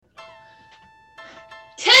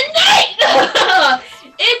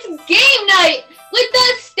It's game night with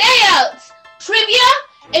the Stayouts, trivia,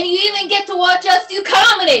 and you even get to watch us do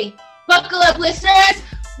comedy. Buckle up, listeners.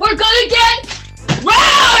 We're gonna get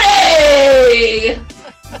rowdy!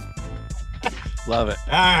 Love it.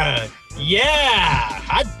 Yeah!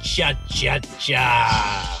 Ha-cha-cha-cha!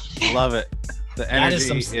 Love it. The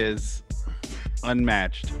energy is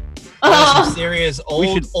unmatched. Some serious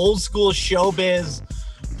old school showbiz.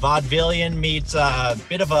 Vaudevillian meets a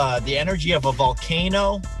bit of the energy of a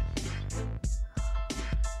volcano.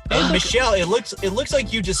 And Michelle, it looks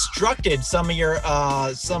like you destructed some of your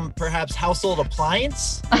some perhaps household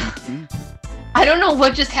appliance. I don't know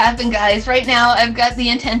what just happened, guys. Right now, I've got the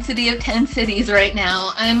intensity of 10 cities right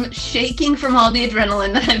now. I'm shaking from all the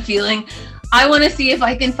adrenaline that I'm feeling. I want to see if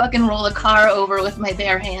I can fucking roll a car over with my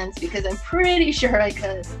bare hands because I'm pretty sure I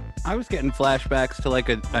could. I was getting flashbacks to like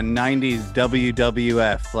a 90s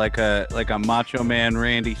WWF, like a Macho Man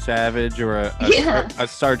Randy Savage or a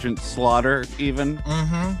Sergeant Slaughter even.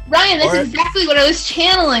 Mm-hmm. Ryan, that's exactly what I was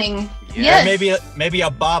channeling. Yeah. Yes. Maybe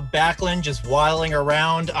a Bob Backlund just waddling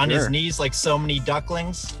around on his knees like so many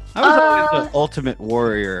ducklings. I was always the Ultimate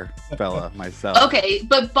Warrior fella myself. Okay,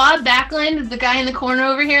 but Bob Backlund, the guy in the corner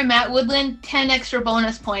over here, Matt Woodland, 10 extra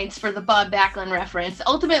bonus points for the Bob Backlund reference.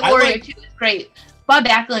 Ultimate Warrior 2 is great. Bob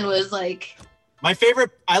Backlund was like... My favorite,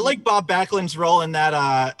 I like Bob Backlund's role in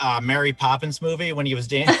that Mary Poppins movie when he was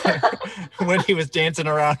dancing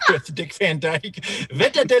around with Dick Van Dyke.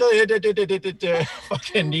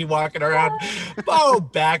 Fucking knee walking around.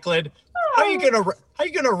 Bob Backlund. How you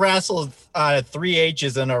gonna wrestle 3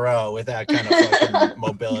 H's in a row with that kind of fucking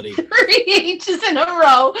mobility? 3 H's in a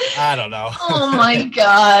row. I don't know. Oh my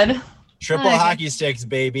god. Triple hockey sticks,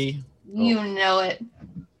 baby. You know it.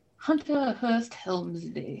 Hunter Hearst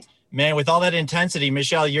Helmsley. Man, with all that intensity,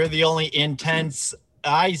 Michelle, you're the only intense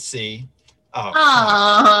I see. Oh,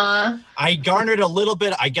 I garnered a little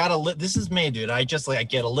bit. This is me, dude. I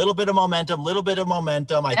get a little bit of momentum.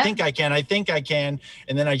 I think I can.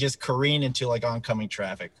 And then I just careen into like oncoming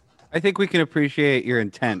traffic. I think we can appreciate your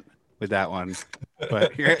intent with that one,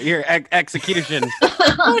 but your execution.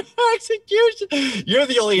 Execution. You're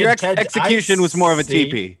the only execution was more of a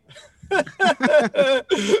TP.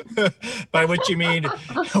 By which you mean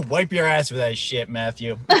wipe your ass with that shit,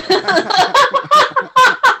 Matthew.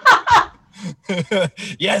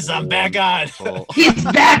 Yes, I'm back on. He's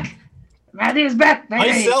back. Matthew's back.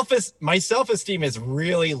 My self-esteem is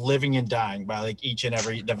really living and dying by like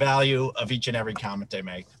the value of each and every comment I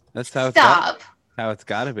make. That's how it's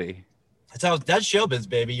got to be. That's showbiz,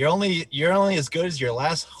 baby. You're only as good as your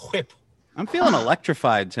last whip. I'm feeling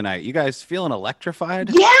electrified tonight. You guys feeling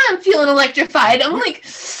electrified? Yeah, I'm feeling electrified. I'm like...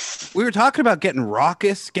 We were talking about getting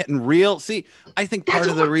raucous, getting real. See, I think part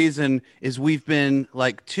of the reason is we've been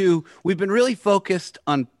really focused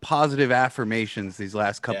on positive affirmations these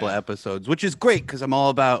last couple of episodes, which is great because I'm all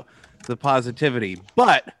about the positivity.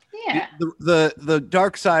 But the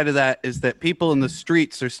dark side of that is that people in the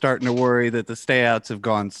streets are starting to worry that the Stayouts have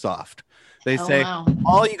gone soft. They say,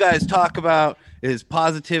 all you guys talk about is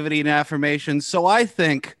positivity and affirmations. So I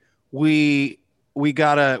think we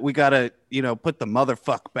gotta put the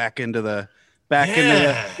motherfuck back into the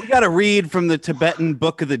we gotta read from the Tibetan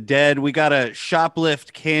Book of the Dead. We gotta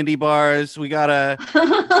shoplift candy bars. We gotta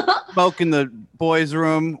smoke in the boys'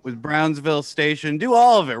 room with Brownsville Station. Do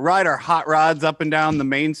all of it. Ride our hot rods up and down the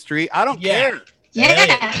main street. I don't care.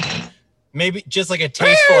 Yeah. Maybe just like a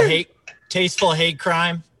tasteful hate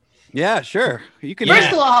crime. Yeah, sure. You can.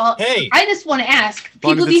 First of all, I just want to ask,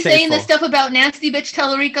 people be saying this stuff about Nasty Bitch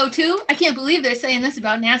Tellerico too? I can't believe they're saying this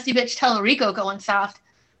about Nasty Bitch Tellerico going soft.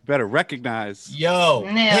 Better recognize. Yo.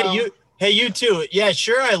 No. Hey, you too. Yeah,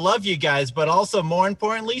 sure, I love you guys, but also more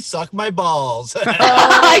importantly, suck my balls.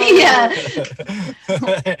 Yeah.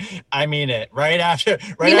 I mean it. Right after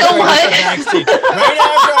I get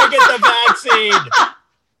the vaccine.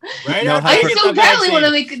 I so badly want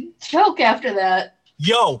to make a joke after that.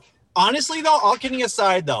 Yo, honestly, though, all kidding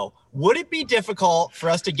aside, though, would it be difficult for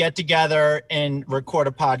us to get together and record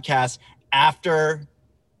a podcast after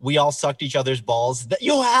we all sucked each other's balls? That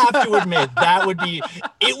you'll have to admit that would be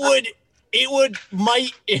it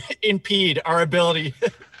might impede our ability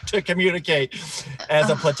to communicate as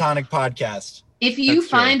a platonic podcast. If you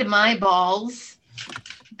find my balls,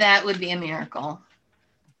 that would be a miracle.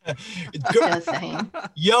 Just saying.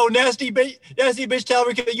 Yo, nasty bitch,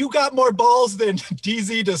 Tellerico, you got more balls than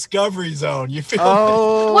DZ Discovery Zone. You feel?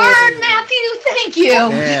 Oh, word, Matthew. Thank you.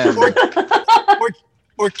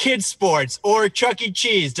 Or kids sports or Chuck E.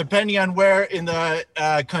 Cheese, depending on where in the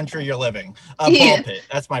country you're living. Ball pit.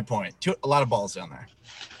 That's my point. A lot of balls down there.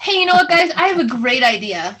 Hey, you know what, guys? I have a great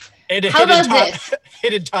idea. How about this?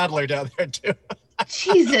 sophisticated toddler down there too.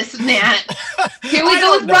 Jesus, Matt. Here we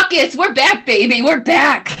go with Ruckus. We're back, baby. We're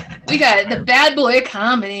back. We got the bad boy of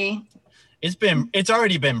comedy. It's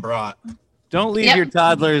already been brought. Don't leave your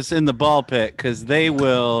toddlers in the ball pit because they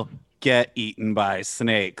will get eaten by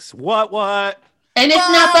snakes. What? And it's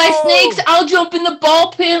not by snakes. I'll jump in the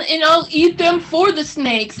ball pit and I'll eat them for the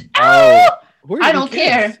snakes. Oh, I don't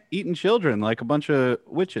care. Eating children like a bunch of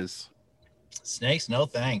witches. Snakes, no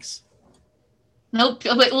thanks. Nope.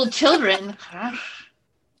 Well, children.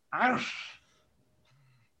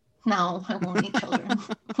 No, I won't eat children.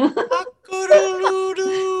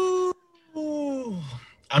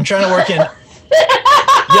 I'm trying to work in.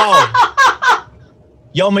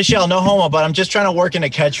 Yo, Michelle, no homo, but I'm just trying to work in a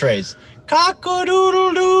catchphrase.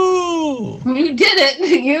 Cock-a-doodle-doo. You did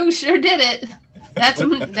it. You sure did it. That's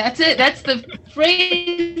it. That's the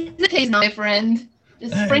phrase it takes, my friend.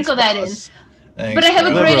 Just sprinkle that in. But I have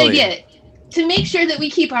a great idea. To make sure that we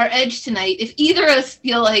keep our edge tonight, if either of us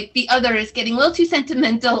feel like the other is getting a little too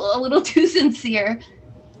sentimental, a little too sincere,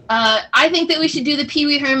 I think that we should do the Pee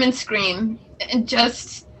Wee Herman scream. And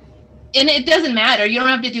it doesn't matter. You don't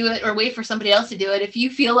have to do it or wait for somebody else to do it. If you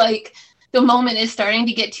feel like the moment is starting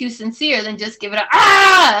to get too sincere, then just give it a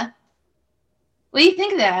ah! What do you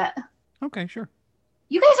think of that? Okay, sure.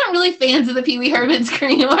 You guys aren't really fans of the Pee Wee Herman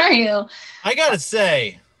scream, are you? I gotta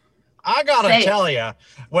tell you.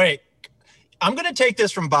 Wait, I'm gonna take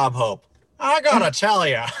this from Bob Hope. I gotta tell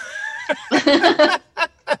you.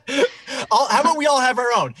 How about we all have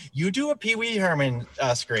our own? You do a Pee Wee Herman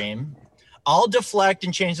scream. I'll deflect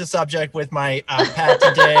and change the subject with my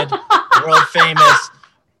patented, world famous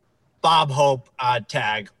Bob Hope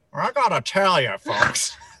tag. I gotta tell you,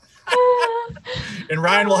 folks. And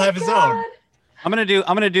Ryan will have his own. I'm gonna do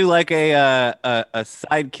like a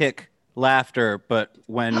sidekick laughter, but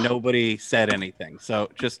when nobody said anything. So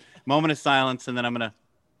just moment of silence, and then I'm gonna.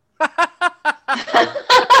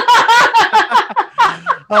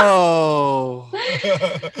 Oh.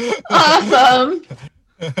 Awesome.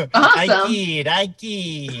 I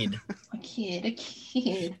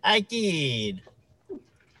kid.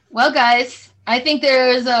 Well, guys, I think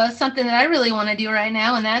there's something that I really want to do right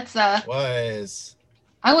now, and that's I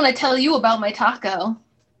want to tell you about my taco.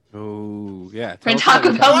 Oh, yeah. We're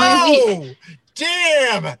talking about my week.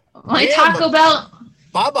 Damn. My Taco Bell.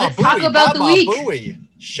 Let's talk about the week. Booey.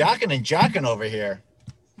 Shocking and jocking over here.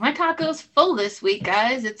 My taco's full this week,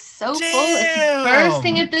 guys. It's so full. It's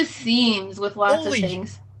bursting at the seams with lots of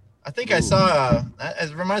things. I think I saw,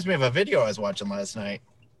 it reminds me of a video I was watching last night.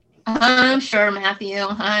 I'm sure, Matthew.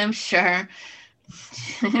 I'm sure.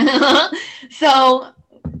 So, God.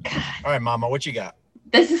 All right, Mama, what you got?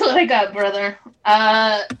 This is what I got, brother.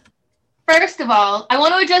 First of all, I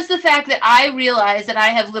want to address the fact that I realize that I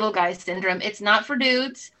have little guy syndrome. It's not for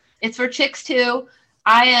dudes. It's for chicks, too.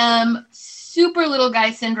 I am super little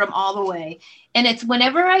guy syndrome all the way. And it's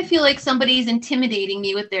whenever I feel like somebody's intimidating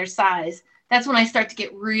me with their size, that's when I start to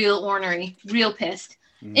get real ornery, real pissed.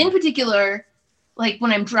 In particular, like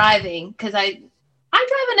when I'm driving, because I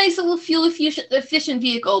drive a nice little fuel efficient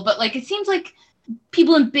vehicle, but like it seems like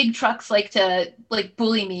people in big trucks like to like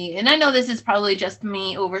bully me. And I know this is probably just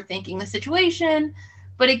me overthinking the situation,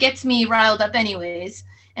 but it gets me riled up anyways.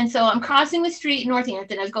 And so I'm crossing the street in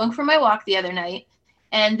Northampton. I was going for my walk the other night,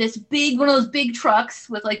 and this one of those big trucks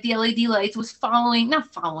with like the LED lights was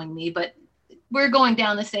not following me, but we're going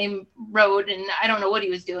down the same road, and I don't know what he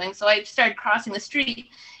was doing. So I started crossing the street,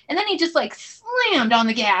 and then he just like slammed on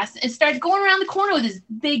the gas and started going around the corner with his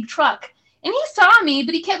big truck. And he saw me,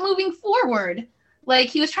 but he kept moving forward. Like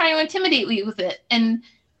he was trying to intimidate me with it. And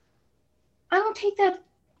I don't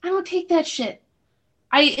take that shit.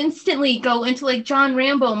 I instantly go into like John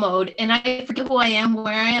Rambo mode, and I forget who I am,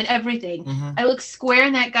 where I am, everything. I look square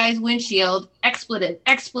in that guy's windshield, expletive,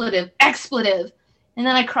 and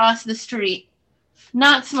then I cross the street.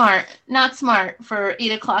 Not smart for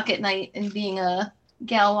 8 o'clock at night and being a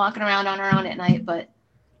gal walking around on her own at night, but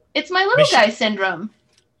it's my little guy syndrome.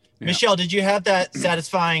 Yeah. Michelle, did you have that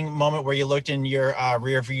satisfying moment where you looked in your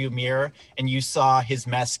rear view mirror and you saw his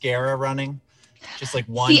mascara running? Just like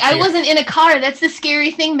one. See, I wasn't in a car. That's the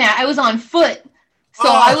scary thing, Matt. I was on foot. So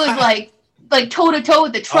I was like toe to toe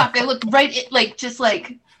with the truck. I looked right at just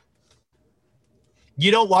like.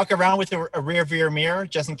 You don't walk around with a rear view mirror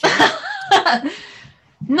just in case?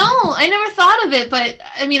 No, I never thought of it, but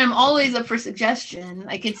I mean, I'm always up for suggestion.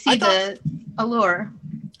 I could see the allure.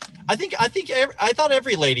 I thought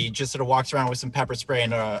every lady just sort of walks around with some pepper spray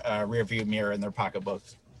and a rear view mirror in their pocketbook.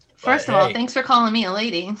 First of all, thanks for calling me a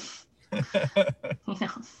lady. You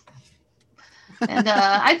know. And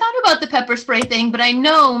I thought about the pepper spray thing, but I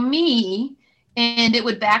know me and it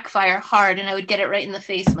would backfire hard, and I would get it right in the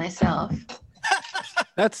face myself.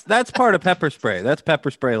 That's part of pepper spray. That's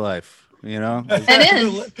pepper spray life. You know, It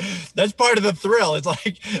is. That's part of the thrill. It's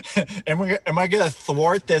like, am I going to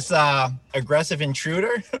thwart this aggressive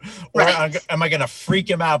intruder, or Right. am I going to freak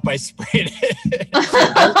him out by spraying it?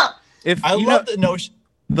 I love the notion.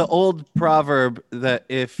 The old proverb that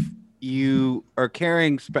if you are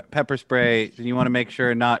carrying pepper spray, then you want to make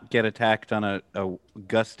sure not get attacked on a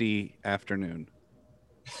gusty afternoon.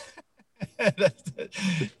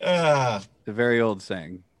 The very old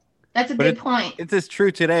saying. That's a good point. It's as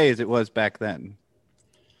true today as it was back then.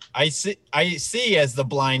 I see as the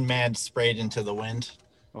blind man sprayed into the wind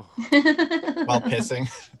while pissing.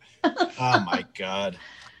 Oh my God.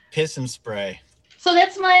 Piss and spray. So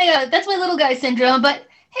that's my little guy syndrome. But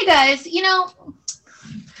hey guys, you know,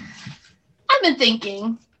 I've been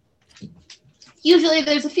thinking, usually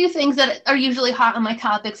there's a few things that are usually hot on my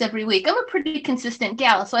topics every week. I'm a pretty consistent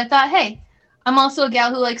gal. So I thought, hey, I'm also a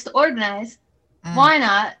gal who likes to organize. Why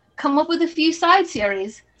not come up with a few side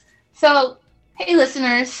series? So, hey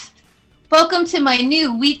listeners, welcome to my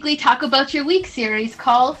new weekly Talk About Your Week series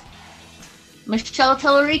called Michelle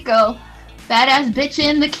Tellerico, Badass Bitch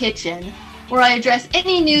in the Kitchen, where I address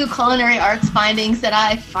any new culinary arts findings that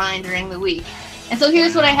I find during the week. And so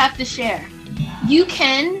here's what I have to share. You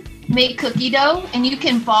can make cookie dough, and you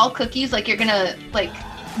can ball cookies, like you're gonna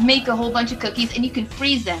make a whole bunch of cookies, and you can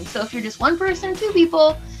freeze them. So if you're just one person, two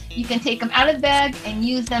people, you can take them out of the bag and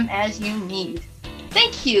use them as you need.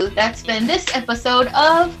 Thank you. That's been this episode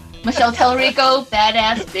of Michelle Tellerico,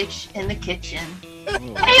 Badass Bitch in the Kitchen.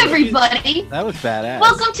 Hey everybody. That was badass.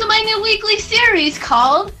 Welcome to my new weekly series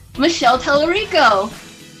called Michelle Tellerico,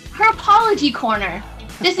 her apology corner.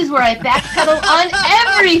 This is where I backpedal on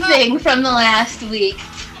everything from the last week.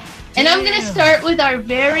 And I'm going to start with our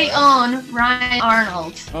very own Ryan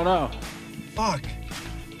Arnold. Oh no. Fuck.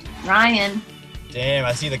 Ryan. Damn,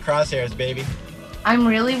 I see the crosshairs, baby. I'm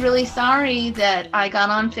really, really sorry that I got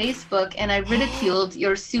on Facebook and I ridiculed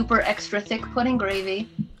your super extra thick pudding gravy.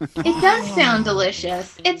 It does sound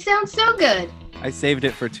delicious. It sounds so good. I saved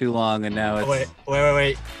it for too long and now it's...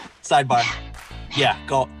 Wait. Sidebar. Yeah,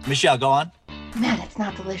 go. Michelle, go on. Man, it's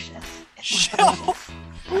not delicious. It's Michelle. not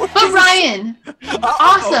delicious. But Ryan,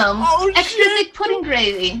 awesome. Extra shit. thick pudding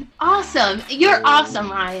gravy. Awesome. You're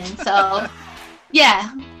awesome, Ryan. So,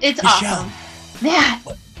 yeah, it's Michelle. awesome. Yeah.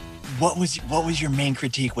 What was your main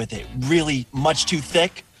critique with it? Really much too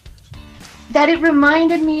thick? That it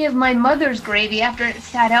reminded me of my mother's gravy after it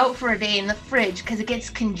sat out for a day in the fridge because it gets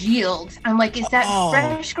congealed. I'm like, is that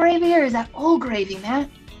fresh gravy or is that old gravy, man?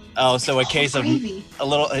 Oh, so a case of gravy. a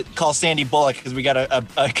little. Call Sandy Bullock because we got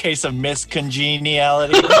a case of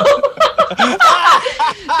miscongeniality.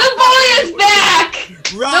 The boy is back!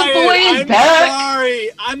 Ryan, The boy is I'm back! sorry.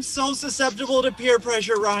 I'm so susceptible to peer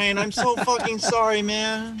pressure, Ryan. I'm so fucking sorry,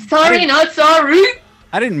 man. Sorry, not sorry.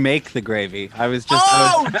 I didn't make the gravy. I was just Shit.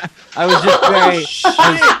 I was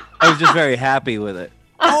just very happy with it.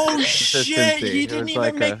 Oh shit! Consistency. You It didn't was even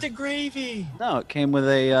like make a- the gravy. No, it came with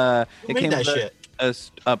a Who made that shit?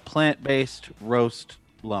 a plant-based roast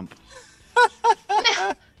lump.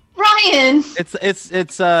 Ryan,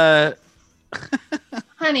 It's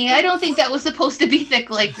honey, I don't think that was supposed to be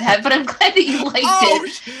thick like that, but I'm glad that you liked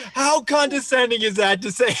it. How condescending is that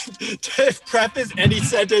to say to preface any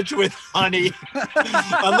sentence with honey?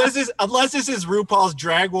 unless this is RuPaul's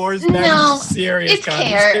Drag Wars, then No, serious it's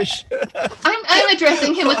care. conversation. I'm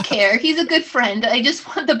addressing him with care. He's a good friend. I just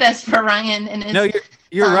want the best for Ryan and his... No,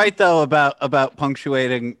 you're right though about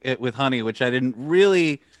punctuating it with honey, which I didn't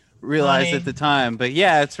really realize Honey. at the time. But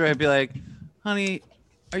yeah, it's right. I'd be like, honey,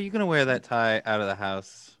 are you gonna wear that tie out of the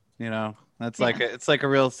house? You know, that's like it's like a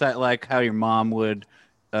real set, like how your mom would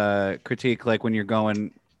critique, like when you're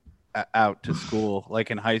going out to school,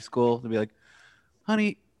 like in high school, to be like,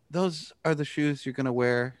 honey, those are the shoes you're gonna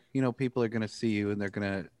wear. You know, people are gonna see you and they're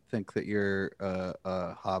gonna think that you're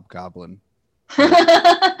a hobgoblin,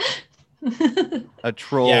 a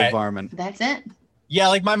troll varmint. That's it. Yeah,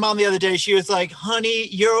 like my mom the other day, she was like, honey,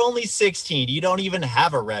 you're only 16. You don't even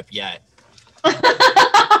have a rep yet.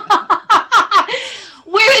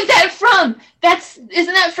 Where is that from?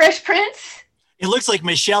 Isn't that Fresh Prince? It looks like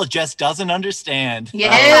Michelle just doesn't understand.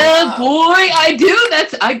 Yeah, boy, I do.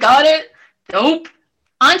 I got it. Nope.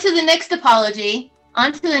 On to the next apology.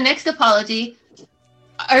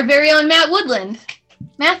 Our very own Matt Woodland.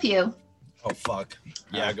 Matthew. Oh, fuck.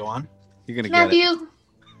 Yeah, go on. You're gonna get it. Matthew,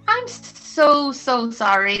 I'm so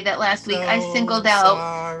sorry that last week I singled out.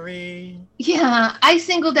 Sorry. Yeah, I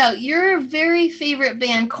singled out your very favorite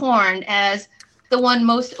band, Korn, as the one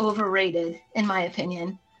most overrated, in my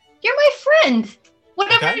opinion. You're my friend.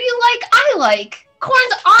 Whatever Okay. you like, I like.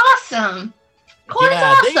 Korn's awesome. Korn's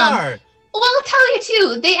awesome. They are. Well, I'll tell you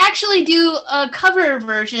too. They actually do a cover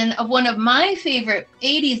version of one of my favorite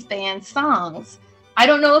 80s band songs. I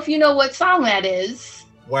don't know if you know what song that is.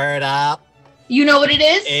 Word Up. You know what it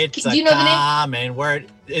is? It's do you know the name? common word.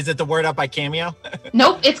 Is it the Word Up by Cameo?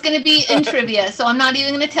 Nope, it's going to be in trivia, so I'm not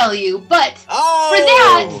even going to tell you. But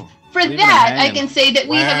Oh! for Leaving that, them I hanging. can say that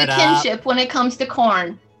we have Word a up. kinship when it comes to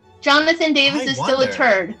Korn. Jonathan Davis I is still a wonder.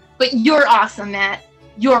 turd, but you're awesome, Matt.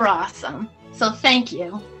 You're awesome. So thank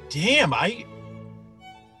you. Damn,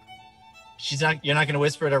 you're not gonna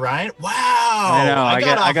whisper to Ryan? Wow. I know.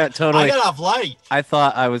 I got totally. I got off light. I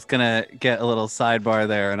thought I was gonna get a little sidebar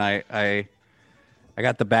there, and I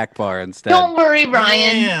got the back bar instead. Don't worry,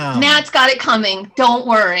 Ryan. Damn. Matt's got it coming. Don't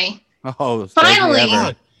worry. Oh, Finally.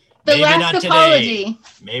 ever. The Maybe not last today. apology.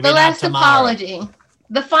 Maybe The not last tomorrow. apology.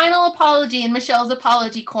 The final apology in Michelle's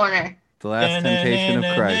apology corner. The last temptation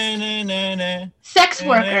of Christ. Sex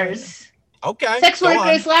workers. Okay. Sex go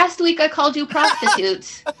workers, on. last week I called you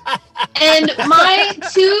prostitutes. And my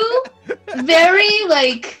two very,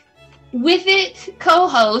 with it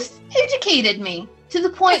co-hosts educated me to the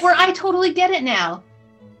point where I totally get it now.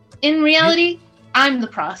 In reality, I'm the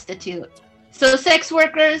prostitute. So sex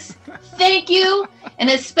workers, thank you. And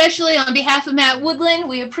especially on behalf of Matt Woodland,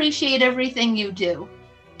 we appreciate everything you do.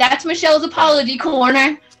 That's Michelle's apology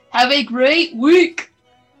corner. Have a great week.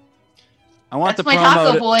 I want That's the my promo.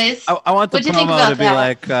 taco, boys. I want the What'd you think promo about to be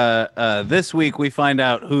that? like, this week we find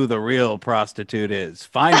out who the real prostitute is.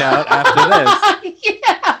 Find out after this.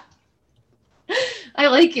 Yeah. I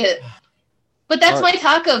like it. But that's my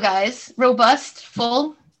taco, guys. Robust,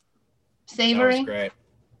 full, That savory. was great.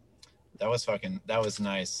 That was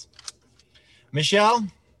nice. Michelle?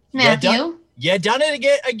 Matthew. You done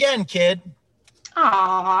it again, kid.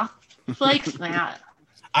 Aw. Flakes, Matt.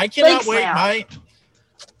 I cannot Flakes, wait.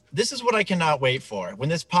 This is what I cannot wait for. When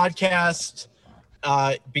this podcast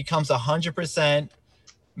becomes 100%,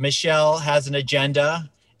 Michelle has an agenda,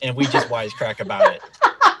 and we just wisecrack about it.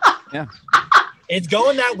 Yeah. It's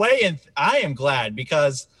going that way, and I am glad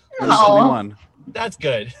because There's only one. that's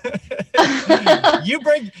good. you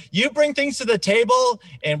bring things to the table,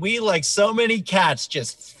 and we, like so many cats,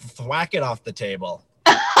 just thwack it off the table.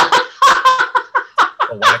 Whack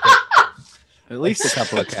it. At least a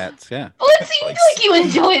couple of cats, yeah. Well, it seems like you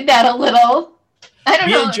enjoyed that a little. I don't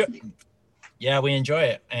know. We enjoy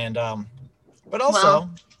it, and but also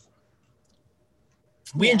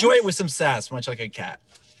we enjoy it with some sass, much like a cat.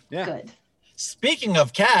 Yeah. Good. Speaking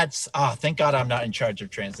of cats, thank God I'm not in charge of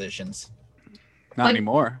transitions. Not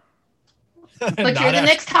anymore. But you're the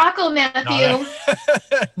next taco, Matthew.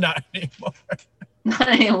 Not anymore. Not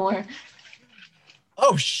anymore.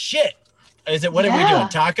 Oh shit! Is it? What are we doing?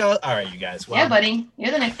 Taco? All right, you guys. Well, Yeah, buddy.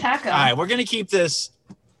 You're the next taco. all right, we're gonna keep this.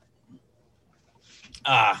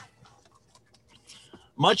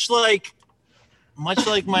 Much like my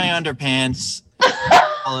underpants,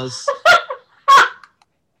 fellas,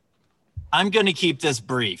 I'm gonna keep this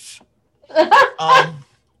brief.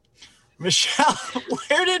 Michelle,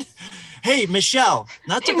 hey Michelle,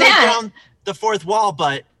 not to break down the fourth wall,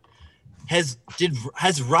 but has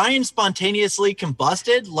Ryan spontaneously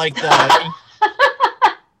combusted like the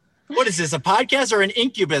what is this, a podcast or an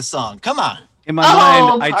Incubus song? Come on. In my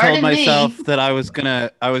mind, I told pardon me. myself that I was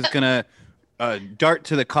gonna dart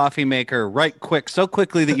to the coffee maker right quick, so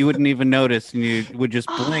quickly that you wouldn't even notice, and you would just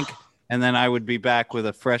blink, and then I would be back with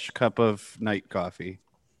a fresh cup of night coffee.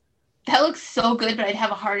 That looks so good, but I'd have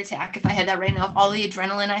a heart attack if I had that right now. If all the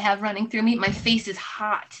adrenaline I have running through me, my face is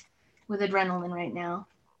hot with adrenaline right now.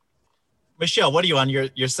 Michelle, what are you on your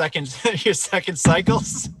second your second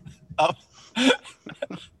cycles of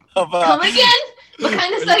Come again? What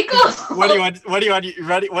kind of cycle? What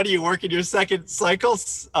are you working your second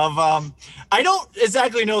cycles of I don't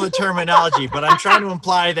exactly know the terminology, but I'm trying to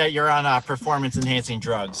imply that you're on performance enhancing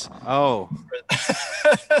drugs. Oh.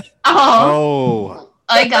 Oh.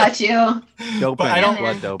 I got you. Doping. But I don't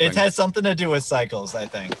blood doping. It has something to do with cycles, I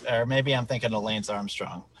think. Or maybe I'm thinking of Lance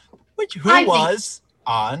Armstrong, who was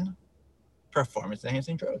on performance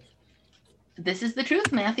enhancing drugs. This is the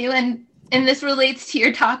truth, Matthew, and this relates to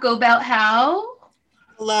your taco about how?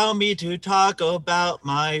 Allow me to talk about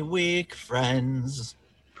my weak friends.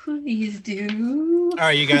 Please do. All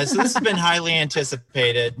right, you guys. So this has been highly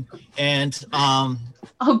anticipated, and oh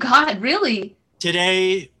God, really?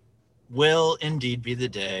 Today will indeed be the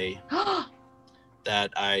day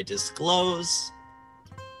that I disclose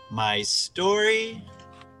my story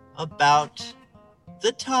about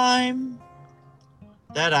the time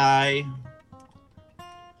that I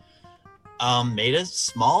made a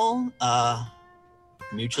small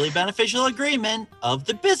mutually beneficial agreement of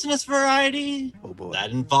the business variety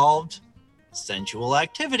that involved sensual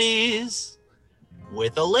activities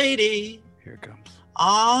with a lady. Here it comes.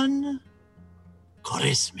 On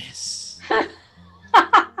Christmas.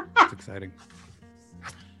 It's exciting.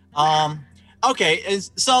 Okay,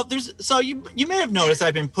 so you may have noticed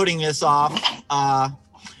I've been putting this off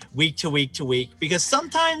week to week to week because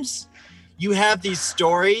sometimes you have these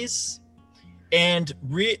stories and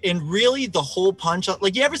really the whole punch,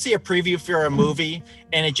 like you ever see a preview for a movie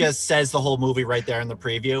and it just says the whole movie right there in the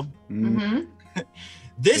preview? Mm-hmm.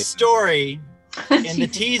 This story and the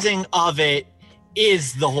teasing of it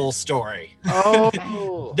is the whole story.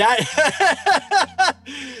 Oh. That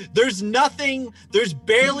there's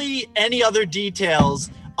barely any other details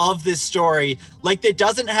of this story. Like it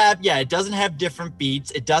doesn't have different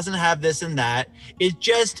beats. It doesn't have this and that. It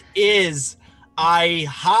just is, I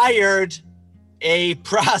hired a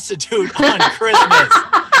prostitute on Christmas.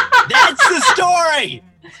 That's the story.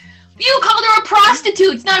 You called her a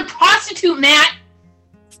prostitute. It's not a prostitute, Matt.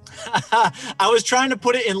 I was trying to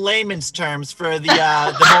put it in layman's terms for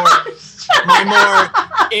my more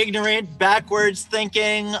ignorant, backwards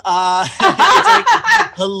thinking. It's like,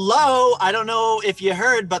 hello, I don't know if you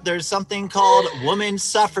heard, but there's something called woman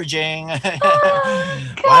suffraging.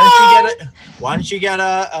 Why don't you get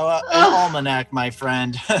an almanac, my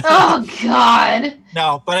friend? Oh God.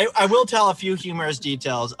 No, but I will tell a few humorous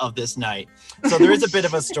details of this night. So there is a bit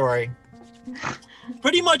of a story.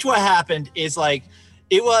 Pretty much what happened is like,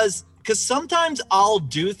 it was because sometimes I'll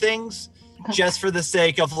do things just for the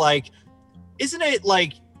sake of like, isn't it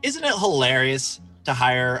hilarious to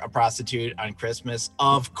hire a prostitute on Christmas?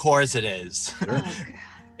 Of course it is. Sure.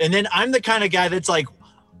 And then I'm the kind of guy that's like,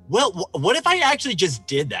 well, what if I actually just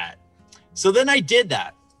did that? So then I did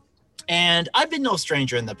that. And I've been no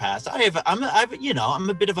stranger in the past. I'm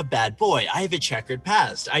a bit of a bad boy. I have a checkered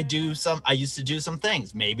past. I used to do some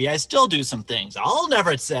things. Maybe I still do some things. I'll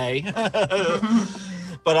never say.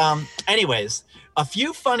 But anyways, a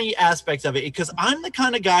few funny aspects of it because I'm the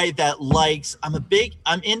kind of guy that likes. I'm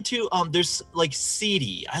into there's like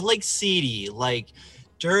seedy. I like seedy, like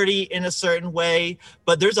dirty in a certain way.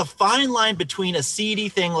 But there's a fine line between a seedy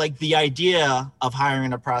thing, like the idea of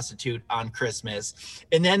hiring a prostitute on Christmas,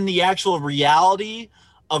 and then the actual reality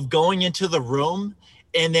of going into the room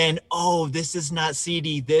and then, oh, this is not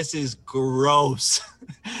seedy. This is gross.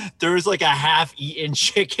 There was like a half-eaten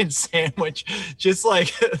chicken sandwich, just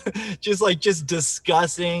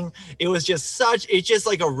disgusting. It was it's just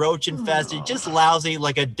like a roach infested, just lousy,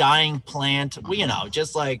 like a dying plant.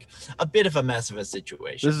 Just like a bit of a mess of a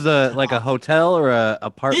situation. This is like a hotel or a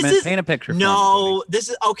apartment. Paint a picture. No, this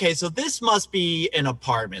is okay. So this must be an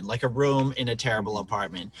apartment, like a room in a terrible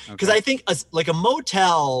apartment. Because I think like a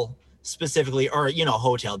motel specifically, or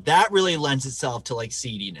hotel, that really lends itself to like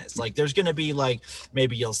seediness. Like there's gonna be like,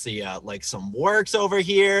 maybe you'll see like some works over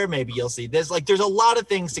here, maybe you'll see this, like there's a lot of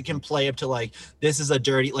things that can play up to like, this is a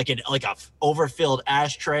dirty, like a overfilled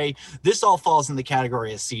ashtray. This all falls in the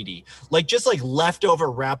category of seedy, like just like leftover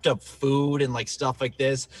wrapped up food and like stuff like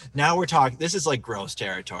this. Now we're talking, this is like gross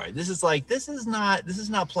territory. This is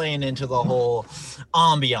not playing into the whole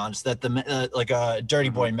ambiance that the like a dirty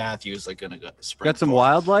boy Matthews like gonna go got some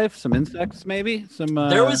wildlife, some insects, maybe some.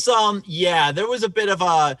 There was some, there was a bit of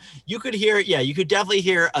a. You could hear, you could definitely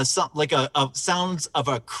hear a sounds of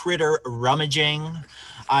a critter rummaging.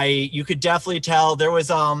 You could definitely tell there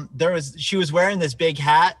was. She was wearing this big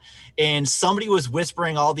hat, and somebody was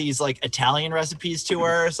whispering all these like Italian recipes to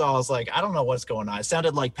her. So I was like, I don't know what's going on. It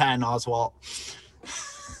sounded like Patton Oswalt.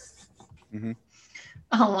 Mm-hmm.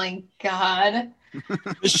 Oh my God.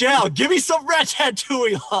 Michelle, give me some rat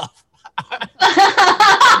tattooing love.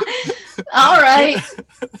 All right.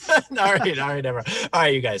 all right, never. All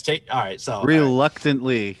right, you guys all right. So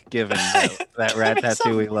reluctantly given that rat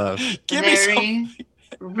tattoo we love. Very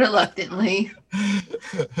reluctantly.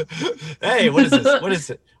 Hey, what is this?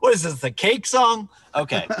 What is this? The cake song?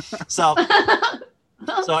 Okay, so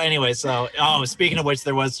anyway, speaking of which,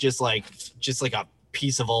 there was just like a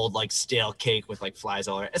piece of old like stale cake with like flies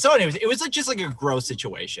all over it. So anyways, it was just like a gross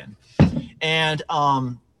situation, and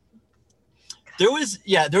there was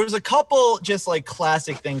a couple just like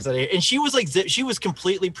classic things and she was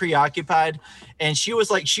completely preoccupied, and she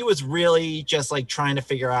was really just like trying to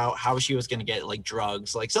figure out how she was going to get like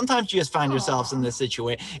drugs. Like sometimes you just find yourselves in this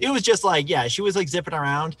situation. It was just like, she was like zipping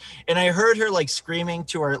around, and I heard her like screaming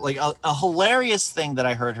to her, like a hilarious thing that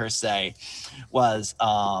I heard her say was,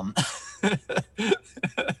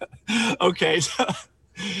 okay.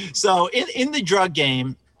 So in the drug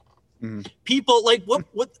game, People like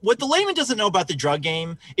what the layman doesn't know about the drug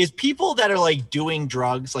game is people that are like doing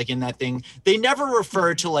drugs like in that thing, they never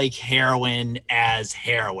refer to like heroin as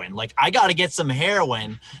heroin. Like I gotta get some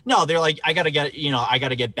heroin. No, they're like I gotta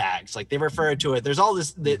get bags. Like they refer to it. There's all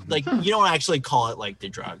this like you don't actually call it like the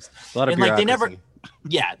drugs. A lot of and like they never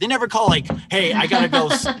call like, hey, I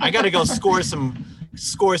gotta go score some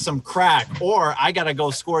crack, or I gotta go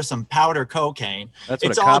score some powder cocaine. That's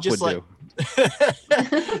what a cop would do.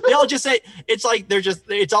 They'll just say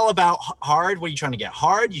it's all about hard. What are you trying to get?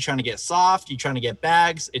 Hard? You trying to get soft? You trying to get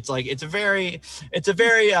bags? It's like it's a very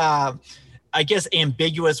I guess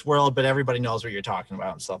ambiguous world, but everybody knows what you're talking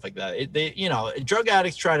about and stuff like that. Drug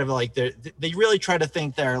addicts try to like they really try to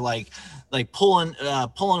think they're like pulling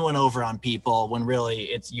one over on people when really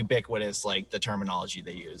it's ubiquitous, like the terminology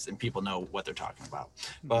they use, and people know what they're talking about.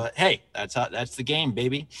 But hey, that's the game,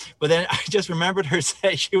 baby. But then I just remembered her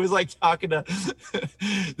say she was like talking to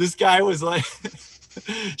this guy was like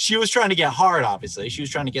she was trying to get hard, obviously. She was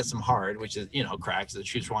trying to get some hard, which is, crack. So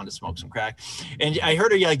she was wanting to smoke some crack. And I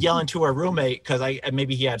heard her like yelling to her roommate because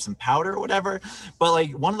maybe he had some powder or whatever. But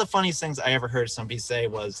like one of the funniest things I ever heard somebody say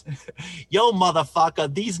was, yo,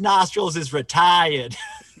 motherfucker, these nostrils is retired.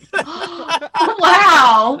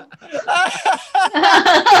 Wow. Which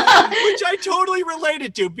I totally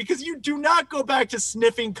related to, because you do not go back to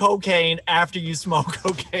sniffing cocaine after you smoke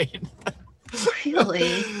cocaine.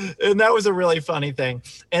 Really? And that was a really funny thing.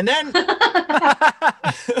 And then maybe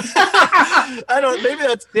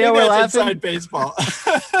that's inside baseball.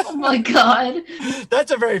 Oh my God.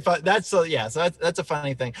 That's a very fun. So that's a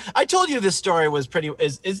funny thing. I told you this story was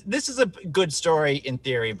this is a good story in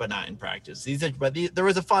theory, but not in practice. There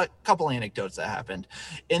was a couple anecdotes that happened.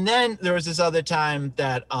 And then there was this other time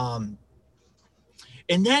that and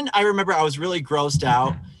then I remember I was really grossed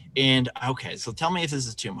out. And okay, so tell me if this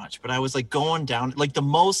is too much, but I was like going down, like the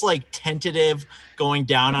most like tentative going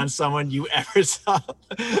down on someone you ever saw.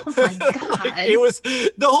 Oh my God. Like, it was,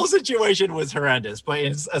 the whole situation was horrendous, but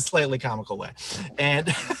in a slightly comical way.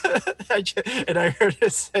 And I heard her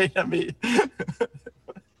say to me,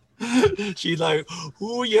 she's like,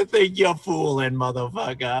 who you think you're fooling,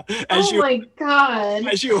 motherfucker? And my God.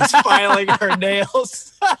 And she was filing her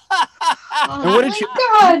nails. What did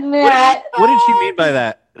God, Matt. What did she mean by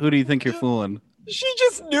that? Who do you think you're fooling? She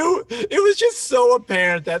just knew. It was just so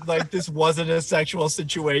apparent that like this wasn't a sexual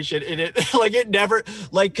situation, and it never,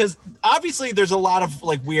 like, because obviously there's a lot of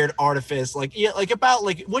like weird artifice, like about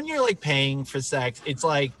like when you're like paying for sex, it's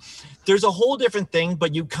like there's a whole different thing,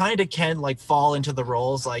 but you kind of can like fall into the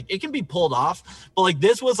roles. Like it can be pulled off, but like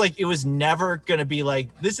this was like, it was never going to be like,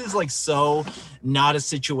 this is like so not a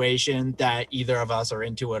situation that either of us are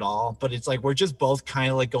into at all, but it's like, we're just both kind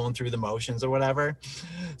of like going through the motions or whatever.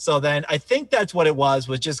 So then I think that's what it was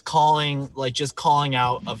just calling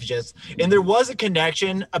out of just, and there was a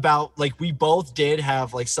connection about like, we both did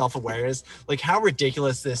have like self-awareness, like how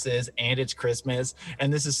ridiculous this is. And it's Christmas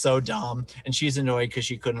and this is so dumb. And she's annoyed because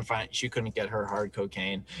she couldn't get her hard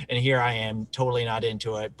cocaine. And here I am totally not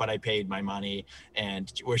into it, but I paid my money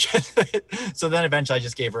and we're just, so then eventually I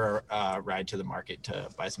just gave her a ride to the market to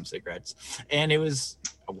buy some cigarettes. And it was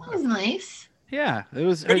nice. Yeah, it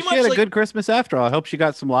was. She had a good Christmas after all. I hope she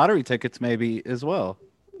got some lottery tickets maybe as well.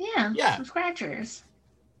 Yeah. Some scratchers.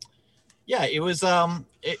 Yeah, it was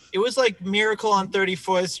it was like Miracle on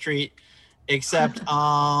 34th Street, except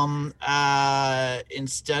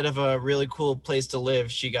instead of a really cool place to live,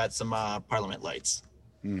 she got some Parliament lights.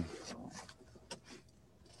 Mm-hmm.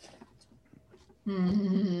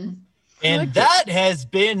 And that has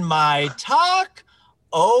been my talk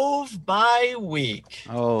of my week.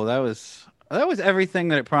 Oh, that was everything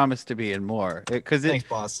that it promised to be and more. Thanks,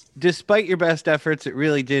 boss. Despite your best efforts, it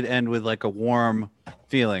really did end with like a warm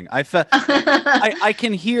feeling. I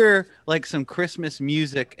can hear like some Christmas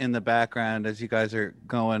music in the background as you guys are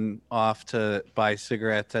going off to buy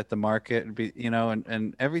cigarettes at the market and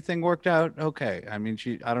and everything worked out okay. I mean,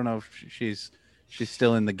 I don't know if she's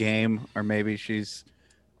still in the game or maybe she's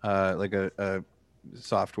like a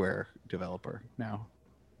software developer now.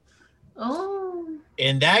 Oh.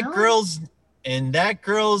 And that girl's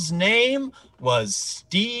name was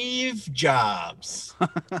Steve Jobs.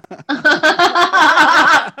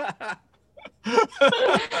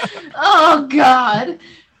 Oh God.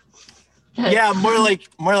 Yeah, more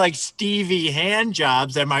like Stevie Hand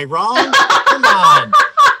Jobs. Am I wrong? Come on.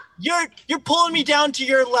 You're pulling me down to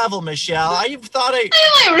your level, Michelle. Am I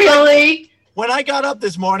really? When I got up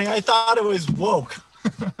this morning, I thought it was woke.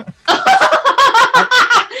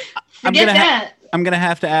 Forget that. I'm going to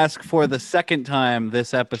have to ask for the second time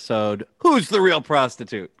this episode, who's the real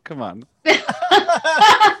prostitute? Come on. Right.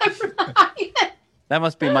 That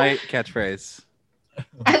must be my catchphrase.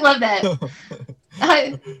 I love that.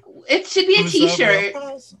 It should be a T-shirt.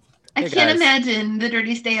 I can't imagine the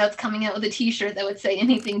Dirty Stayouts coming out with a T-shirt that would say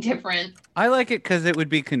anything different. I like it because it would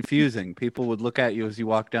be confusing. People would look at you as you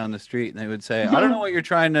walk down the street, and they would say, "I don't know what you're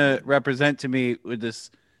trying to represent to me with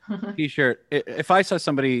this T-shirt." If I saw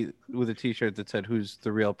somebody with a T-shirt that said, "Who's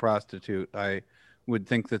the real prostitute?" I would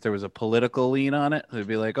think that there was a political lean on it. They'd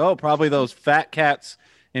be like, "Oh, probably those fat cats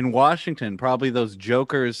in Washington. Probably those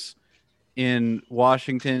jokers in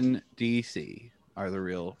Washington, D.C." are the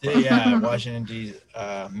real. Yeah, Washington, D.C.,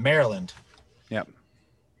 Maryland. Yep.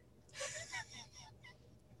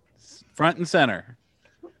 Front and center.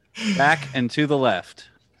 Back and to the left.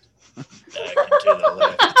 Back and to the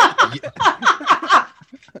left.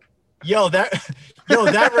 Yo, that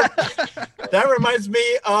reminds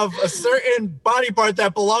me of a certain body part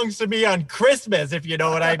that belongs to me on Christmas, if you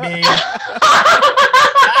know what I mean.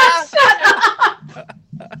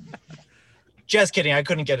 Just kidding. I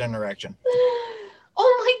couldn't get an erection. Oh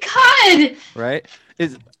my God! Right?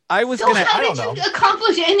 How did you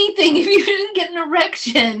accomplish anything if you didn't get an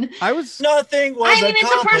erection? Nothing was accomplished.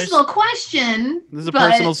 It's a personal question. This is a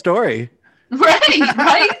personal story.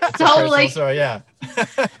 Right? So like, story, yeah.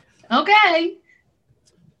 Okay.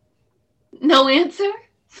 No answer?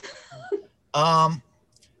 Okay,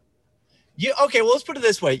 well, let's put it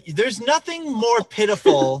this way. There's nothing more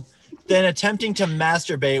pitiful than attempting to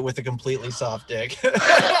masturbate with a completely soft dick. It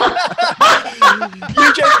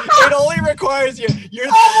only requires you.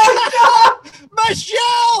 Oh my God!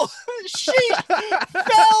 Michelle! She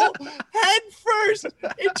fell head first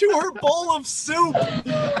into her bowl of soup.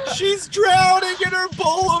 She's drowning in her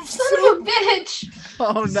bowl of soup. Son of a bitch!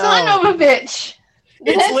 Oh no! Son of a bitch!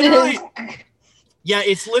 It's literally, yeah.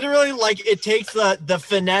 It's literally like it takes the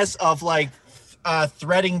finesse of like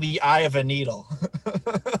threading the eye of a needle.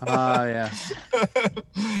 Yeah.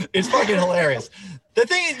 It's fucking hilarious. The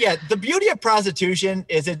thing is, yeah, the beauty of prostitution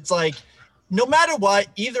is it's like, no matter what,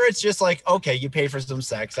 either it's just like, okay, you pay for some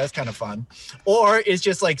sex, that's kind of fun, or it's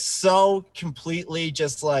just like so completely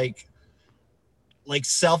just like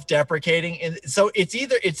self-deprecating, and so it's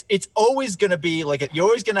either it's always gonna be like you're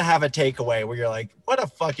always gonna have a takeaway where you're like, what a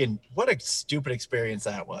stupid experience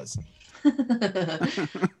that was.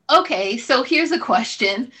 Okay, so here's a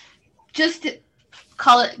question. Just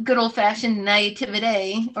call it good old-fashioned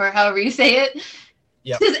naivete, or however you say it.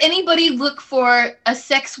 Yep. Does anybody look for a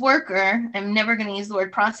sex worker? I'm never going to use the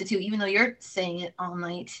word prostitute, even though you're saying it all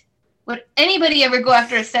night. Would anybody ever go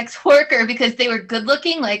after a sex worker because they were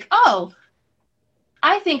good-looking? Like, oh,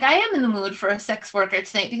 I think I am in the mood for a sex worker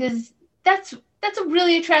tonight because that's a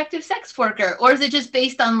really attractive sex worker. Or is it just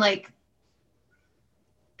based on, like,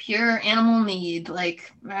 pure animal need?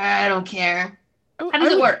 Like, I don't care. How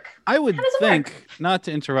does it work? I would think, not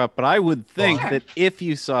to interrupt, but I would think that if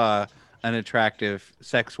you saw an attractive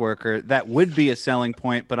sex worker, that would be a selling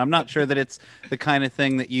point, but I'm not sure that it's the kind of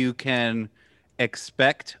thing that you can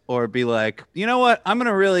expect or be like, you know what, I'm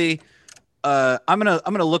gonna really I'm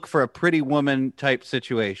gonna look for a pretty woman type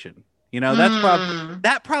situation. You know,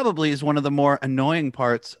 that probably is one of the more annoying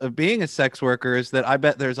parts of being a sex worker, is that I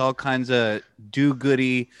bet there's all kinds of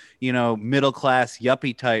do-goody, you know, middle-class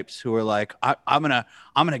yuppie types who are like, I'm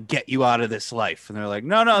gonna get you out of this life, and they're like,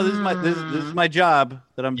 no, this is my job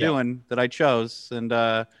that I'm doing, that I chose, and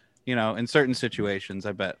you know, in certain situations,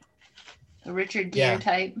 I bet. A Richard Gere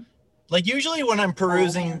type. Like usually when I'm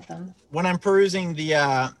perusing the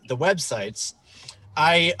websites,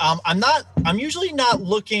 I'm usually not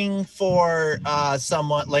looking for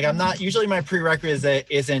someone, like I'm not usually, my prerequisite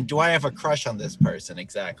isn't, do I have a crush on this person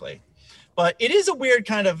exactly? But it is a weird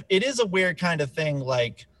kind of thing.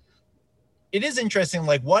 Like, it is interesting.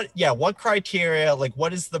 Like what criteria, like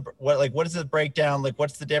what is the breakdown? Like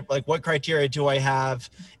what criteria do I have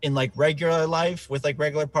in like regular life with like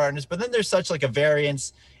regular partners? But then there's such like a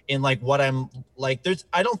variance in like what I'm like,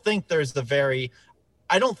 I don't think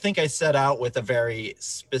I set out with a very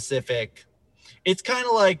specific, it's kind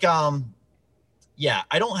of like, I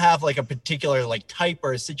don't have like a particular like type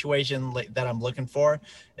or a situation like that I'm looking for.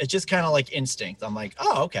 It's just kind of like instinct. I'm like,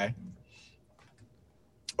 oh, okay.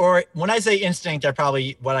 Or when I say instinct,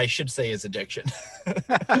 what I should say is addiction. But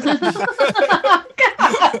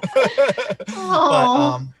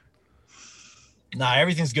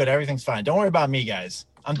everything's good. Everything's fine. Don't worry about me, guys.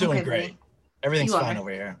 I'm doing great. Everything's fine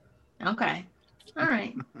over here. Okay. All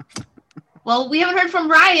right. Well, we haven't heard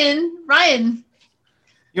from Ryan. Ryan,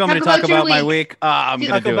 you want me to talk about my week? I'm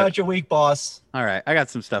going to talk about your week, boss. All right. I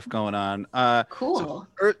got some stuff going on. Cool.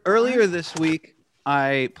 So earlier this week,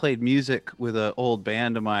 I played music with an old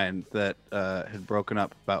band of mine that had broken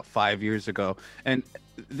up about 5 years ago. And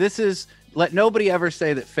this is, let nobody ever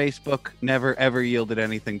say that Facebook never ever yielded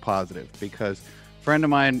anything positive, because a friend of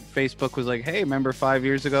mine, Facebook was like, hey, remember 5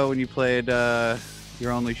 years ago when you played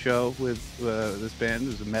your only show with this band? It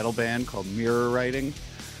was a metal band called Mirror Writing.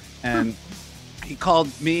 And he called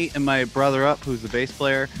me and my brother up, who's the bass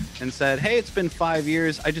player, and said, hey, it's been 5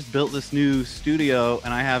 years. I just built this new studio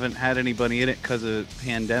and I haven't had anybody in it because of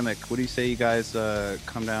pandemic. What do you say you guys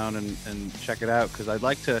come down and check it out? Because I'd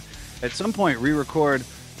like to, at some point, re-record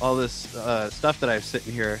all this stuff that I've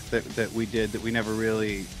sitting here that we did that we never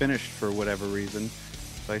really finished for whatever reason.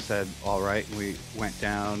 So I said, all right. And we went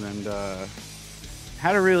down and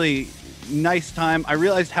had a really nice time. I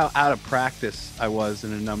realized how out of practice I was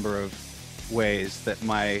in a number of ways, that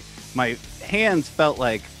my hands felt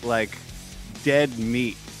like dead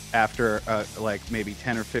meat after like maybe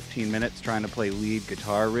 10 or 15 minutes trying to play lead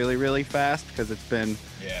guitar really fast, because it's been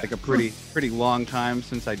like a pretty long time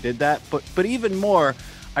since I did that. But even more,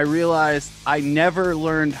 I realized I never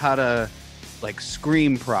learned how to like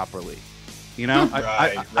scream properly. You know,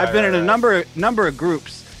 I've been in a number of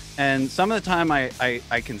groups, and some of the time I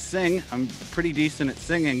can sing. I'm pretty decent at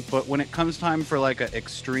singing, but when it comes time for like an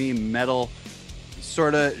extreme metal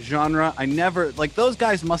sort of genre, I never, like, those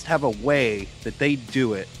guys must have a way that they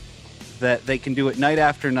do it, that they can do it night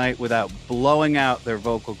after night without blowing out their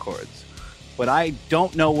vocal cords. But I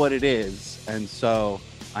don't know what it is, and so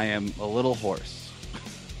I am a little hoarse.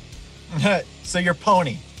 So you're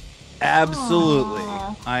Pony. Absolutely.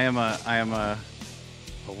 Aww. I am a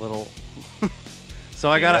little so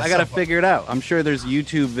I gotta figure it out. I'm sure there's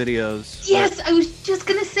YouTube videos. Yes, I was just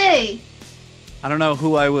gonna say. I don't know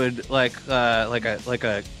who I would like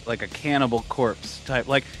a Cannibal Corpse type.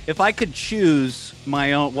 Like, if I could choose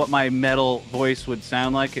my own, what my metal voice would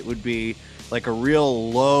sound like, it would be like a real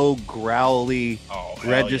low, growly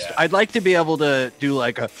register. Yeah. I'd like to be able to do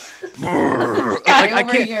like a like, I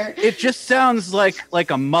can't, it just sounds like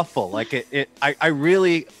a muffle. Like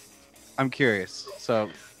I'm curious. So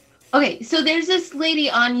okay, so there's this lady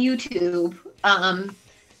on YouTube,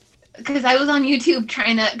 because I was on YouTube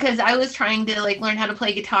because I was trying to like learn how to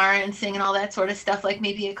play guitar and sing and all that sort of stuff, like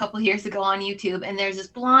maybe a couple years ago on YouTube. And there's this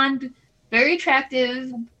blonde, very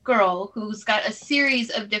attractive girl who's got a series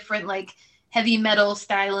of different like heavy metal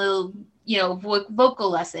style, vocal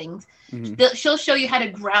lessons. Mm-hmm. She'll show you how to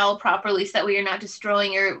growl properly so that way you're not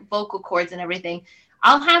destroying your vocal cords and everything.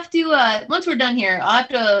 I'll have to, once we're done here, I'll have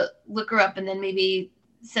to look her up and then maybe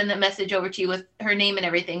send that message over to you with her name and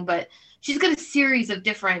everything. But she's got a series of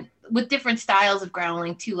different styles of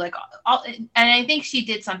growling too, like and I think she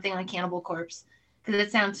did something on Cannibal Corpse, because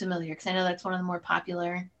it sounds familiar, because I know that's one of the more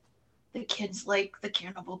popular. The kids like the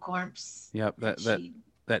Cannibal Corpse. Yep,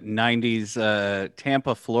 that 90s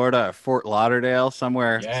Tampa, Florida, or Fort Lauderdale,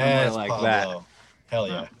 somewhere like Pablo. That. Hell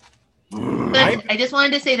yeah. I just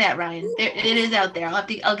wanted to say that, Ryan. It is out there.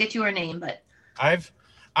 I'll get you her name, but I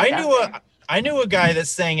knew a guy that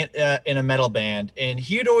sang it in a metal band, and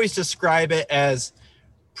he'd always describe it as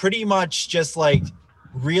pretty much just like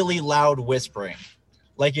really loud whispering.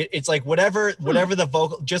 Like it's like whatever the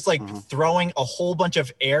vocal, just like throwing a whole bunch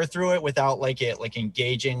of air through it without like it like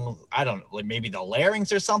engaging, I don't know, like maybe the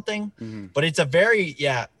larynx or something. Mm-hmm. But it's a very,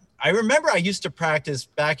 I remember I used to practice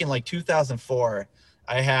back in like 2004.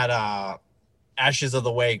 I had Ashes of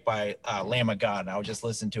the Wake by Lamb of God, and I would just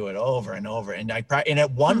listen to it over and over. And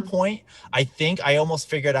at one point, I think I almost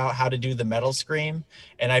figured out how to do the metal scream,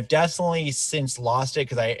 and I've definitely since lost it,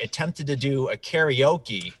 because I attempted to do a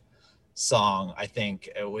karaoke song. I think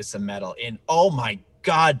it was some metal, and oh my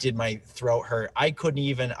God, did my throat hurt. I couldn't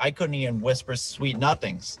even whisper sweet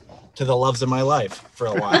nothings to the loves of my life for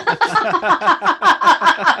a while.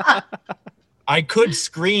 I could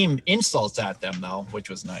scream insults at them though, which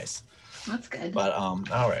was nice. That's good. But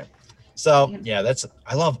all right. So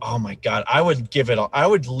oh my God, I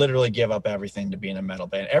would literally give up everything to be in a metal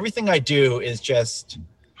band. Everything I do is just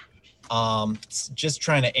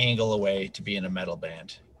trying to angle a way to be in a metal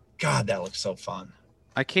band. God, that looks so fun.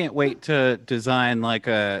 I can't wait to design like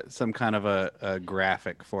some kind of a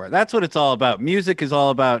graphic for it. That's what it's all about. Music is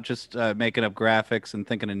all about just making up graphics and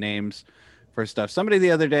thinking of names for stuff. Somebody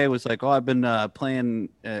the other day was like, "Oh, I've been playing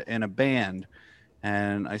in a band."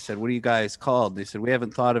 And I said, "What are you guys called?" They said, "We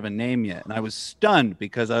haven't thought of a name yet." And I was stunned,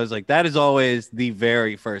 because I was like, that is always the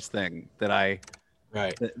very first thing that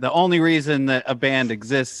right. The only reason that a band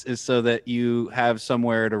exists is so that you have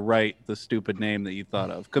somewhere to write the stupid name that you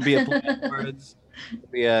thought of. Could be a play on words,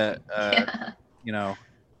 could be a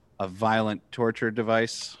violent torture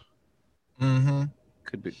device. Mm-hmm.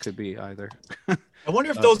 Could be either. I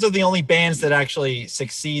wonder if those are the only bands that actually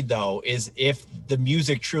succeed, though, is if the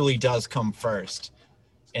music truly does come first,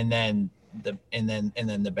 and then the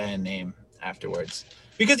band name afterwards.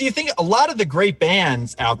 Because you think a lot of the great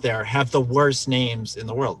bands out there have the worst names in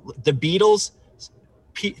the world. The Beatles,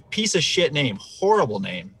 piece of shit name, horrible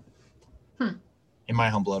name. In my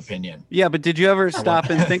humble opinion. Yeah, but did you ever stop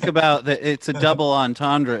and think about that? It's a double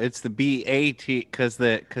entendre. It's the BAT because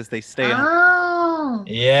they stay on. Oh.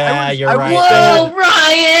 Yeah, you're right. Whoa,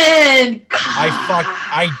 Ryan!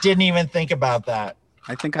 I didn't even think about that.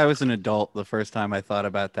 I think I was an adult the first time I thought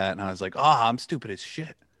about that, and I was like, "Oh, I'm stupid as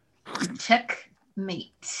shit."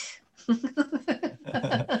 Checkmate.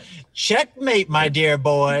 Checkmate, my dear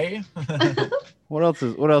boy. What else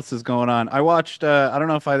is going on? I watched. I don't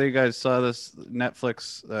know if either of you guys saw this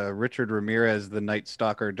Netflix Richard Ramirez, the Night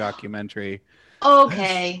Stalker documentary.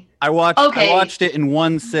 Okay. I watched it in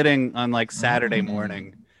one sitting on like Saturday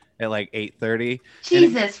morning at like 8:30.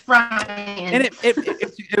 Jesus, Ryan. And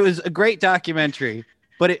it was a great documentary,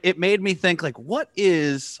 but it made me think like, what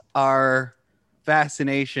is our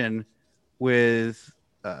fascination with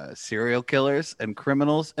serial killers and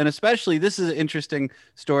criminals? And especially, this is an interesting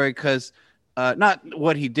story because. Not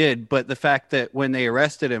what he did, but the fact that when they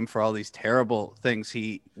arrested him for all these terrible things,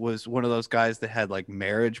 he was one of those guys that had like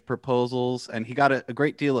marriage proposals, and he got a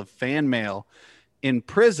great deal of fan mail in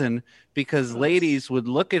prison because ladies would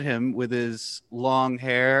look at him with his long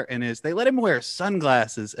hair and they let him wear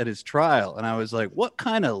sunglasses at his trial. And I was like, what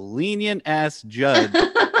kind of lenient ass judge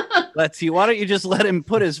lets you? Why don't you just let him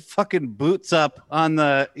put his fucking boots up on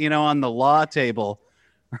the law table?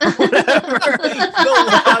 Or whatever. The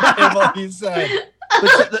law table, he said.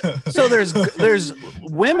 So there's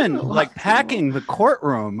women like packing the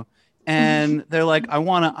courtroom, and they're like, I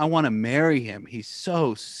wanna marry him. He's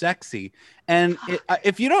so sexy. And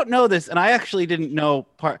if you don't know this, and I actually didn't know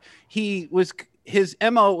his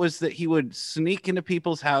MO was that he would sneak into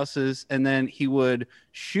people's houses and then he would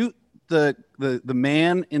shoot the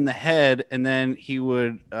man in the head, and then he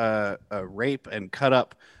would rape and cut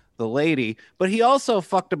up the lady, but he also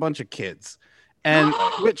fucked a bunch of kids, and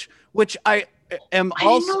which I am also.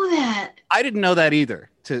 I didn't know that. I didn't know that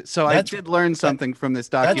either. I did learn something from this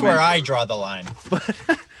documentary. That's where I draw the line. But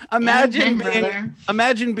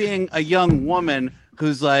imagine being a young woman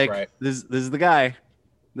who's like, right. This is the guy.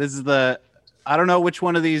 This is I don't know which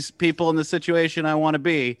one of these people in the situation I want to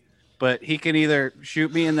be, but he can either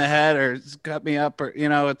shoot me in the head or cut me up, or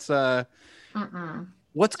it's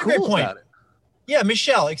what's cool about it. Yeah,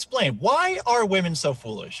 Michelle, explain. Why are women so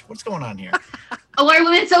foolish? What's going on here? Why are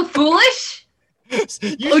women so foolish?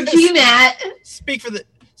 Matt. Speak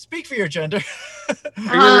for your gender.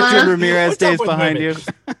 Richard Ramirez stays behind you.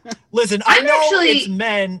 Listen, I know it's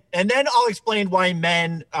men, and then I'll explain why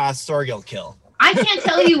men serial kill. I can't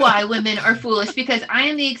tell you why women are foolish because I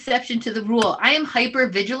am the exception to the rule. I am hyper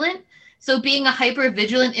vigilant. So being a hyper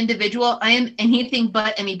vigilant individual, I am anything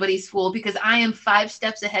but anybody's fool because I am 5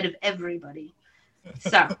 steps ahead of everybody.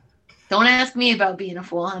 So, don't ask me about being a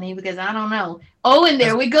fool, honey, because I don't know. Oh, and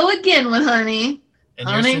there we go again with honey. And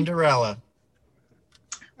honey? You're Cinderella.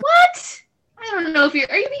 What? I don't know are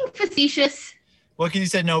you being facetious? Well, because you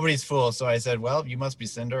said nobody's fool, so I said, well, you must be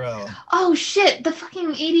Cinderella. Oh, shit, the fucking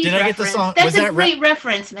 80s Did I get the song? That's a great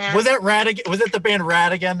reference, man. Was that Rad again? Was it the band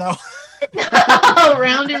Rad again, though? No,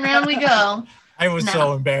 round and round we go. I was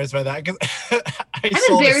so embarrassed by that because I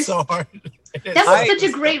sold it so hard. That was such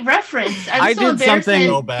a great reference. I did something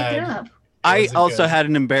so bad. I also had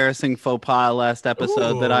an embarrassing faux pas last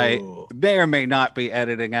episode that I may or may not be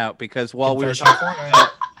editing out because while we were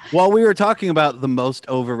talking about the most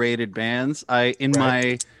overrated bands, in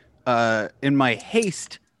my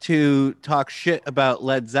haste to talk shit about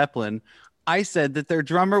Led Zeppelin, I said that their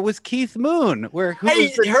drummer was Keith Moon, who was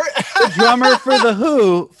the drummer for The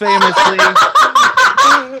Who, famously.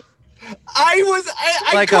 I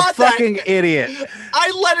like a fucking idiot.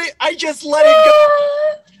 I just let it go.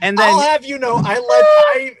 And then I'll have you know,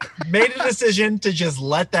 I made a decision to just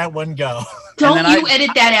let that one go. Don't you edit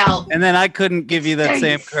that out. And then I couldn't give you that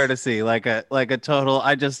same courtesy, like a total.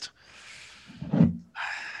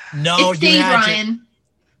 No, you had Ryan.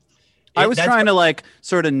 I was trying to like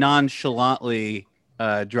sort of nonchalantly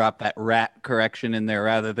drop that rat correction in there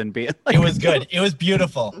rather than being like, it was good. It was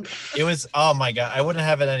beautiful. It was, oh my God. I wouldn't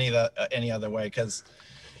have it any other way. Cause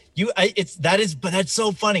but that's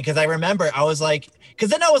so funny. Cause I remember I was like,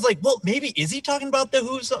 well, maybe is he talking about the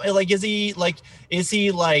Who? Like, is he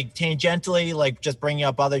tangentially like just bringing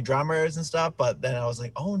up other drummers and stuff? But then I was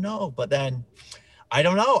like, oh no. But then I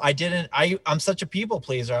don't know. I'm such a people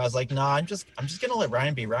pleaser. I was like, nah, I'm just gonna let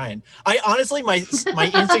Ryan be Ryan. I honestly, my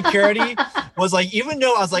insecurity was like, even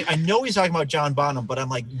though I was like, I know he's talking about John Bonham, but I'm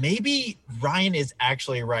like, maybe Ryan is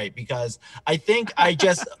actually right, because I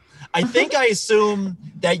assume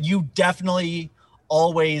that you definitely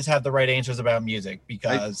always have the right answers about music,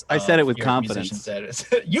 because I said it with your confidence. musician status.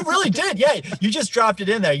 You really did. Yeah. You just dropped it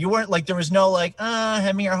in there. You weren't like, there was no like,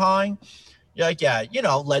 hemming or hawing. You're like, yeah,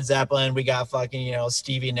 Led Zeppelin. We got fucking,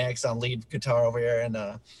 Stevie Nicks on lead guitar over here. And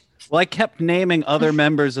well, I kept naming other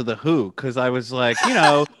members of the Who because I was like,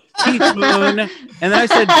 Keith Moon, and then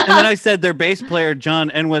I said their bass player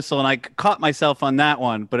John Entwistle, and I caught myself on that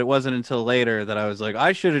one, but it wasn't until later that I was like,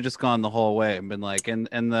 I should have just gone the whole way and been like, and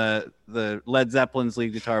the Led Zeppelin's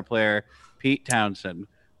lead guitar player Pete Townsend,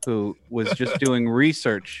 who was just doing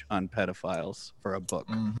research on pedophiles for a book.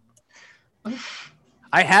 Mm-hmm.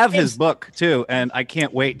 I have his book too, and I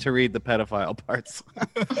can't wait to read the pedophile parts.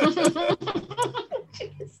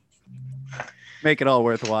 Make it all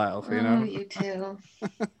worthwhile, You too.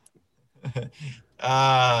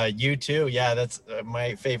 You too. Yeah, that's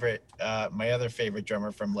my favorite. My other favorite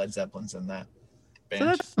drummer from Led Zeppelin's in that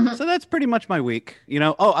band. So that's pretty much my week.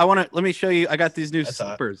 Let me show you. I got these new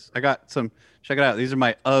slippers. I got some. Check it out. These are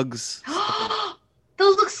my Uggs.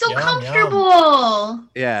 Those look so comfortable. Yum.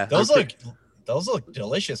 Yeah, those look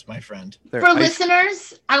delicious, my friend. For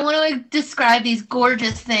listeners, I want to describe these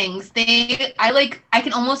gorgeous things. I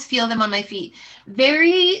can almost feel them on my feet.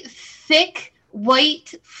 Very thick,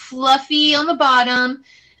 white, fluffy on the bottom.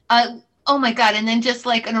 Oh my God. And then just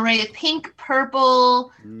like an array of pink,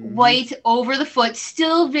 purple, white over the foot.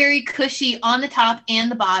 Still very cushy on the top and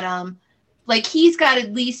the bottom. Like he's got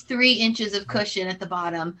at least 3 inches of cushion at the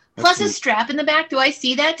bottom. Plus a strap in the back. Do I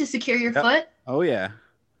see that to secure your foot? Oh, yeah.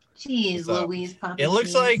 Jeez, Louise, Papa. It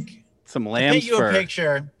looks like some lamb's fur. A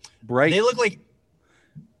picture. Bright. They look like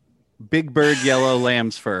big bird yellow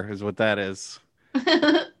lamb's fur is what that is.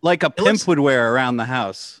 Like a pimp would wear around the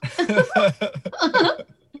house.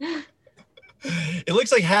 It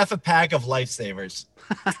looks like half a pack of Lifesavers.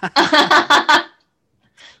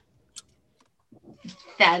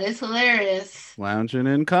 That is hilarious. Lounging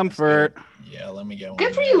in comfort. Yeah, let me get one.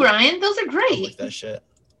 Good for you, Ryan. Those are great. Like that shit.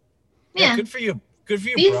 Yeah, good for you. Good for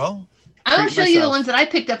you, bro. I want to show you the ones that I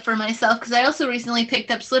picked up for myself, because I also recently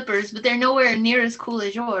picked up slippers, but they're nowhere near as cool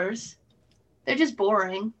as yours. They're just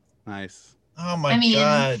boring. Nice. Oh my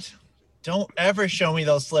God. Don't ever show me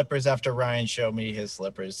those slippers after Ryan showed me his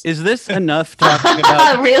slippers. Is this enough talking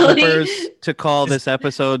about really? slippers to call this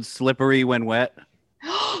episode Slippery When Wet?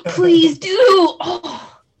 Please do.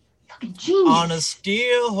 Oh, fucking genius. On a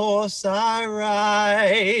steel horse I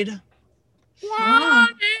ride.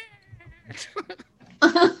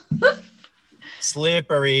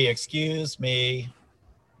 Slippery, excuse me.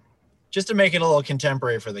 Just to make it a little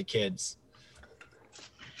contemporary for the kids.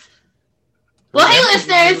 Well, hey,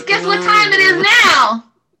 listeners, guess what time it is now?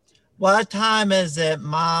 What time is it,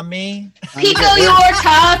 mommy? Pico your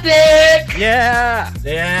topic. Yeah.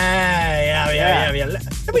 Yeah.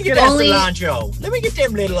 Let me get that cilantro. Let me get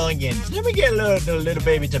them little onions. Let me get the little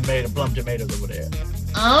baby plum tomatoes over there.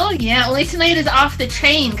 Oh, yeah. Only tonight is off the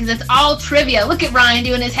chain because it's all trivia. Look at Ryan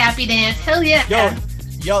doing his happy dance. Hell yeah.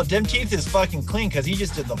 Yo, them teeth is fucking clean because he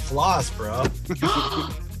just did the floss, bro.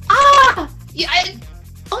 Yeah,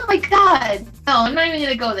 oh, my God. No, I'm not even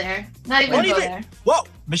going to go there. Not even going to go there. Whoa,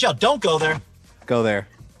 Michelle, don't go there. Go there.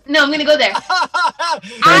 No, I'm going to go there.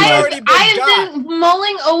 I have been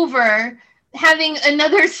mulling over having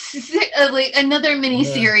another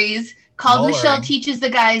mini-series called Michelle Teaches the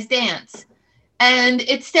Guys Dance. And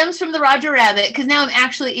it stems from the Roger Rabbit, because now I'm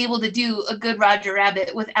actually able to do a good Roger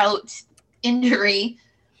Rabbit without injury.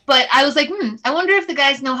 But I was like, I wonder if the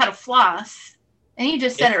guys know how to floss. And you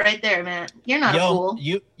just said it right there, man. You're not a fool.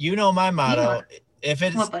 You know my motto. If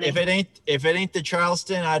it ain't the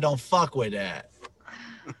Charleston, I don't fuck with that.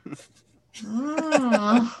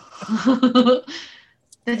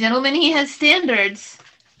 The gentleman, he has standards.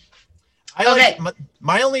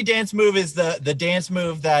 My only dance move is the dance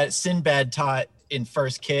move that Sinbad taught in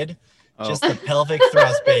First Kid. Just the pelvic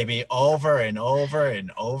thrust, baby, over and over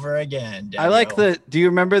and over again. Daddy-o. I like do you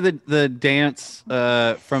remember the dance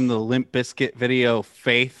from the Limp Bizkit video,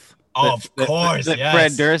 Faith? Of course, that yes.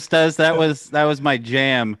 Fred Durst does. That was my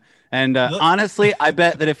jam. And honestly, I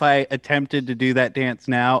bet that if I attempted to do that dance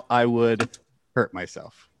now, I would hurt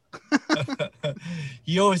myself.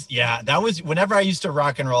 That was whenever I used to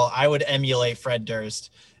rock and roll, I would emulate Fred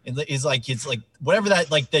Durst. It's like whatever that,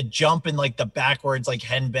 like the jump and like the backwards like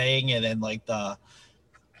henbang, and then like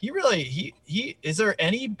he is there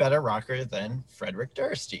any better rocker than Frederick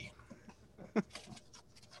Dursty?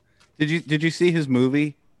 Did you see his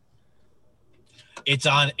movie?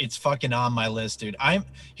 It's fucking on my list, dude.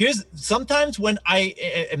 Sometimes when I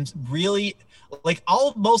am really like,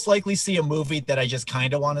 I'll most likely see a movie that I just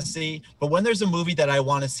kind of want to see, but when there's a movie that I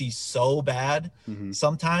want to see so bad,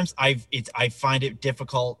 sometimes I find it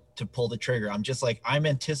difficult to pull the trigger. I'm just like, I'm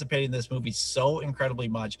anticipating this movie so incredibly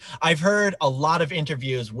much. I've heard a lot of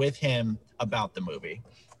interviews with him about the movy,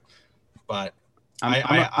 but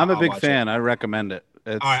I'm a big fan. I recommend it.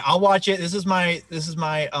 All right, I'll watch it. This is what I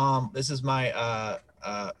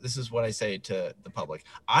say to the public.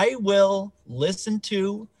 I will listen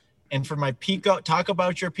to, and for my Pico, talk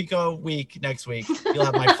about your Pico week next week, you'll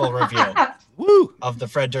have my full review Woo! of the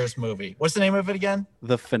Fred Durst movie. What's the name of it again?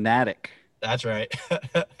 The Fanatic. That's right.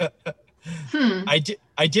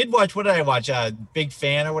 I did watch, what did I watch? Big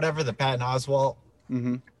Fan or whatever, the Patton Oswalt.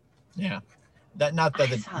 Mm-hmm. Yeah.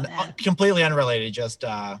 That completely unrelated, just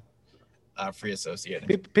free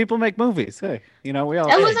associated. People make movies. Hey, we all.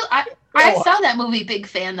 I saw that movie, Big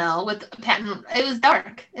Fan, though, with Patton. It was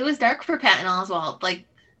dark. It was dark for Patton Oswalt. Like,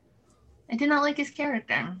 I did not like his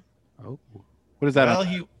character. Oh, what is that? Well,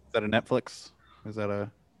 is that a Netflix? Is that a?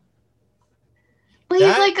 Well,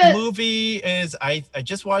 that movie is. I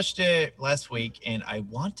just watched it last week, and I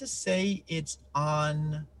want to say it's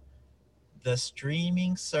on the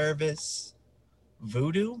streaming service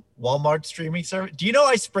Vudu, Walmart streaming service. Do you know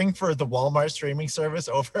I spring for the Walmart streaming service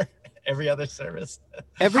over every other service?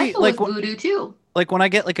 I like Vudu too. Like when I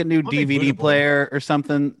get like a new DVD player or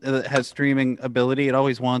something that has streaming ability, it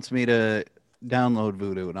always wants me to download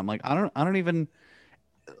Vudu, and I'm like, I don't even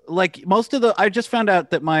like most of the. I just found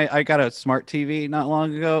out that I got a smart TV not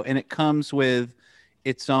long ago, and it comes with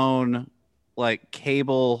its own like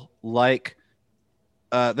cable like.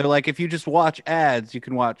 They're like, if you just watch ads, you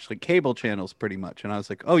can watch like cable channels pretty much. And I was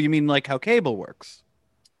like, oh, you mean like how cable works?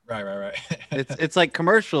 Right. it's like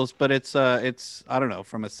commercials, but it's I don't know,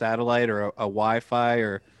 from a satellite or a Wi-Fi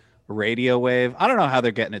or a radio wave. I don't know how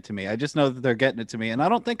they're getting it to me. I just know that they're getting it to me, and I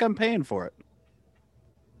don't think I'm paying for it.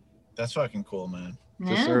 That's fucking cool, man.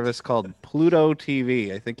 It's a service called Pluto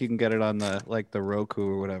TV. I think you can get it on the Roku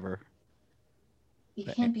or whatever. You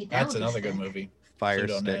can't beat that. That's another good movie. Fire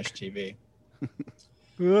Pluto Stick. Nash TV.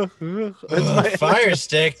 Fire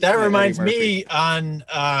Stick. That reminds me on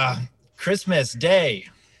Christmas Day.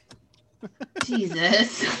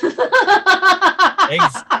 Jesus.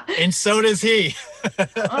 And so does he.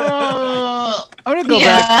 Oh, I'm gonna go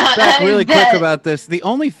back really quick about this. The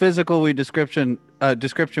only physical description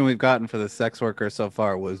we've gotten for the sex worker so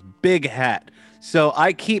far was big hat. So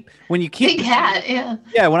when you keep big hat,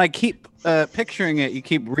 when I keep picturing it, you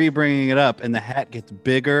keep re-bringing it up, and the hat gets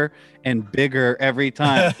bigger and bigger every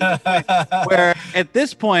time. Where at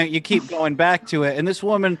this point, you keep going back to it, and this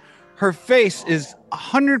woman, her face is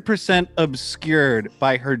 100% obscured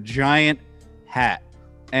by her giant hat.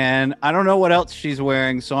 And I don't know what else she's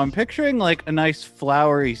wearing, so I'm picturing like a nice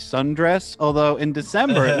flowery sundress. Although in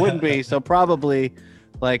December it wouldn't be, so probably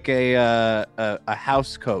like a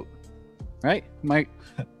house coat, right?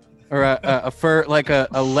 Or a fur, like a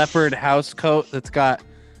leopard house coat that's got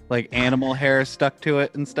like animal hair stuck to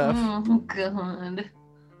it and stuff. Oh God.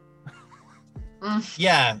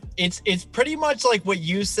 Yeah, it's pretty much like what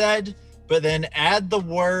you said, but then add the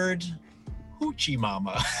word hoochie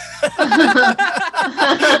mama.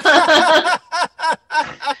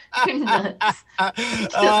 You're nuts.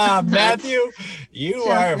 Matthew, you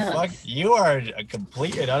are a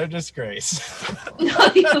complete and utter disgrace.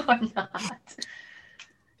 No, you are not.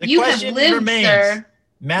 The question have lived, remains, sir.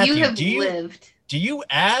 Matthew, you have lived. Do you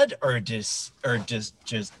add or just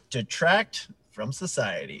detract from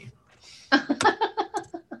society?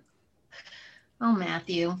 Oh,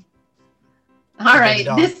 Matthew. All right,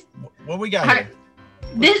 what we got here?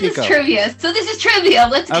 This is trivia. So this is trivia.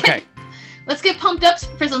 Let's get pumped up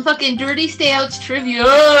for some fucking dirty Stayouts trivia.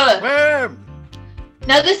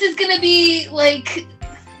 Now this is gonna be like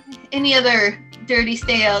any other dirty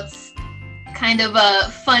Stayouts kind of a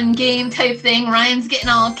fun game type thing. Ryan's getting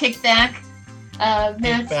all kicked back.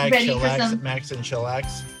 Matt's ready for some Max and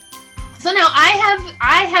chillax. So now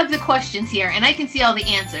I have the questions here, and I can see all the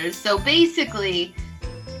answers. So basically,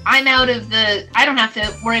 I don't have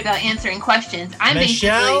to worry about answering questions.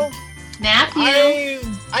 Michelle, basically Matthew.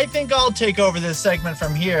 I think I'll take over this segment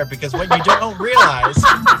from here, because what you don't realize,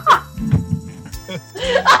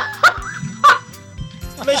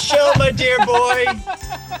 Michelle, my dear boy.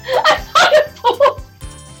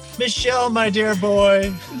 Michelle, my dear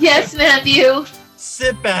boy. Yes, Matthew.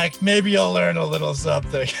 Sit back. Maybe you'll learn a little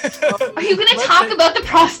something. Are you going to talk about the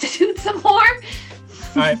prostitutes some more?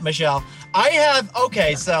 All right, Michelle.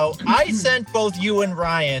 So I sent both you and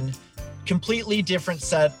Ryan completely different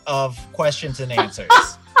set of questions and answers.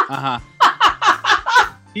 Uh-huh.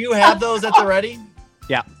 Do you have those at the ready?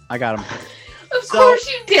 Yeah, I got them. Of course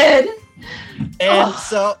you did. And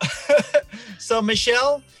so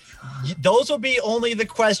Michelle, those will be only the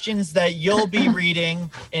questions that you'll be reading.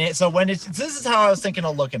 And so this is how I was thinking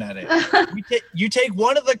of looking at it. You take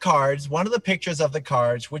one of the cards, one of the pictures of the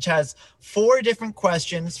cards, which has 4 different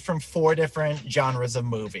questions from 4 different genres of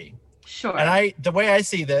movie. Sure. And the way I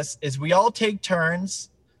see this is we all take turns.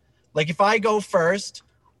 Like if I go first,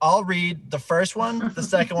 I'll read the first one, the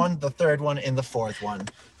second one, the third one, and the fourth one.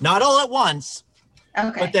 Not all at once.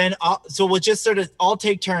 Okay. But then, so we'll just sort of all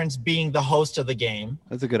take turns being the host of the game.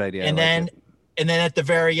 That's a good idea. And then at the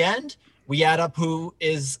very end, we add up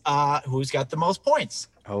who's got the most points.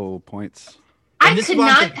 Oh, points. This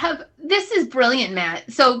is brilliant,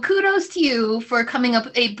 Matt. So kudos to you for coming up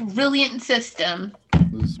with a brilliant system.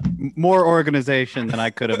 It was more organization than I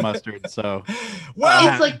could have mustered. So,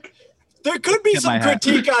 well, it's like there could be some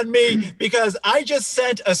critique on me because I just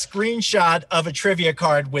sent a screenshot of a trivia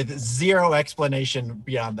card with 0 explanation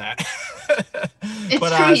beyond that.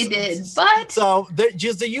 It's true you did, but so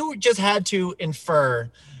you just had to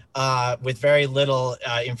infer with very little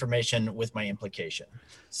information with my implication.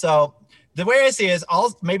 So the way I see it is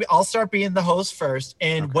I'll start being the host first,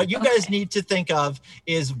 and what you guys need to think of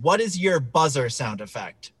is what is your buzzer sound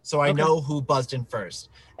effect, so I know who buzzed in first.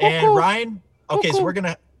 And Ryan,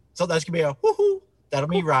 so that's gonna be a woohoo. That'll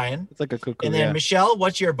be Ryan. It's like a cuckoo. And then Michelle,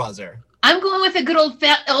 what's your buzzer? I'm going with a good old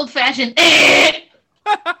fashioned.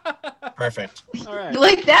 Perfect. All right. You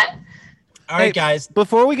like that? All right, guys.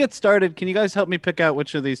 Before we get started, can you guys help me pick out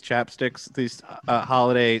which of these chapsticks, these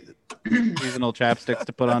holiday seasonal chapsticks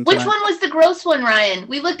to put on tonight? Which one was the gross one, Ryan?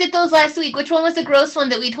 We looked at those last week. Which one was the gross one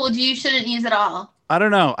that we told you shouldn't use at all? I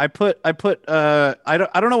don't know. I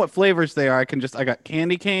don't know what flavors they are. I got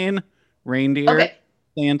candy cane, reindeer,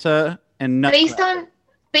 Santa, and nutcracker.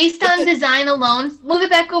 Based on design alone, move it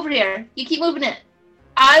back over here. You keep moving it.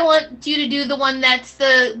 I want you to do the one that's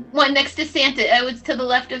the one next to Santa. It's to the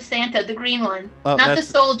left of Santa, the green one. Not the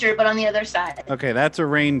soldier, but on the other side. Okay, that's a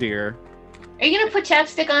reindeer. Are you going to put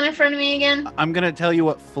chapstick on in front of me again? I'm going to tell you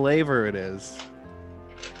what flavor it is.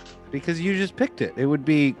 Because you just picked it. It would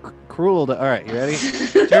be cruel to... All right, you ready?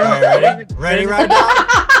 Ready right now?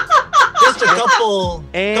 Just a couple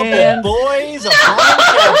boys upon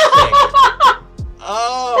chapstick.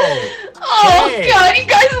 Oh, God, you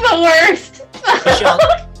guys are the worst. Michelle,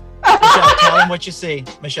 tell him what you see.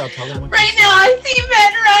 Michelle, tell him what you see. Right now, I see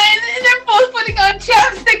Matt and Ryan, and they're both putting on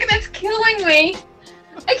chapstick, and it's killing me.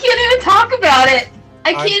 I can't even talk about it.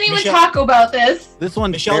 I can't even talk about this. This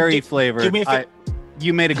one's berry flavored.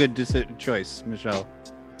 You made a good choice, Michelle.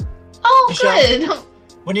 Oh, Michelle, good.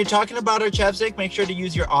 When you're talking about our chapstick, make sure to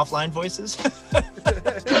use your offline voices.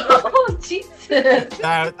 Oh, Jesus.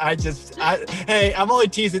 Hey, I'm only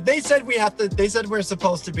teasing. They said we're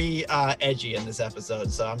supposed to be edgy in this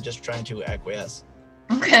episode, so I'm just trying to acquiesce.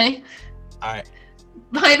 Okay. All right.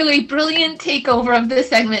 By the way, brilliant takeover of this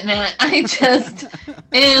segment, Matt. I just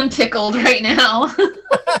am tickled right now.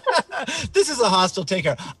 This is a hostile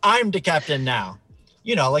takeover. I'm the captain now.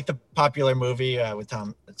 You know, like the popular movie with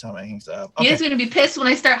Tom Hanks. Okay. You guys are going to be pissed when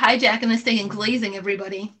I start hijacking this thing and glazing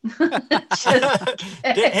everybody.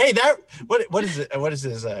 Hey, what is it? What is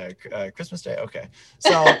this? Christmas Day? Okay.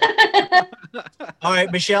 So, all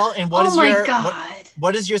right, Michelle, and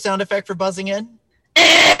what is your sound effect for buzzing in?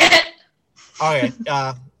 Okay,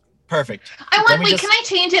 perfect. Can I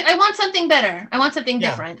change it? I want something better. I want something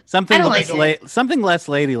different. Something less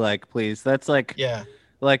ladylike, please. That's like a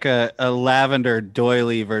lavender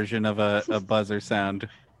doily version of a buzzer sound.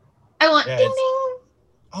 I want ding ding.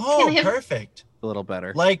 Oh, perfect. A little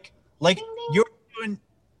better. Like ding, ding. You're doing.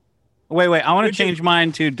 Wait. I want to change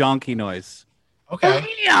mine to donkey noise. Okay.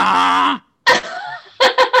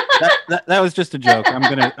 That was just a joke. I'm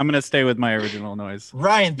gonna stay with my original noise.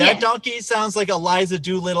 Ryan, that donkey sounds like Eliza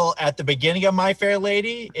Doolittle at the beginning of My Fair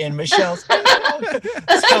Lady, and Michelle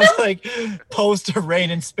sounds like post rain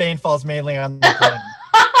in Spain falls mainly on the plane.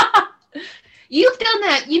 You've done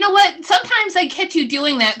that. You know what? Sometimes I catch you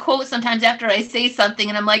doing that quote sometimes after I say something,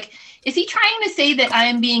 and I'm like, is he trying to say that I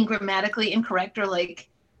am being grammatically incorrect, or like,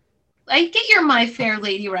 I get your My Fair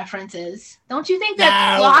Lady references. Don't you think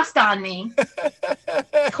that's lost on me?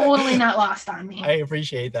 Totally not lost on me. I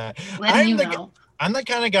appreciate that. I'm the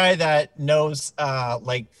kind of guy that knows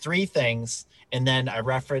like 3 things, and then I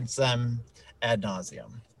reference them ad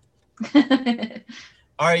nauseum.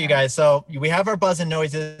 All right, you guys. So we have our buzz and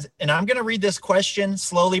noises, and I'm going to read this question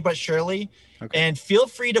slowly but surely. Okay. And feel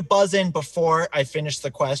free to buzz in before I finish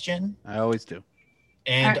the question. I always do.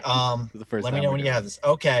 And The first let me time know we're when you doing have this.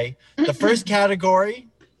 Okay. The first category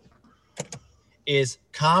is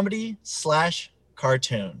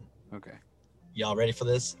comedy/cartoon. Okay. Y'all ready for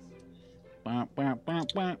this?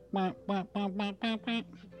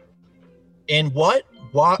 In what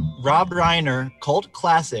Rob Reiner cult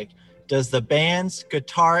classic does the band's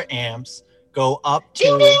guitar amps go up to?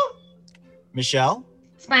 Ding ding. Michelle,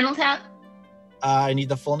 Spinal Tap. I need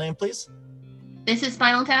the full name, please. This is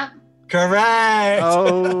Spinal Tap. Correct.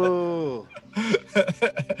 Oh.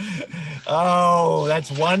 Oh,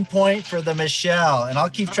 that's 1 point for the Michelle. And I'll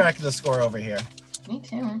keep track of the score over here. Me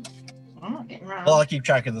too. I'm not getting wrong. Well, I'll keep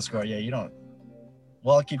track of the score. Yeah, you don't.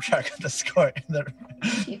 Well, I'll keep track of the score.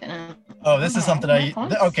 Keeping it. Oh, this is something I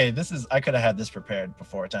could have had this prepared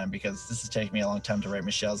before time because this is taking me a long time to write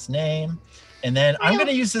Michelle's name. And then I'm going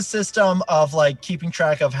to use the system of like keeping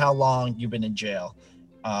track of how long you've been in jail,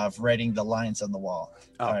 of writing the lines on the wall.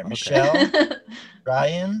 Oh, all right, okay. Michelle,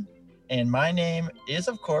 Ryan, and my name is,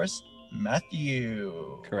 of course,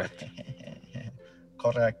 Matthew. Correct.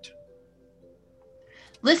 Correct.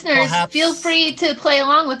 Listeners, Perhaps- feel free to play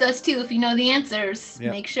along with us too if you know the answers.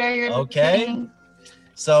 Yep. Make sure you're Okay. listening.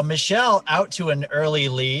 So Michelle out to an early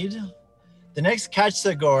lead. The next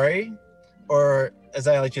category, or as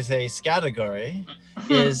I like to say, category,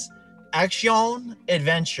 is action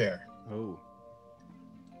adventure. Oh.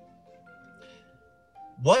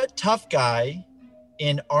 What tough guy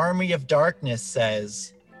in Army of Darkness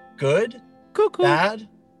says, good, Cuckoo. bad?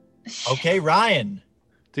 Okay, Ryan.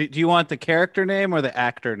 Do you want the character name or the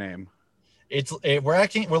actor name?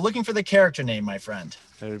 We're looking for the character name, my friend.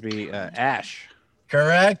 That would be Ash.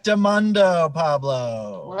 Correct, Armando,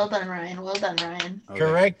 Pablo. Well done, Ryan. Well done, Ryan. Okay.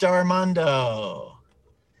 Correct, Armando.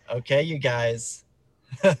 Okay, you guys.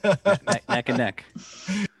 Neck and neck.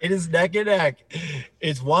 It is neck and neck.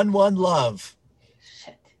 It's 1-1 love.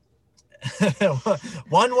 Shit.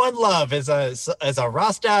 1-1 love, as a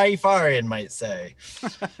Rasta Ifarian might say.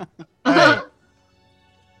 All right.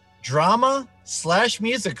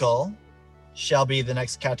 Drama/musical shall be the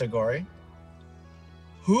next category.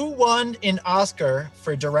 Who won an Oscar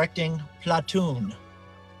for directing Platoon?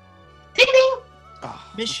 Ding ding.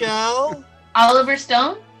 Oh. Michelle? Oliver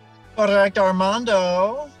Stone. Correct,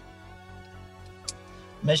 Armando.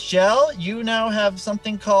 Michelle, you now have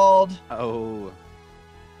something called... Oh.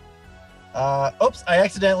 Oops, I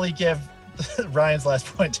accidentally give Ryan's last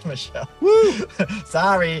point to Michelle. Woo!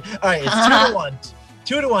 Sorry. All right, it's 2-1.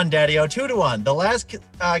 2-1, Daddy-O, 2-1. The last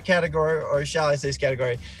category, or shall I say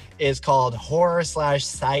category, is called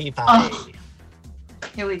horror/sci-fi. Oh.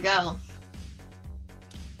 Here we go.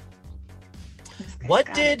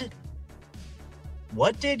 What did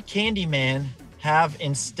Candyman have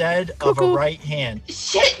instead of a Cuckoo. right hand?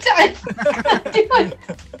 Shit. Dude,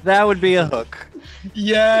 That would be a hook.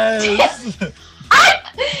 Yes. I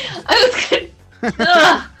was good. Ugh,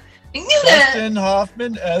 I knew that. Dustin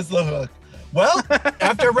Hoffman as the hook. Well,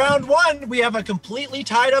 after round 1, we have a completely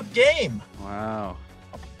tied up game. Wow.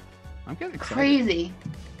 I'm getting excited. Crazy.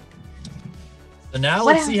 So now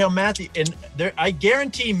What let's see how Matthew, and there, I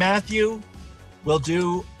guarantee Matthew will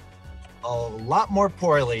do a lot more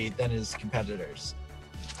poorly than his competitors.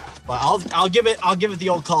 But I'll give it the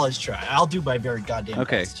old college try. I'll do my very goddamn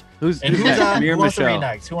Okay. best. Who's And next? Me who or wants to read Michelle?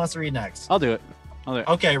 next? Who wants to read next? I'll do it.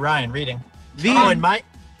 Okay, Ryan, reading. The Oh, and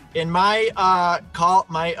my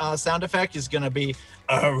sound effect is gonna be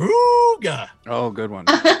Aruga. Oh, good one.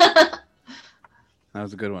 That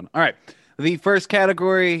was a good one. All right. The first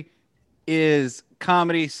category is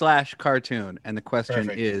comedy/cartoon, and the question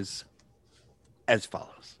Perfect. is as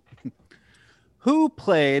follows: Who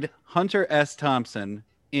played Hunter S. Thompson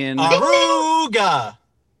in Aruga.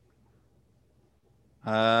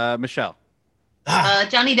 Michelle?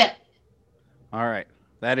 Johnny Depp. All right.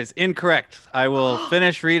 That is incorrect. I will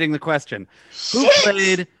finish reading the question. Who Shit.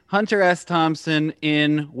 played Hunter S. Thompson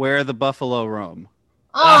in Where the Buffalo Roam?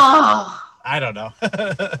 Oh. I don't know.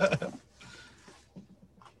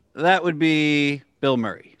 That would be Bill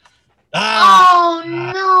Murray. Oh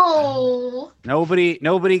no.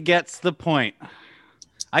 Nobody gets the point.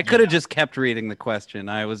 I could have just kept reading the question.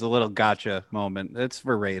 I was a little gotcha moment. It's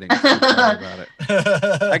for ratings. I'm sorry about it.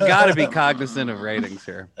 I got to be cognizant of ratings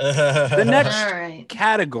here. The next All right.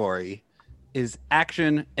 category is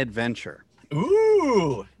action adventure.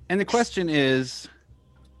 Ooh. And the question is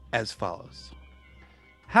as follows: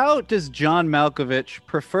 How does John Malkovich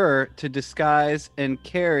prefer to disguise and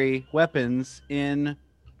carry weapons in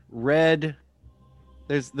Red?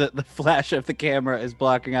 There's the flash of the camera is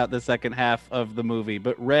blocking out the second half of the movie,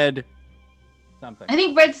 but Red something. I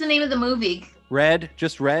think Red's the name of the movie Red,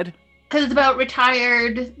 just Red? because it's about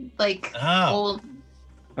retired, like Oh. old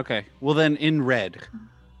Okay. Well, then in red.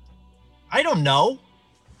 I don't know.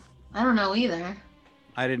 I don't know either.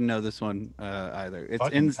 I didn't know this one either. It's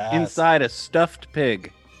Fucking pass. inside a stuffed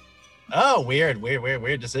pig. Oh, weird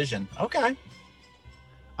decision. Okay.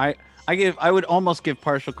 I would almost give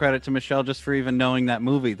partial credit to Michelle just for even knowing that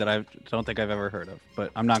movie that I don't think I've ever heard of,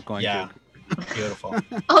 but I'm not going to. Beautiful.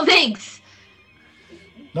 Oh, thanks.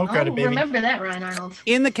 No credit, baby. Remember that, Ryan Arnold.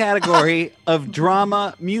 In the category of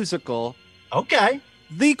drama musical, Okay.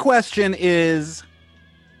 the question is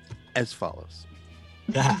as follows.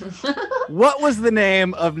 What was the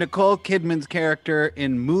name of Nicole Kidman's character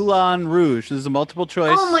in Moulin Rouge? This is a multiple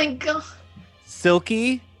choice. Oh my god.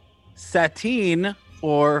 Silky, Satine,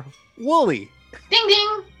 or Woolly? Ding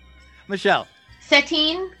ding. Michelle.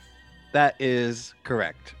 Satine. That is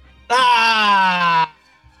correct. Ah!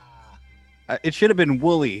 It should have been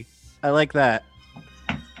Woolly. I like that.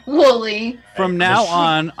 Woolly. From now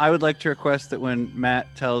on, I would like to request that when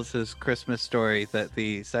Matt tells his Christmas story that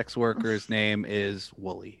the sex worker's name is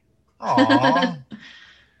Woolly. Aww.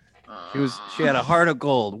 She had a heart of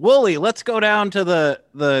gold. Woolly, let's go down to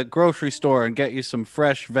the grocery store and get you some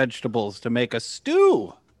fresh vegetables to make a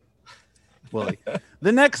stew. Woolly.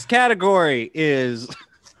 The next category is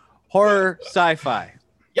horror sci-fi.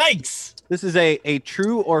 Yikes. This is a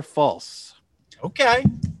true or false. Okay.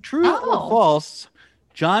 True or false?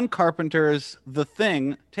 John Carpenter's The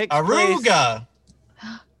Thing takes place. Aruga.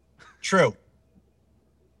 True.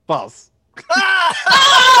 False.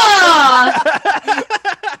 Ah!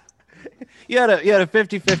 You had a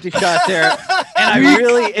 50-50 shot there, and I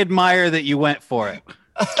really admire that you went for it.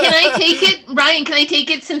 Can I take it, Ryan? Can I take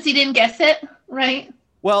it since he didn't guess it? Right.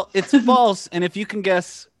 Well, it's false, and if you can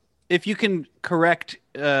correct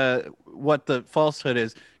what the falsehood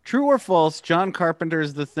is. True or false, John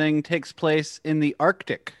Carpenter's The Thing takes place in the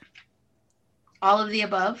Arctic. All of the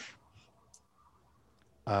above.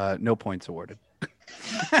 No points awarded.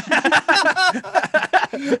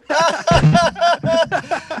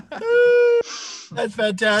 That's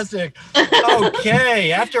fantastic.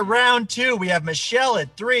 Okay, after round 2, we have Michelle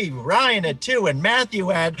at 3, Ryan at 2, and Matthew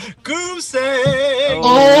at goose egg.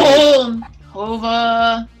 Oh,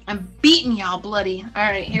 Hova. I'm beating y'all bloody. All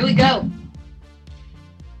right, here we go.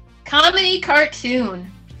 Comedy cartoon.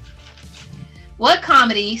 What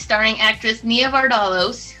comedy starring actress Nia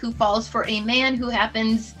Vardalos, who falls for a man who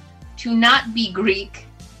happens to not be Greek,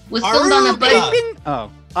 was filmed on a budget? Oh,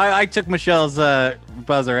 I took Michelle's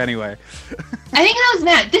buzzer anyway. I think that was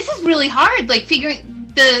Matt. This is really hard, like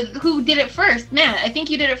figuring who did it first. Matt, I think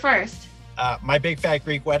you did it first. My Big Fat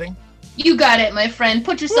Greek Wedding. You got it, my friend.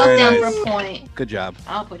 Put yourself down for a point. Good job.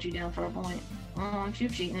 I'll put you down for a point. Oh, you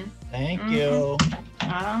cheating. Thank you.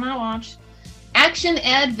 I don't know, watch. Action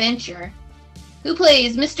adventure. Who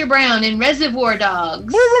plays Mr. Brown in Reservoir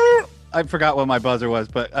Dogs? I forgot what my buzzer was,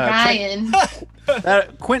 but Ryan.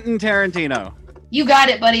 Quentin Tarantino. You got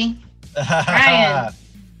it, buddy. Ryan.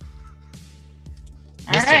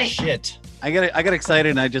 All Mr. right. Shit. I got excited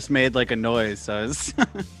and I just made like a noise. So I was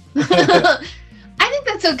I think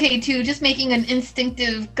that's okay too. Just making an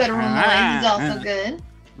instinctive guttural noise is also good.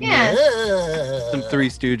 Yeah. Some Three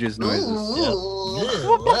Stooges noises.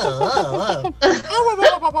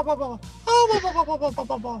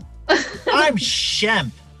 I'm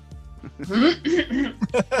Shemp.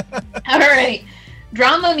 All right.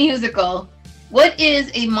 Drama musical. What is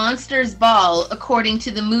A Monster's Ball according to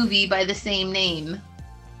the movie by the same name?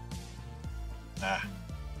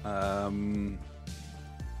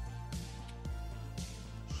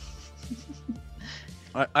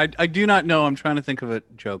 I do not know. I'm trying to think of a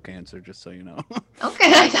joke answer, just so you know.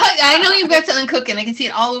 Okay, I know you've got something cooking. I can see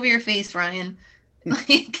it all over your face, Ryan.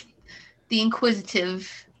 Like the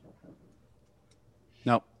inquisitive.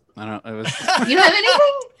 Nope, I don't. It was. You don't have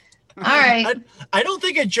anything? All right. I don't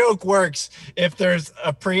think a joke works if there's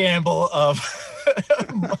a preamble of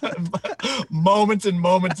moments and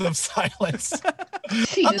moments of silence.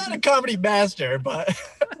 I'm not a comedy master, but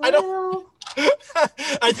I don't.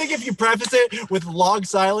 I think if you preface it with long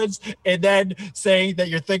silence and then saying that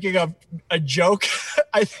you're thinking of a joke,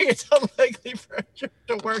 I think it's unlikely for a joke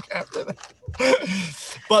to work after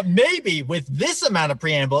that. But maybe with this amount of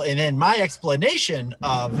preamble and then my explanation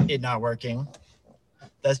of it not working,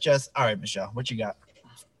 that's just all right. Michelle, what you got?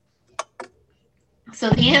 So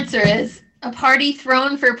the answer is a party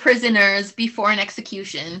thrown for prisoners before an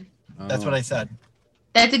execution. That's what I said.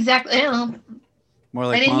 That's exactly. I don't know. More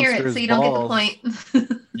like I didn't hear it, Monsters so you don't get the Balls.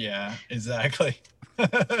 point. Yeah, exactly.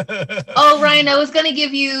 Oh, Ryan, I was going to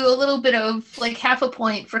give you a little bit of like half a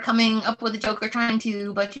point for coming up with a joke or trying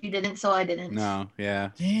to, but you didn't, so I didn't. No,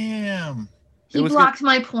 yeah. Damn. He blocked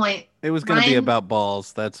my point. It was going to be Ryan? about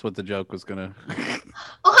balls. That's what the joke was going to.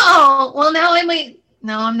 Oh, well now I might.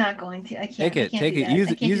 No, I'm not going to. I can't. Take it. I can't Take do it. that. Use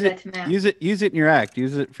I it. can't Use do that it. to Matt. Use it. Use it in your act.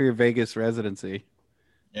 Use it for your Vegas residency.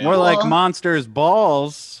 Yeah. More like Cool. monsters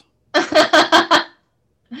balls.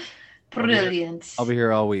 Brilliant. I'll be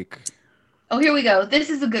here all week. Oh, here we go. This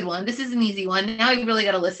is a good one. This is an easy one. Now you really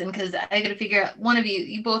got to listen because I got to figure out. One of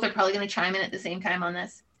you both are probably going to chime in at the same time on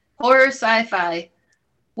this. Horror sci-fi.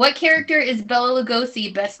 What character is Bela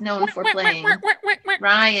Lugosi best known for playing?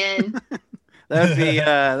 Ryan.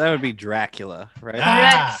 That would be Dracula, right?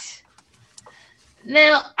 Correct.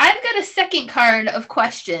 Now, I've got a second card of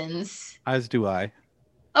questions. As do I.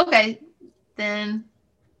 Okay, then.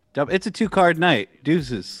 It's a 2-card night.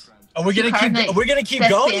 Deuces. Are we gonna keep? We're gonna keep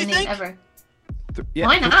Best going. You standing think? ever. Yeah,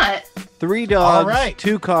 Why not? 3 dogs, All right.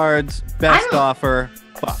 2 cards, best offer.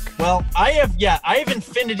 Fuck. Well, I have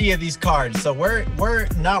infinity of these cards, so we're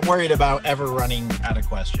not worried about ever running out of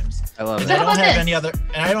questions. I love And it. I don't about have this?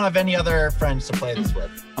 I don't have any other friends to play this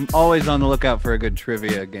with. I'm always on the lookout for a good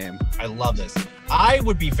trivia game. I love this. I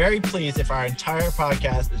would be very pleased if our entire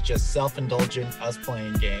podcast is just self-indulgent, us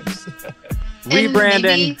playing games. And Rebranding.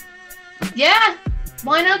 maybe- yeah.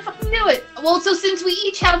 Why not fucking do it? Well, so since we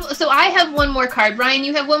each have, so I have one more card. Ryan,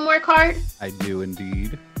 you have one more card. I do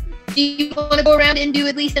indeed. Do you want to go around and do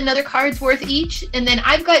at least another card's worth each? And then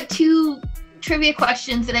I've got 2 trivia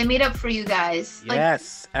questions that I made up for you guys.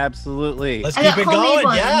 Yes, absolutely. Let's I keep got it homemade going.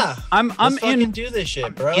 ones. Yeah. I'm Let's fucking in do this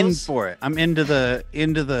shit, bros. in for it. I'm into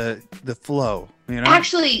the flow. You know.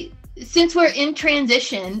 Actually, since we're in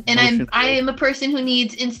transition, and Motion I play. am a person who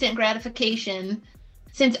needs instant gratification.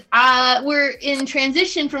 Since we're in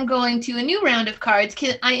transition from going to a new round of cards,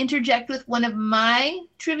 can I interject with one of my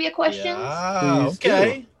trivia questions? Yeah, Please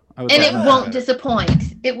okay. do. I would And love it that. won't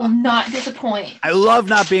disappoint. It will not disappoint. I love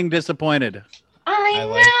not being disappointed. I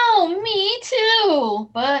like- know, me too.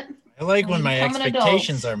 But I like when my Become an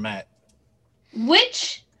expectations adult. are met.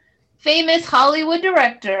 which famous Hollywood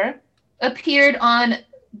director appeared on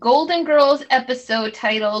Golden Girls episode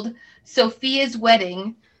titled Sophia's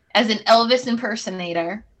Wedding as an Elvis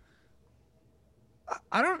impersonator?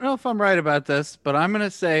 I don't know if I'm right about this, but I'm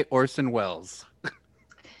gonna say Orson Welles.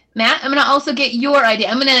 Matt, I'm gonna also get your idea.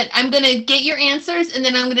 I'm gonna get your answers, and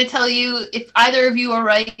then I'm gonna tell you if either of you are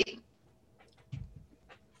right.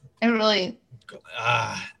 I really.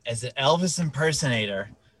 As an Elvis impersonator,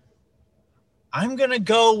 I'm gonna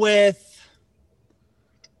go with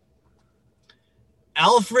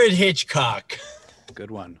Alfred Hitchcock.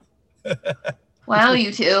 Good one. Wow,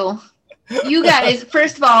 you two. You guys,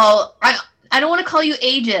 first of all, I don't want to call you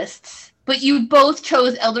ageists, but you both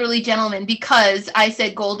chose elderly gentlemen because I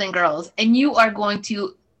said Golden Girls, and you are going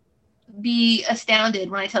to be astounded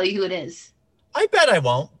when I tell you who it is. I bet I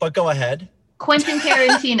won't, but go ahead. Quentin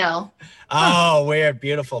Tarantino. Oh, weird.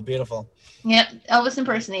 Beautiful, beautiful. Yep, Elvis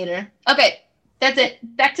impersonator. Okay, that's it.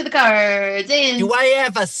 Back to the cards. And Do I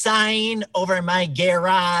have a sign over my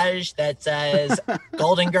garage that says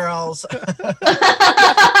Golden Girls?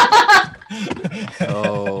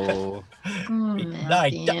 Oh,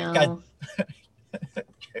 Matthew.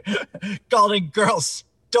 Golden Girls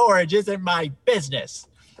storage isn't my business.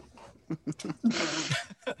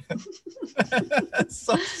 That's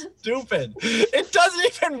so stupid. It doesn't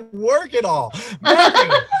even work at all. Matthew,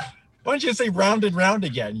 why don't you say round and round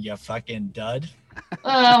again, you fucking dud?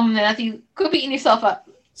 Oh, Matthew, quit beating yourself up.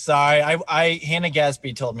 Sorry, Hannah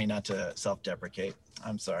Gadsby told me not to self-deprecate.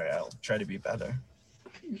 I'm sorry. I'll try to be better.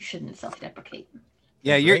 You shouldn't self-deprecate.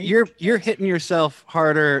 yeah, you're hitting yourself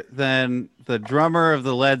harder than the drummer of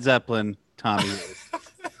the Led Zeppelin, Tommy. is.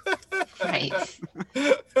 Right.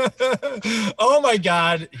 Oh my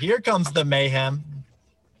God! Here comes the mayhem.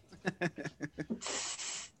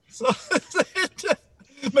 So,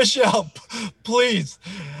 Michelle, please.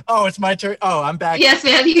 Oh, it's my turn. Oh, I'm back. Yes,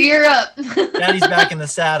 Matthew, you're up. Daddy's back in the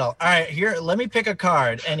saddle. All right, here. Let me pick a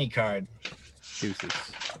card. Any card. Deuces.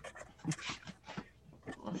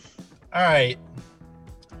 All right.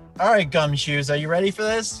 All right, Gumshoes. Are you ready for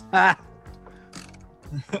this? Ah,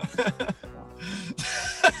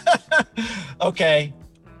 Okay.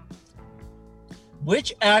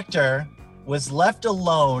 Which actor was left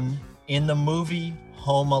alone in the movie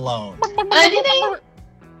Home Alone? Anything?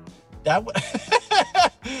 That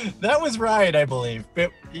that was right, I believe.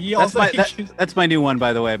 But he that's also that's my new one,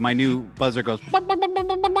 by the way. My new buzzer goes.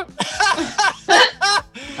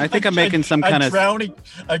 I think I'm making some kind of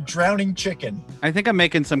a drowning chicken. I think I'm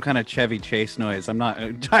making some kind of Chevy Chase noise. I'm not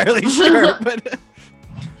entirely sure, but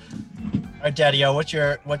All right, Daddy-O, what's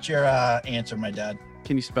your answer, my dad?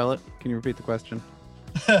 can you spell it? Can you repeat the question?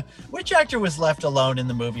 Which actor was left alone in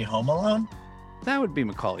the movie Home Alone? That would be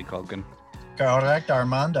Macaulay Culkin. Correct,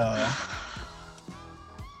 Armando.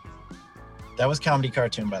 That was comedy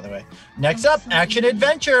cartoon, by the way. Next up, action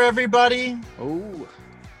adventure, everybody. Oh.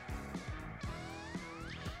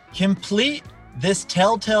 Complete this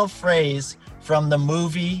telltale phrase from the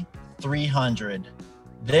movie 300.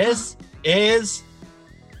 This is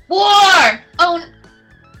War! Oh,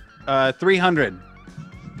 300.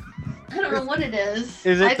 I don't know what it is.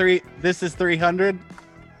 Is it three? This is 300.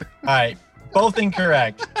 all right. Both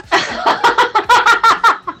incorrect.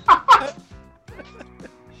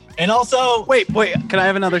 And also, Wait. Can I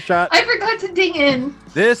have another shot? I forgot to ding in.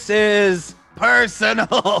 This is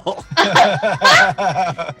personal.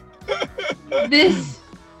 This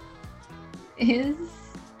is...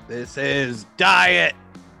 This is diet.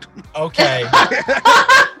 okay.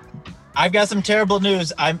 I've got some terrible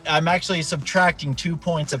news. I'm actually subtracting 2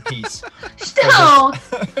 points apiece No!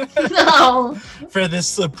 No! for this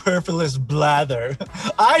superfluous blather.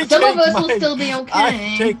 Some of us will still be okay.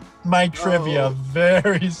 I take my trivia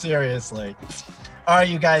very seriously. All right,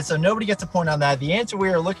 you guys. So nobody gets a point on that. The answer we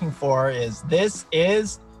are looking for is this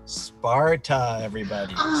is Sparta,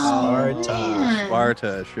 everybody. Sparta. Man.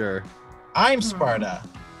 Sparta, sure. I'm Sparta.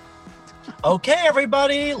 Okay,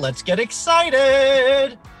 everybody, let's get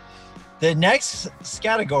excited. The next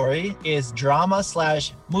category is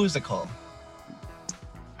drama/musical.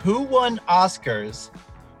 Who won Oscars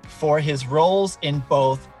for his roles in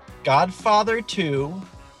both Godfather 2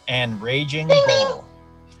 and Raging Bull?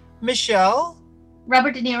 Michelle?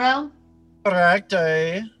 Robert De Niro? Correct.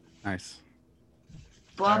 Nice.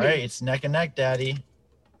 All right, it's neck and neck, Daddy.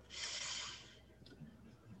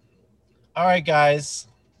 All right, guys.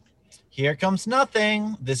 Here comes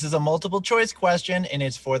nothing. This is a multiple choice question, and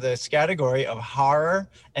it's for this category of horror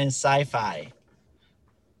and sci-fi.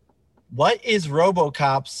 What is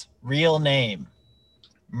RoboCop's real name?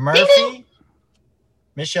 Murphy?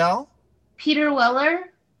 Michelle? Peter Weller?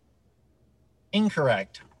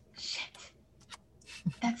 Incorrect. Shit.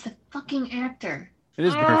 That's a fucking actor. It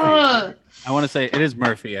is Murphy. Ugh. I want to say it is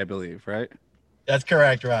Murphy, I believe, right? That's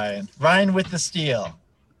correct, Ryan. Ryan with the steal.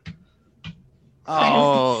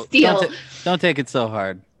 Oh, Steal. don't take it so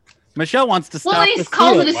hard. Michelle wants to stop Well, the he's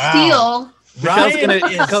called it a steal. Wow. steal. Michelle's Ryan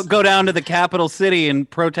gonna is- go down to the capital city and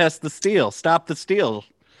protest the steal. Stop the steal.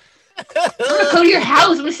 I'm gonna go to your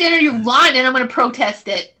house. I'm gonna stand on your lawn and I'm gonna protest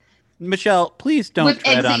it. Michelle, please don't With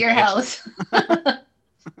tread exit on your it. house.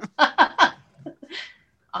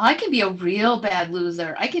 I can be a real bad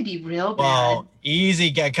loser. I can be real bad. Well, easy,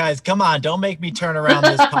 guys. Come on. Don't make me turn around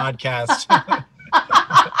this podcast.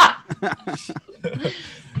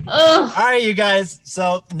 Ugh. All right, you guys.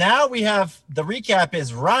 So now we have the recap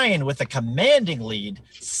is Ryan with a commanding lead,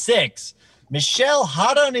 6. Michelle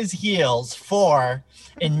hot on his heels, 4.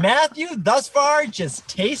 And Matthew thus far just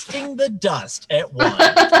tasting the dust at 1.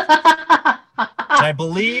 And I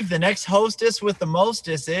believe the next hostess with the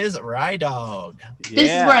mostest is Rye Dog. This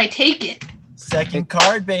is where I take it. Second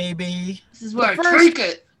card, baby. This is where The I first- take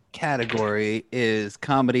it. Category is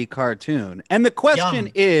comedy cartoon. And the question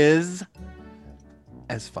Yum. is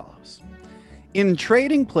as follows. In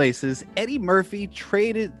Trading Places, Eddie Murphy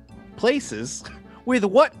traded places with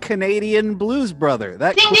what Canadian blues brother?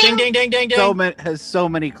 That Ding, Ding, ding, ding, ding, ding. has so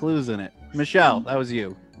many clues in it. Michelle, that was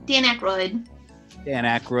you. Dan Aykroyd. Dan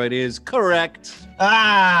Aykroyd is correct.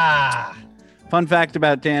 Ah. Fun fact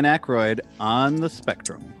about Dan Aykroyd, on the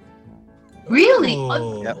spectrum. Really?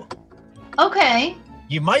 Ooh. Yep. Okay.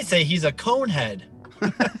 You might say he's a cone head.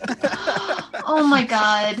 Oh my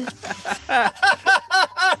god.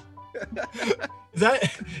 Is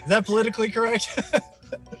that politically correct?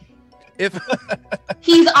 If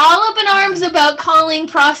He's all up in arms about calling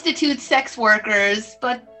prostitutes sex workers,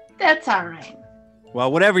 but that's all right.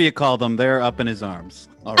 well, whatever you call them, they're up in his arms.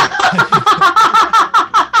 All right.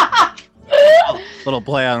 Little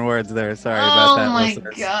play on words there. Sorry about that. Oh my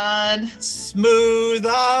listeners. god. Smooth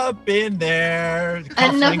up in there.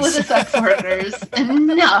 Enough with the sex workers.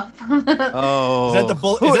 Enough. Oh, Is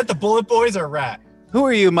that the Bullet Boys or Rat? Who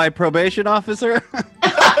are you, my probation officer?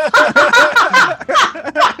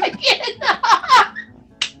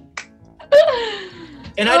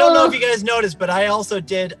 And I don't know if you guys noticed, but I also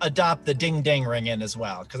did adopt the ding ding ring in as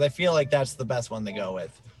well, because I feel like that's the best one to go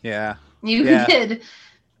with. Yeah. You Yeah. did.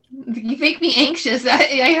 You make me anxious.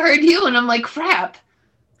 I heard you and I'm like, crap.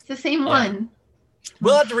 It's the same one.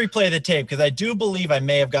 We'll have to replay the tape because I do believe I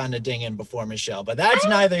may have gotten a ding in before Michelle, but that's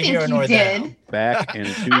neither think here you nor there. did. Back and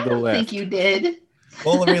to I the don't left. think you did.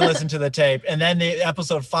 We'll re-listen to the tape. And then the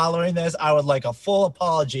episode following this, I would like a full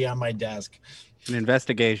apology on my desk. An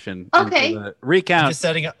investigation. Okay. into the recount. Just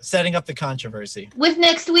setting up the controversy. With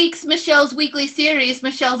next week's Michelle's weekly series,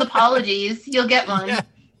 Michelle's Apologies, you'll get one. Yeah.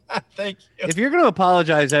 Thank you. If you're going to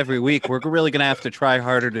apologize every week, we're really going to have to try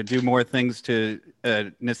harder to do more things to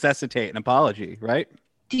necessitate an apology, right?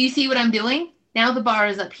 Do you see what I'm doing? Now the bar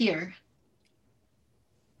is up here.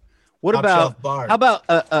 What Top about, shelf bar. how about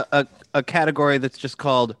a category that's just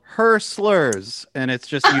called her slurs, and it's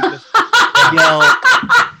just you just yell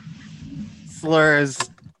slurs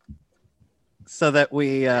so that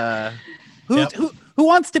we who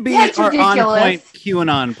wants to be That's our ridiculous. on point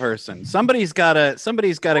QAnon person? Somebody's gotta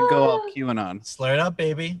go all QAnon. Slur it up,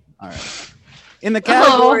 baby. All right. In the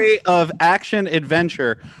category of action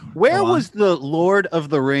adventure, where was the Lord of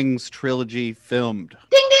the Rings trilogy filmed?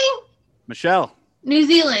 Ding ding. Michelle. New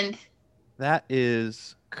Zealand. That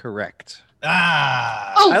is correct.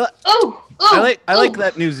 Ah. I like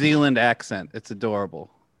that New Zealand accent. It's adorable.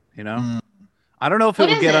 You know? I don't know if it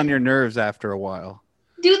would get on your nerves after a while.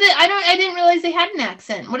 I didn't realize they had an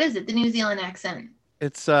accent. What is it? The New Zealand accent.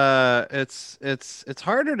 It's harder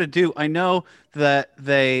to do. I know that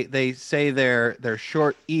they say they're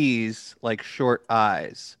short E's like short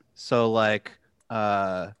I's. So like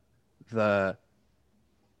the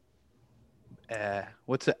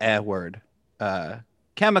what's the word?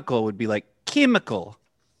 Chemical would be like chemical.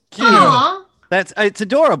 Aww. It's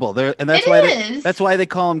adorable. That's why they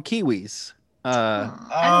call them Kiwis.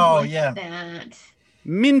 Oh yeah. That.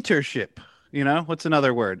 Mentorship. You know, what's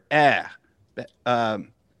another word?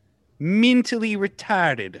 Mentally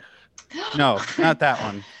retarded. No, not that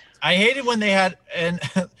one. I hated when they had, and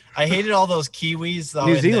I hated all those Kiwis. Though,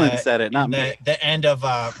 New Zealand said it, not me. The end of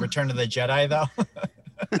Return of the Jedi, though.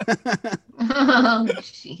 Oh,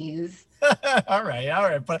 jeez. all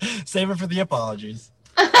right, but save it for the apologies.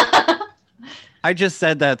 I just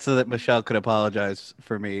said that so that Michelle could apologize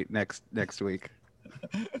for me next week.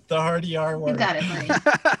 The hardy R word. You got it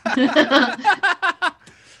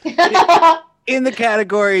right. In the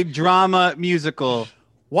category drama musical,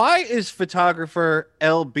 why is photographer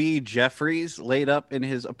L.B. Jeffries laid up in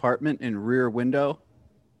his apartment in Rear Window?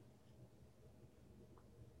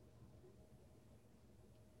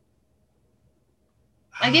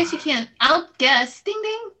 I guess you can't. I'll guess. Ding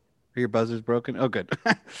ding. Are your buzzers broken? Oh, good.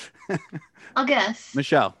 I'll guess.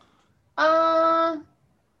 Michelle.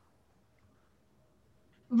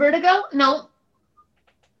 Vertigo? No.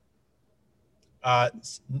 I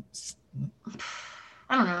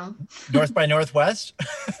don't know. North by Northwest.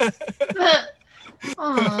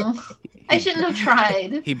 Oh, I shouldn't have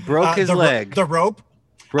tried. He broke his leg. The rope.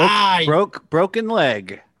 Broken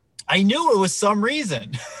leg. I knew it was some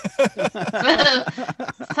reason.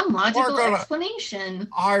 Some logical explanation.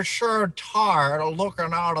 I sure tired of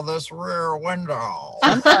looking out of this rear window.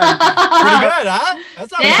 Pretty good, huh?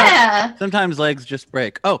 That's not Yeah. Sometimes legs just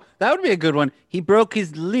break. Oh, that would be a good one. He broke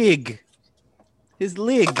his leg. His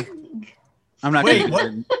leg. I'm not going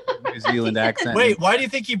to do New Zealand accent. Wait, why do you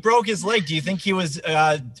think he broke his leg? Do you think he was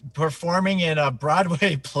performing in a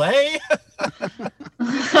Broadway play?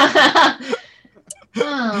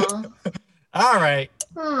 Oh. All right.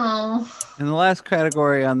 Oh. And the last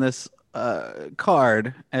category on this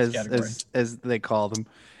card, as they call them,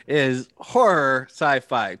 is horror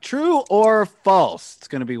sci-fi. True or false? It's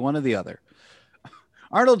going to be one or the other.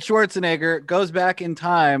 Arnold Schwarzenegger goes back in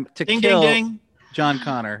time to kill John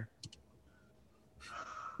Connor.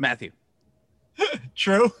 Matthew.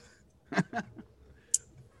 True.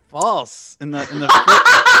 False.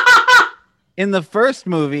 In the first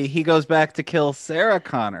movie, he goes back to kill Sarah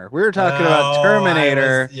Connor. We were talking about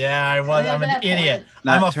Terminator. I'm an idiot.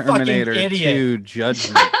 Not I'm a Terminator fucking idiot. 2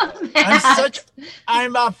 Judgment.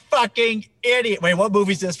 I'm a fucking idiot. Wait, what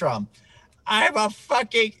movie is this from? I'm a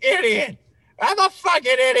fucking idiot. I'm a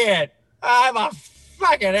fucking idiot. I'm a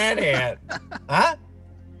fucking idiot. Huh?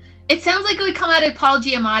 It sounds like it would come out of Paul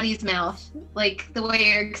Giamatti's mouth, like the way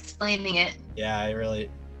you're explaining it. Yeah, it really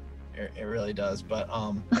does. But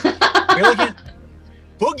we're looking at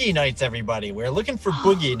Boogie Nights, everybody. We're looking for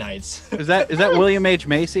Boogie Nights. Is that William H.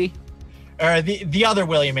 Macy? Or the other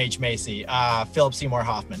William H. Macy, Philip Seymour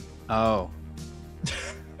Hoffman. Oh.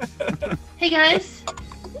 Hey guys.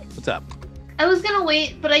 What's up? I was gonna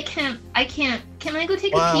wait, but I can't. Can I go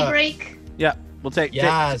take a pee break? Yeah, we'll take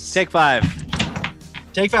 5.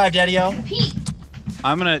 Take 5, Daddy-O. Pee.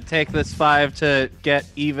 I'm gonna take this 5 to get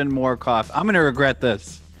even more coffee. I'm gonna regret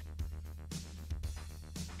this.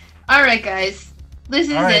 All right, guys. This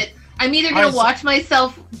is it. I'm either gonna watch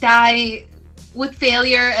myself die with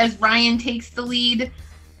failure as Ryan takes the lead,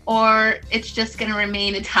 or it's just gonna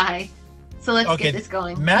remain a tie. So let's get this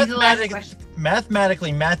going.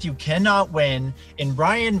 Mathematically, Matthew cannot win, and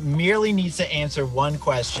Ryan merely needs to answer one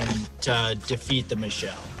question to defeat the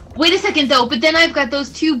Michelle. Wait a second though, but then I've got those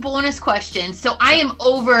 2 bonus questions. So I am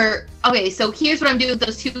over. Okay, so here's what I'm doing with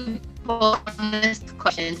those 2 bonus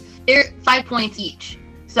questions. They're 5 points each.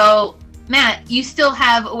 So Matt, you still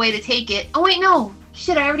have a way to take it. Oh wait, no.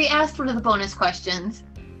 Shit, I already asked one of the bonus questions.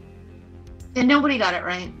 And nobody got it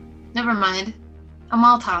right. Never mind. I'm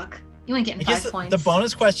all talk. You ain't getting 5 points. The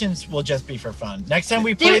bonus questions will just be for fun. Next time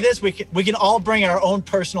we play this, we can all bring our own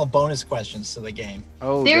personal bonus questions to the game.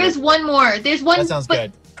 Oh, there is one more. There's one. That sounds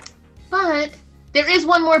good. But there is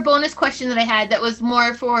one more bonus question that I had that was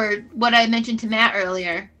more for what I mentioned to Matt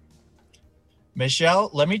earlier. Michelle,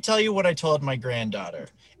 let me tell you what I told my granddaughter.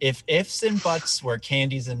 If ifs and buts were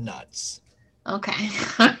candies and nuts. Okay.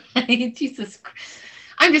 Jesus Christ.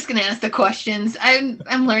 I'm just gonna ask the questions.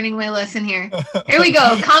 I'm learning my lesson here. Here we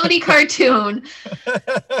go. Comedy cartoon.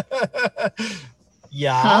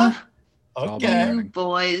 Yeah. Huh? Okay.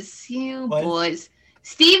 You boys.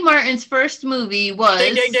 Steve Martin's first movie was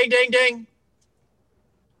Ding ding ding ding ding.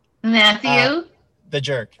 Matthew. The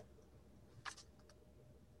Jerk.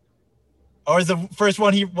 Or is the first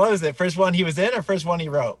one first one he was in or first one he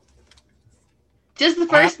wrote? Just the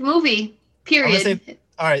first movie. Period.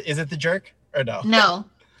 All right, is it The Jerk or no? No.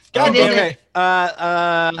 God damn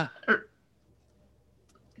it.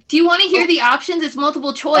 Do you want to hear the options? It's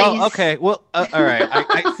multiple choice. Oh, okay. Well, all right.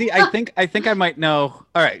 I see. I think I might know.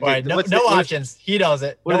 All right. Wait, no options. He knows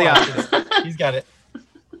it. What are the options? He's got it.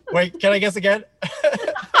 Wait, can I guess again?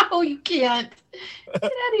 Oh, you can't. Get out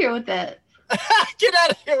of here with that. Get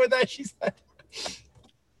out of here with that, she said.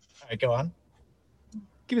 All right, go on.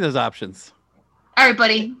 Give me those options. All right,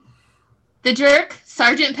 buddy. The Jerk,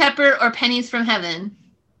 Sergeant Pepper, or Pennies from Heaven?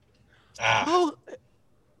 Oh,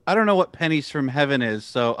 I don't know what Pennies from Heaven is,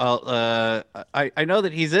 so I know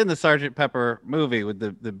that he's in the Sergeant Pepper movie with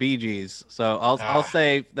the Bee Gees, so I'll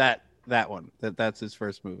say that one. That's his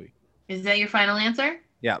first movie. Is that your final answer?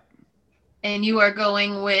 Yeah. And you are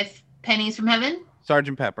going with Pennies from Heaven?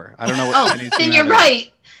 Sergeant Pepper. I don't know what Pennies from then Heaven you're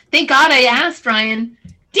right. Thank God I asked, Ryan.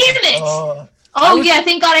 Damn it! Yeah,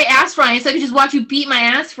 thank God I asked Ryan so I could just watch you beat my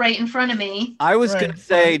ass right in front of me. I was going to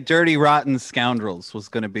say Dirty Rotten Scoundrels was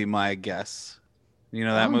going to be my guess. You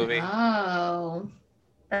know that movie? Oh,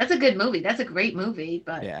 that's a good movie. That's a great movie.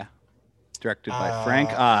 But yeah, directed by Frank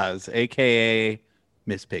Oz, a.k.a.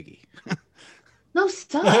 Miss Piggy. No,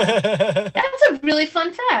 stop. That's a really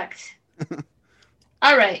fun fact.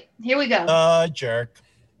 All right, here we go. Jerk.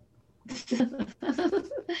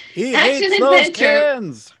 He Action hates those adventure.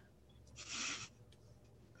 cans.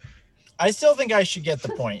 I still think I should get the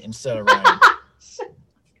point instead of Ryan.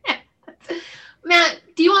 Matt,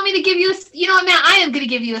 do you want me to give you you know what, Matt, I am going to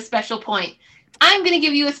give you a special point. I'm going to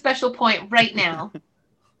give you a special point right now.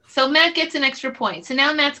 So Matt gets an extra point. So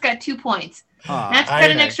now Matt's got 2 points. Matt's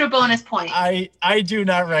got an extra bonus point. I do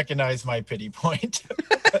not recognize my pity point.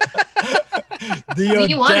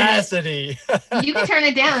 The audacity. You can turn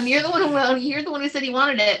it down. You're the one who said he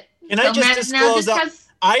wanted it. And so I just disclose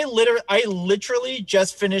I literally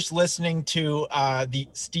just finished listening to the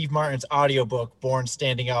Steve Martin's audiobook, Born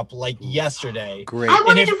Standing Up, like yesterday. Great. I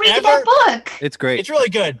wanted to read that book. It's great. It's really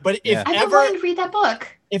good. But if I ever wanted to read that book.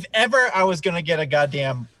 If ever I was gonna get a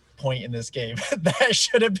goddamn point in this game, that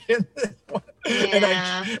should have been this one.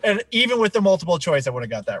 Yeah. And even with the multiple choice, I would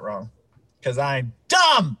have got that wrong. Because I'm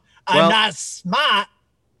dumb. I'm not smart.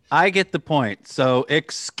 I get the point. So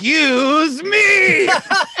excuse me.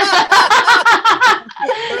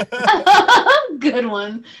 Good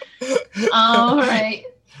one. All right,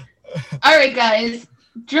 guys.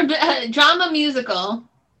 Drama musical.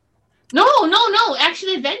 No. Action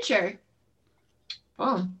adventure.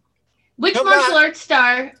 Boom. Which martial arts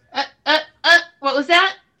star? What was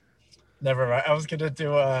that? Never mind. I was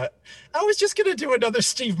just gonna do another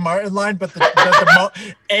Steve Martin line, but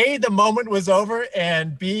the moment was over,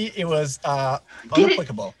 and B, it was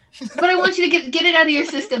unapplicable. But I want you to get it out of your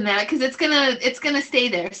system, Matt, because it's gonna stay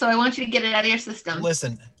there. So I want you to get it out of your system.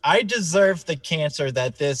 Listen, I deserve the cancer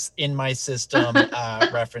that this in my system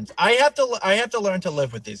reference. I have to learn to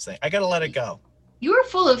live with these things. I gotta let it go. You were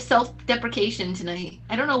full of self-deprecation tonight.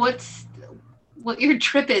 I don't know what your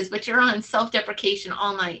trip is, but you're on self-deprecation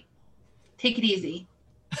all night. Take it easy.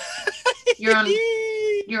 You're on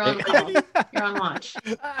call. You're on watch.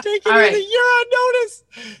 Take it easy. You're on notice.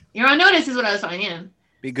 You're on notice is what I was saying, yeah.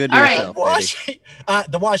 Be good to yourself.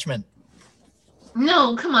 The Watchmen.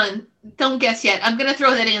 No, come on. Don't guess yet. I'm going to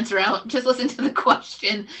throw that answer out. Just listen to the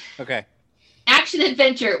question. Okay. Action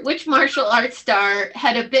adventure. Which martial arts star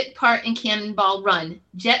had a bit part in Cannonball Run?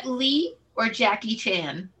 Jet Li or Jackie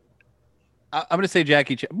Chan? I'm going to say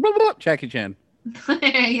Jackie Chan. Jackie Chan.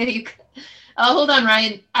 Yeah, Hold on,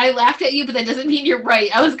 Ryan. I laughed at you, but that doesn't mean you're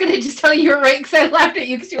right. I was going to just tell you you're right because I laughed at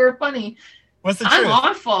you because you were funny. What's the I'm truth?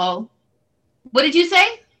 awful. What did you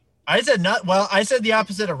say? I said I said the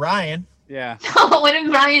opposite of Ryan. Yeah. What did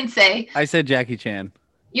Ryan say? I said Jackie Chan.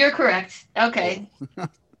 You're correct. Okay.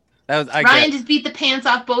 Ryan just beat the pants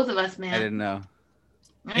off both of us, man. I didn't know.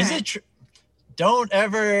 All Is right. it true? Don't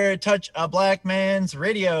ever touch a black man's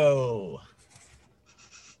radio.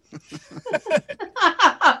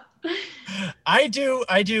 I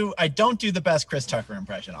don't do the best Chris Tucker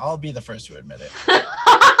impression. I'll be the first to admit it.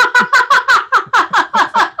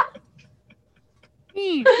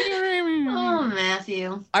 Oh,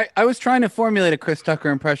 Matthew. I was trying to formulate a Chris Tucker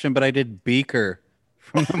impression, but I did Beaker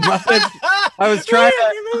from the Muppets. I was trying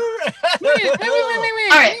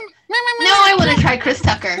All right. Now I want to try Chris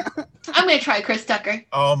Tucker. I'm going to try Chris Tucker.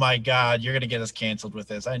 Oh my God, you're gonna get us canceled with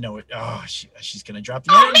this. I know it. Oh, she's gonna drop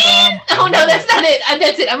the Oh, N-bomb. man. Oh, no, that's not it.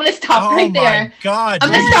 That's it. I'm going to stop right there. Oh my God. I'm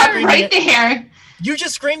going to stop right there. You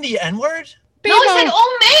just screamed the N-word? No, I said,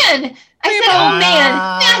 oh, man. I said, oh,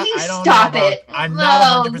 man. Matthew, I don't stop know it. I'm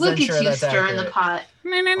not 100% look sure at you that's stirring the accurate. pot.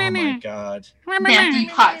 Oh my God. Matthew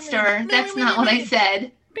pot stirrer. That's not what I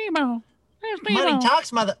said. Money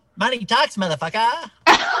talks, motherfucker.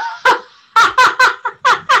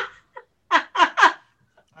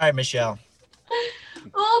 All right, Michelle.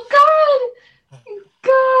 Oh, God.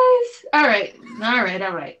 Guys. All right. I'm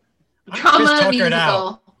Chris Drama Tuckered musical.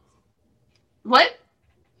 out. What?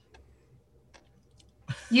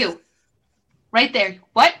 You. Right there.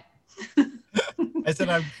 What? I said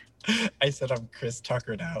I'm Chris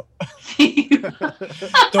Tuckered out.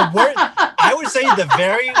 The word I would say the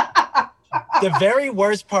very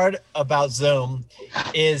worst part about Zoom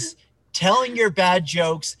is telling your bad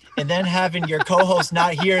jokes and then having your co-host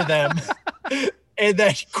not hear them and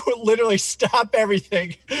then literally stop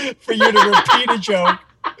everything for you to repeat a joke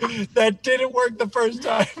that didn't work the first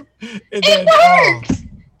time. And It works.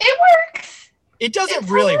 It works. It doesn't It's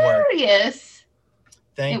really work. hilarious.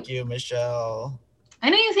 Thank you, Michelle. I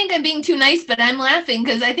know you think I'm being too nice, but I'm laughing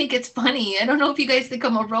because I think it's funny. I don't know if you guys think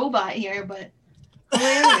I'm a robot here, but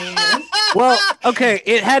hilarious. Well, okay,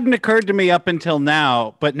 it hadn't occurred to me up until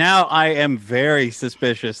now, but now I am very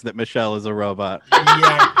suspicious that Michelle is a robot.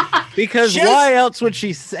 Yeah. Because why else would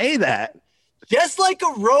she say that? Just like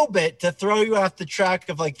a robot to throw you off the track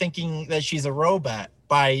of like thinking that she's a robot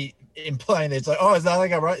by implying that it's like, oh, is that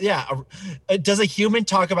like a robot? Yeah. Does a human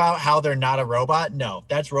talk about how they're not a robot? No,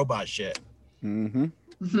 that's robot shit. Mm-hmm.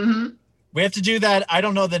 Mm-hmm. We have to do that. I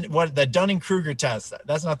don't know the Dunning-Kruger test.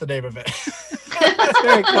 That's not the name of it. That's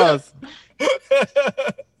very close.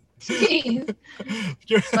 Jeez.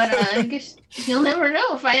 But I guess you'll never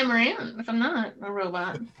know if I am or am, if I'm not a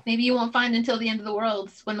robot. Maybe you won't find until the end of the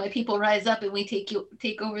world when my people rise up and we take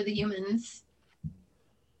over the humans.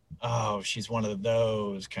 Oh, she's one of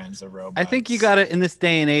those kinds of robots. I think you got to, in this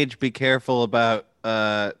day and age, be careful about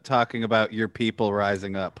talking about your people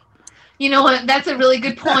rising up. You know what? That's a really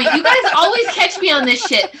good point. You guys always catch me on this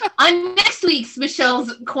shit. On next week's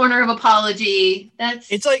Michelle's Corner of Apology.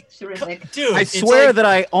 It's like, terrific. dude. I swear that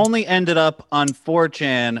I only ended up on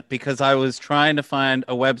 4chan because I was trying to find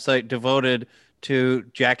a website devoted to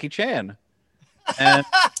Jackie Chan. And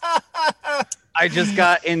I just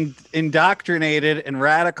got indoctrinated and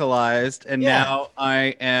radicalized, and now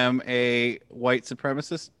I am a white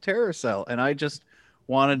supremacist terror cell, and I just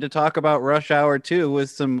wanted to talk about Rush Hour 2 with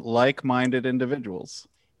some like-minded individuals.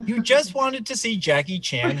 You just wanted to see Jackie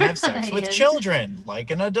Chan have sex with children,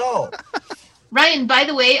 like an adult. Ryan, by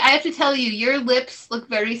the way, I have to tell you, your lips look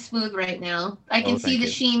very smooth right now. I can see the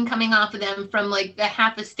sheen coming off of them from like the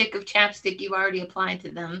half a stick of chapstick you've already applied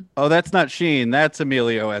to them. Oh, that's not Sheen. That's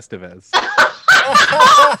Emilio Estevez.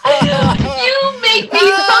 You make me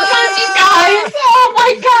sometimes, you guys. Oh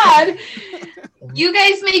my God. You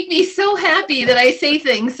guys make me so happy that I say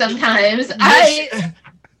things sometimes.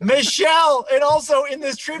 Michelle, and also in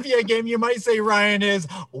this trivia game, you might say Ryan is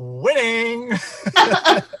winning. and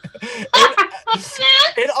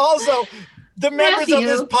also, the members of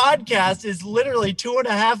this podcast is literally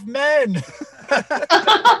 2.5 men.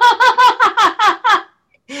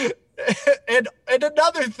 and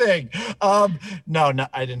another thing. No,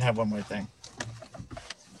 I didn't have one more thing.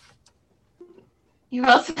 You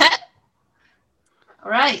all set? All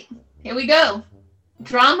right, here we go.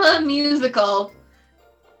 Drama musical.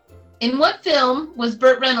 In what film was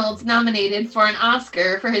Burt Reynolds nominated for an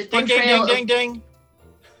Oscar for his portrayal ding.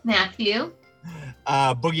 Matthew?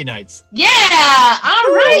 Boogie Nights. Yeah!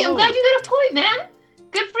 All right, I'm glad you got a point, man.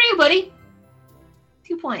 Good for you, buddy.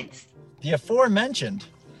 2 points. The aforementioned.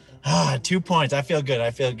 2 points. I feel good.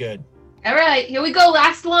 All right, here we go.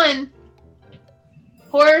 Last one.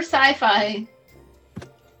 Horror sci-fi.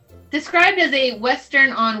 Described as a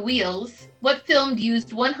Western on wheels, what film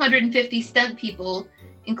used 150 stunt people,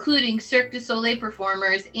 including Cirque du Soleil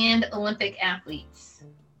performers and Olympic athletes?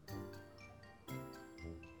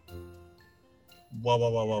 What?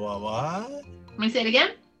 Let me say it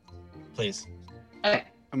again? Please. Okay.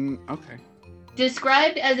 Okay.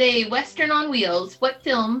 Described as a Western on wheels, what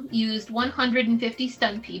film used 150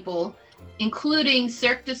 stunt people, including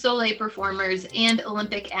Cirque du Soleil performers and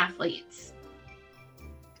Olympic athletes?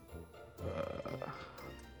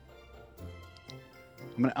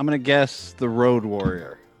 I'm gonna guess The Road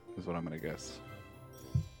Warrior is what I'm gonna guess.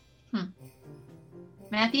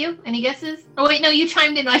 Matthew, any guesses? Oh wait, no, you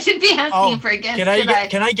chimed in. I should be asking for a guess.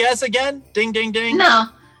 Can I guess again? Ding, ding, ding. No,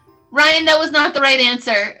 Ryan, that was not the right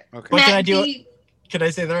answer. Okay. What can I do? Can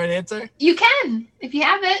I say the right answer? You can, if you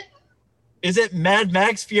have it. Is it Mad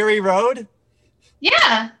Max Fury Road?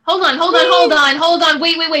 Yeah. Hold on.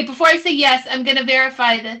 Wait. Before I say yes, I'm gonna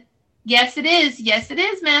verify the. Yes, it is. Yes, it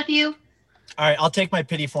is, Matthew. All right, I'll take my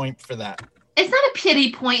pity point for that. It's not a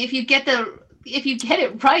pity point if you get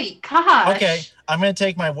it right. Gosh. Okay, I'm gonna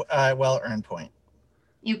take my well-earned point.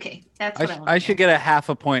 Okay, that's what I should get a half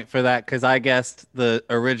a point for that because I guessed the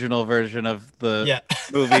original version of the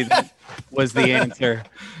movie that was the answer.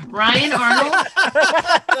 Ryan Arnold.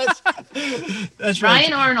 That's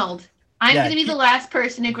Ryan right. Arnold. I'm going to be the last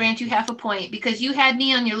person to grant you half a point because you had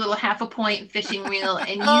me on your little half a point fishing reel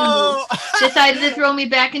and you decided to throw me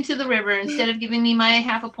back into the river instead of giving me my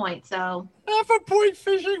half a point. So half a point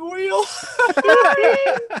fishing wheel. Sorry.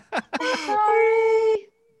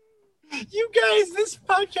 You guys, this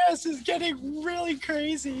podcast is getting really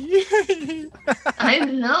crazy. I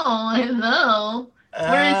know.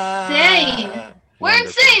 We're insane. We're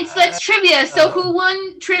insane. So that's trivia. So who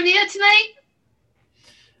won trivia tonight?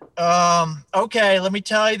 Okay, let me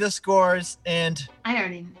tell you the scores, and I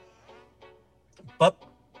already know. But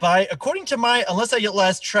according to unless I get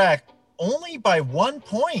last track, only by 1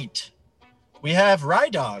 point. We have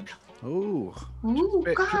Rydog. Ooh,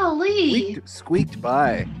 golly. Squeaked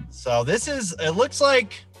by. So it looks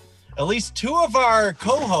like at least two of our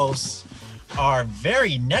co-hosts are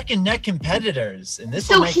very neck and neck competitors. And this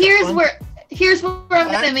Here's where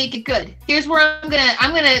I'm gonna make it good. Here's where I'm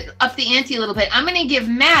gonna up the ante a little bit. I'm gonna give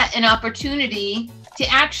Matt an opportunity to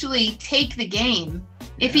actually take the game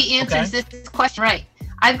if he answers this question right.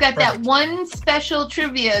 I've got that one special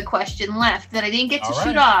trivia question left that I didn't get to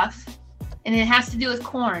shoot off, and it has to do with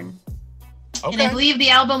Korn. Okay. And I believe the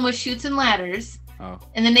album was Chutes and Ladders. Oh.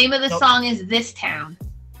 And the name of the song is This Town.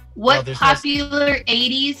 What popular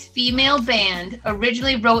 80s female band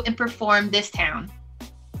originally wrote and performed This Town?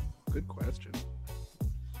 Good question.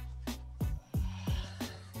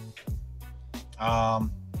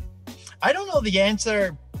 I don't know the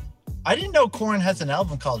answer. I didn't know Korn has an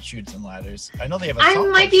album called Chutes and Ladders. I know they have a song. I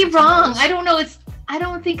might be wrong. I don't know. I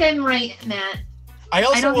don't think I'm right, Matt. I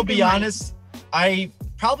also will be honest. I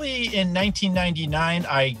probably in 1999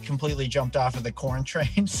 I completely jumped off of the Korn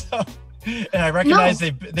train. So, and I recognize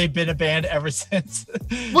they've been a band ever since.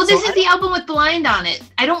 Well, this is the album with Blind on it.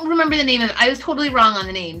 I don't remember the name of it. I was totally wrong on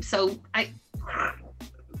the name.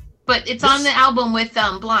 But it's on the album with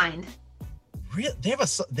Blind. Really? They have a.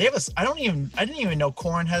 I didn't even know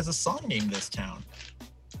Korn has a song named This Town.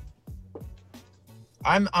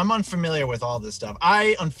 I'm unfamiliar with all this stuff.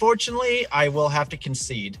 Unfortunately I will have to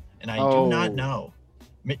concede, and I do not know.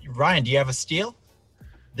 Ryan, do you have a steal?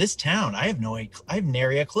 This Town. I have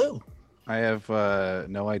nary a clue. I have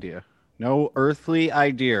no idea. No earthly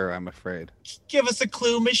idea, I'm afraid. Give us a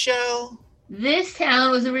clue, Michelle. This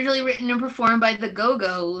Town was originally written and performed by the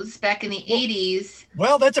Go-Go's back in the 80s.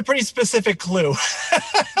 Well, that's a pretty specific clue.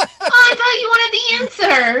 I thought you wanted the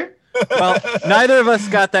answer. Well, neither of us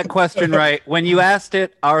got that question right. When you asked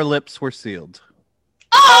it, our lips were sealed.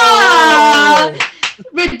 Oh!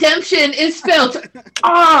 Redemption is spelled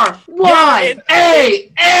R-Y-A-N.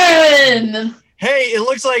 Hey, it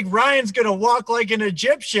looks like Ryan's gonna walk like an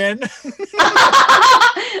Egyptian.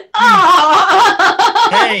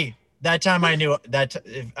 Hey, that time I knew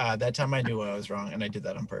that time I knew I was wrong, and I did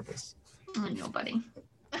that on purpose. I know, buddy.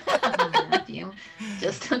 You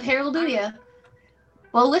just a pair will do ya.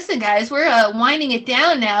 Well, listen, guys, we're winding it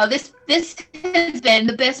down now. This has been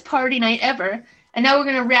the best party night ever, and now we're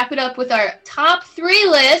gonna wrap it up with our top 3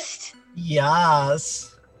 list. Yes.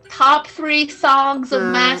 Top 3 songs of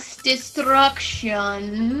mass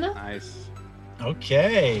destruction. Nice.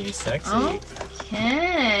 Okay, sexy.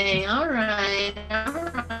 Okay, all right.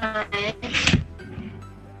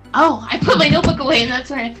 Oh, I put my notebook away, and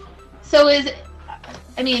that's right. So I've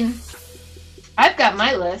got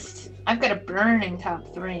my list. I've got a burning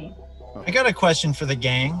top 3. I got a question for the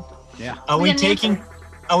gang. Yeah. Are we taking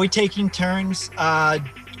turns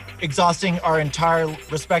exhausting our entire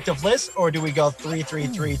respective lists, or do we go 3, 3,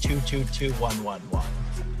 3, 2, 2, 2, 1, 1, 1?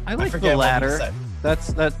 I like the latter.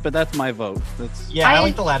 That's my vote. I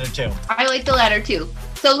like the latter too. I like the latter too.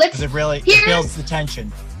 So let's. It builds the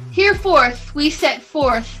tension. Hereforth, we set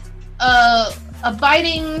forth a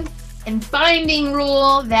binding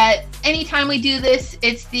rule that anytime we do this,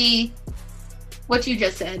 it's what you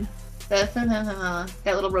just said. That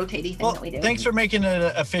little rotating thing that we do. Thanks for making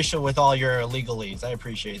it official with all your legalese. I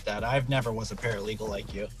appreciate that. I've never was a paralegal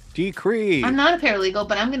like you. Decree. I'm not a paralegal,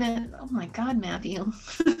 but I'm gonna. Oh my God, Matthew.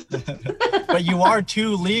 But you are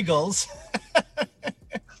two legals. Do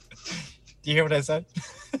you hear what I said?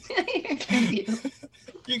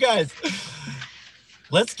 You guys,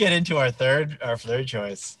 let's get into our third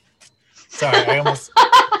choice. Sorry, I almost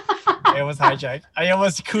hijacked. I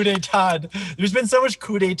almost coup d'etat. There's been so much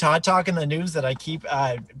coup d'etat talk in the news that I keep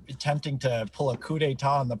attempting to pull a coup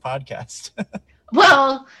d'etat on the podcast.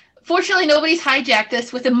 Well, fortunately, nobody's hijacked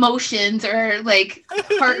us with emotions or like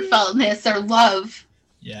heartfeltness or love.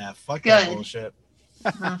 Yeah, fuck that bullshit.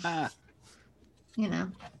 You know.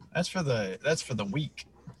 That's for the weak.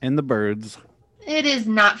 And the birds. It is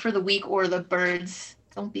not for the weak or the birds.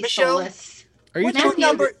 Don't be Michelle, soulless. Are you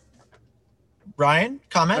Ryan,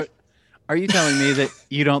 comment? Are you telling me that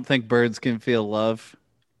you don't think birds can feel love?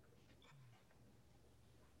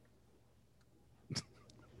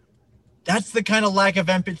 That's the kind of lack of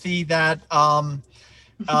empathy that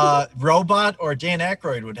Robot or Dan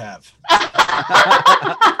Aykroyd would have.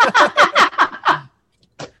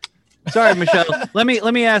 Sorry, Michelle. Let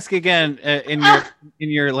me ask again in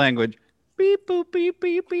your language. Beep boop beep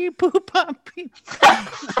beep beep boop pop beep.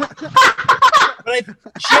 But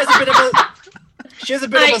she has a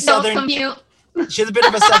bit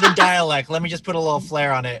of a southern dialect. Let me just put a little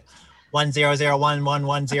flair on it.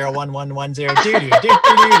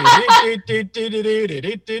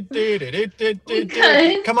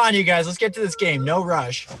 1-0-0-1-1-0-1-1-0. Come on, you guys. Let's get to this game. No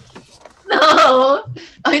rush. No,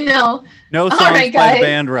 I know. No songs by the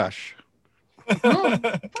band Rush.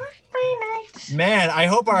 Man, I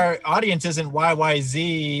hope our audience isn't YYZ.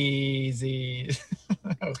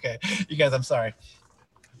 Okay, you guys, I'm sorry.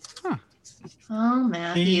 Huh. Oh,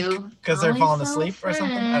 Matthew. Because they're falling asleep or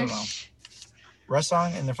something? I don't know. Rush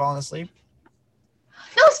song and they're falling asleep?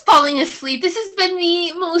 No, it's falling asleep. This has been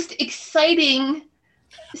the most exciting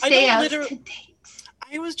Stayouts to date.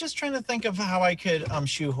 I was just trying to think of how I could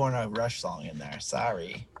shoehorn a Rush song in there.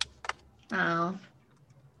 Sorry. Oh.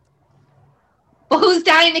 Well, who's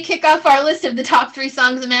dying to kick off our list of the top 3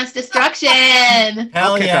 songs of mass destruction?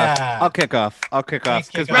 Hell yeah. I'll kick off.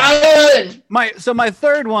 Ryan! My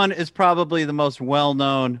third one is probably the most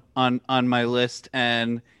well-known on my list,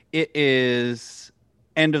 and it is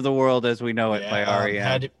End of the World as We Know It by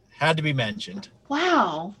R.E.M. Had to be mentioned.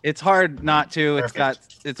 Wow. It's hard not to.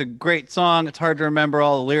 Perfect. It's a great song. It's hard to remember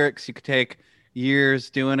all the lyrics. You could take years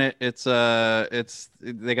doing it. They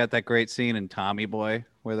got that great scene in Tommy Boy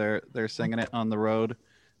where they're singing it on the road.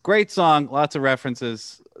 Great song, lots of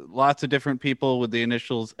references, lots of different people with the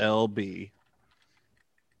initials LB.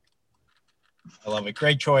 I love it.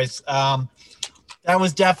 Great choice. That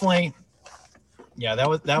was definitely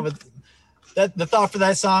the thought for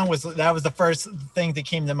that song was the first thing that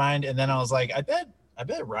came to mind, and then I was like, I bet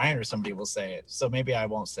Ryan or somebody will say it, so maybe I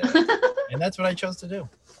won't say it. And that's what I chose to do.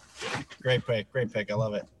 Great pick. I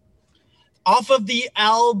love it. Off of the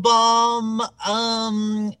album,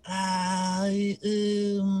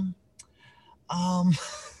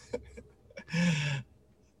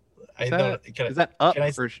 Is that Up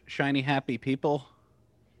for Shiny Happy People?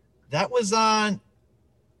 That was on.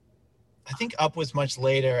 I think Up was much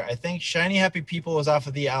later. I think Shiny Happy People was off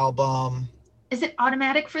of the album. Is it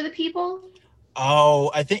Automatic for the People? Oh,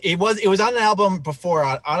 I think it was on an album before.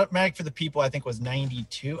 Automatic for the People, I think, was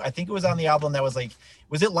 92. I think it was on the album that was like,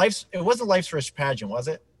 was it Life's? It wasn't Life's First Pageant, was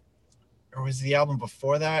it? Or was the album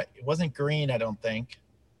before that? It wasn't Green, I don't think.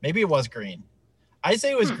 Maybe it was Green. I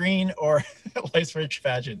say it was Green or Life's First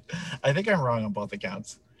Pageant. I think I'm wrong on both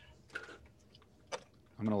accounts.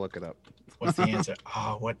 I'm gonna look it up. What's the answer?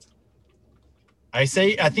 What? I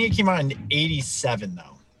think it came out in 87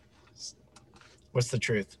 though. What's the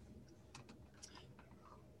truth?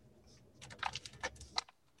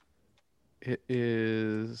 It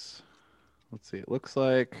is, let's see, it looks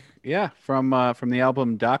like, from the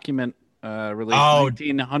album Document, released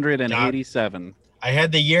 1987. I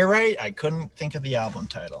had the year right. I couldn't think of the album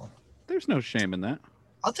title. There's no shame in that.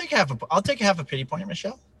 I'll take half a pity point,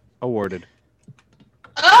 Michelle. Awarded.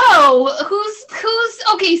 Oh, who's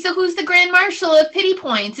okay? So who's the Grand Marshal of pity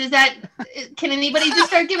points? Is that? Can anybody just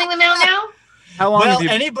start giving them out now? How long have you?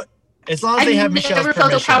 Anybody, as long as they have Michelle's never permission.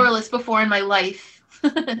 felt so powerless before in my life.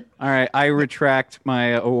 All right, I retract my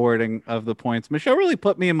awarding of the points. Michelle really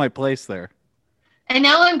put me in my place there. And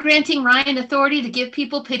now I'm granting Ryan authority to give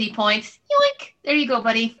people pity points. Yoink! There you go,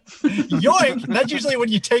 buddy. Yoink! That's usually when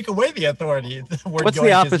you take away the authority. What's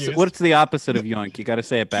the opposite? What's the opposite of yoink? You got to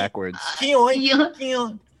say it backwards.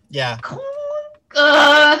 Yoink. Yeah.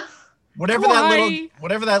 Whatever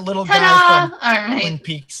that little guy from Twin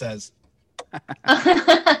Peaks says.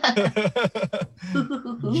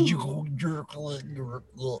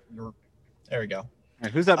 There we go.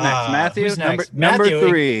 Right, who's up next? Matthew? Who's next? Number Matthew.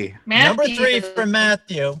 3. Number 3 for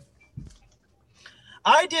Matthew.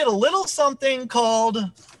 I did a little something called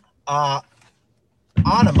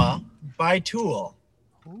Anima by Tool.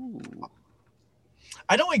 Ooh.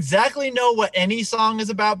 I don't exactly know what any song is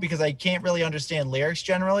about because I can't really understand lyrics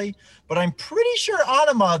generally, but I'm pretty sure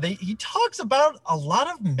Anima, he talks about a lot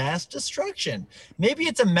of mass destruction. Maybe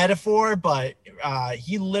it's a metaphor, but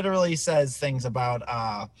he literally says things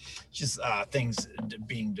about things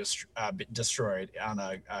being destroyed on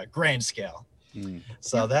a grand scale.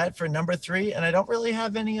 So that for number 3, and I don't really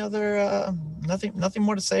have any other nothing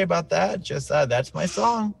more to say about that. Just that's my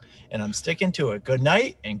song, and I'm sticking to it. Good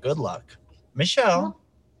night and good luck, Michelle.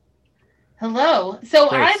 Hello. So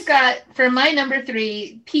Grace. I've got for my number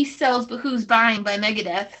 3, Peace Sells But Who's Buying by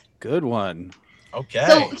Megadeth. Good one. Okay.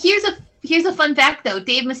 So here's a fun fact though.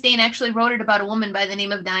 Dave Mustaine actually wrote it about a woman by the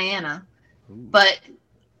name of Diana. Ooh. But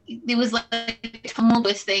it was like a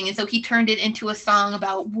tumultuous thing, and so he turned it into a song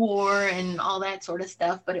about war and all that sort of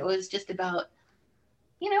stuff. But it was just about,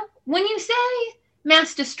 when you say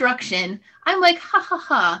mass destruction, I'm like, ha ha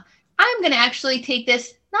ha. I'm gonna actually take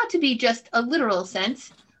this not to be just a literal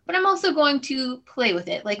sense, but I'm also going to play with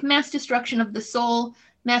it, like mass destruction of the soul,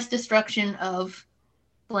 mass destruction of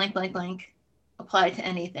blank, blank, blank, apply to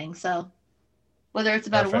anything. So whether it's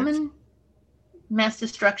about a woman, mass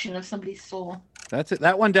destruction of somebody's soul. That's it.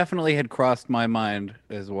 That one definitely had crossed my mind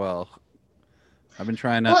as well. I've been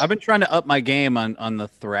trying to up my game on the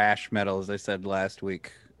thrash metal, as I said last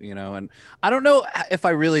week, and I don't know if I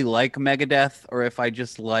really like Megadeth or if I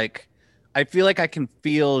just like. I feel like I can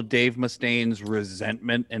feel Dave Mustaine's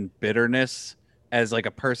resentment and bitterness as like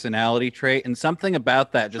a personality trait, and something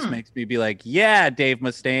about that just makes me be like, yeah, Dave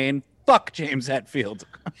Mustaine, fuck James Hetfield,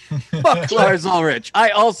 fuck Lars Ulrich.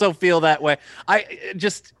 I also feel that way. I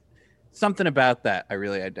just something about that I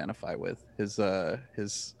really identify with his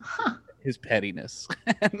pettiness.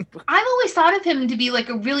 I've always thought of him to be like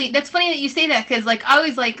that's funny that you say that, because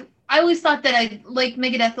I always thought that I liked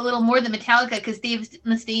Megadeth a little more than Metallica because Dave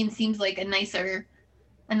Mustaine seems like a nicer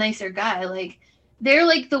guy. Like they're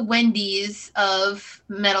like the Wendy's of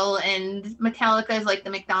metal, and Metallica is like the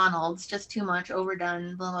McDonald's, just too much,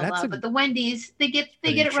 overdone, blah blah blah. But the Wendy's, they get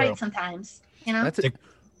it right sometimes.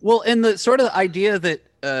 Well, and the sort of idea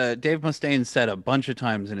that Dave Mustaine said a bunch of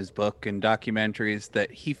times in his book and documentaries that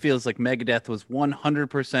he feels like Megadeth was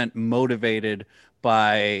 100% motivated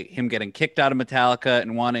by him getting kicked out of Metallica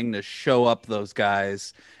and wanting to show up those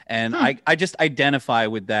guys. And I just identify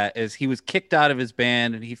with that, as he was kicked out of his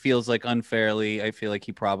band and he feels like unfairly, I feel like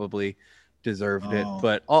he probably deserved it.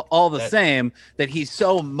 But all the same, that he's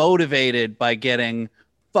so motivated by getting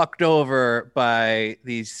fucked over by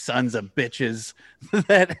these sons of bitches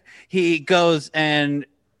that he goes and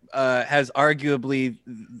has arguably,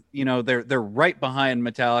 they're right behind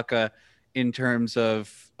Metallica in terms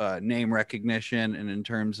of name recognition and in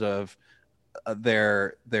terms of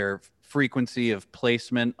their frequency of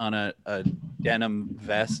placement on a denim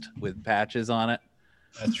vest with patches on it.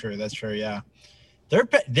 That's true. Yeah,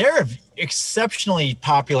 they're exceptionally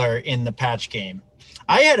popular in the patch game.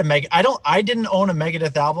 I didn't own a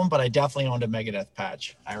Megadeth album, but I definitely owned a Megadeth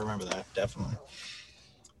patch. I remember that, definitely.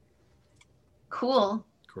 Cool.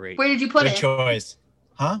 Great. Where did you put it? Good choice.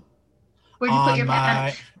 Huh? Where did you put your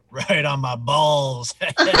patch? Right on my balls.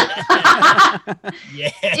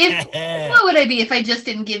 Yeah. What would I be if I just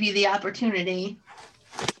didn't give you the opportunity?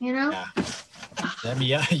 Yeah.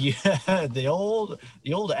 The old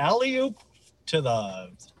alley-oop to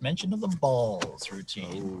the mention of the balls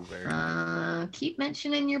routine. Keep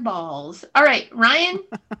mentioning your balls. All right, Ryan,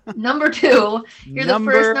 number 2. You're the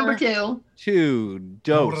first number 2. 2,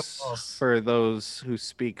 dos, for those who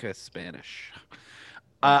speak Spanish.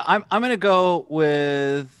 I'm gonna go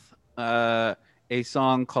with a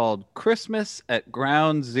song called "Christmas at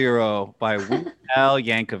Ground Zero" by Al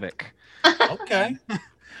Yankovic. Okay.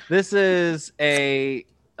 This is a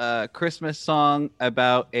Christmas song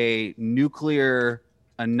about a nuclear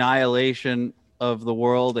annihilation of the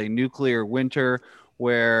world, a nuclear winter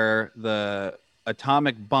where the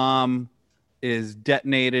atomic bomb is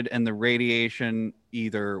detonated and the radiation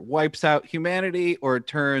either wipes out humanity or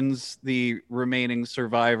turns the remaining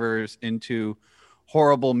survivors into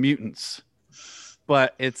horrible mutants.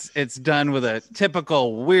 But it's done with a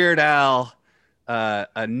typical Weird Al,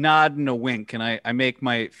 a nod and a wink, and I make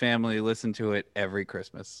my family listen to it every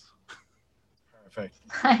Christmas. Perfect.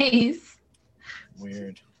 Nice.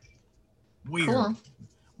 Weird. Cool.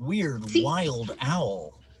 Weird, See? wild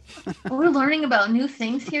owl. We're learning about new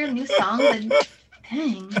things here, new songs. And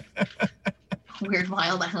dang. Weird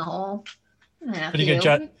Wild Owl. Pretty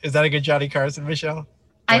good. Is that a good Johnny Carson, Michelle?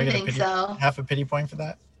 I think so. Half a pity point for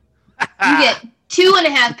that? You get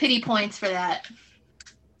 2.5 pity points for that.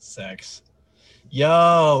 Sex.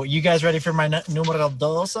 Yo, you guys ready for my numero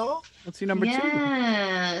doso? What's your number 2?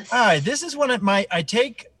 Yes. All right, this is one of my. I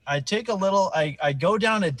take a little. I go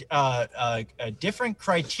down a different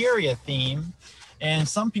criteria theme, and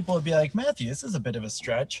some people would be like, Matthew, this is a bit of a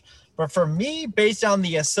stretch, but for me, based on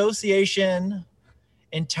the association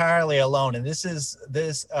entirely alone, and this is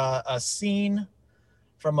a scene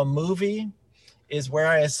from a movie is where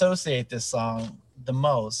I associate this song the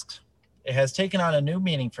most. It has taken on a new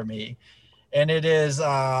meaning for me. And it is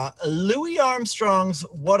Louis Armstrong's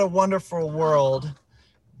What a Wonderful World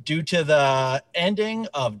due to the ending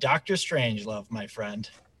of Dr. Strangelove, my friend.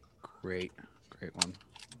 Great one.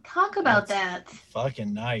 Talk about that.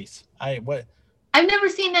 Fucking nice. I've never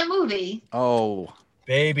seen that movie. Oh.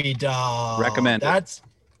 Baby doll. Recommend it.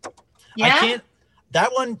 Yeah?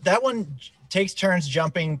 That one takes turns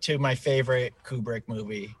jumping to my favorite Kubrick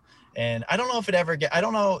movie. And I don't know if it ever I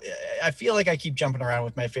don't know. I feel like I keep jumping around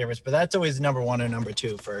with my favorites, but that's always number 1 or number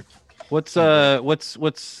 2 for. What's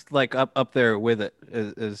like up there with it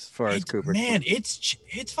as far as Kubrick? Man, it's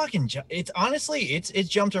honestly it's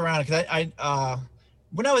jumped around because I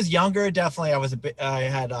when I was younger, definitely I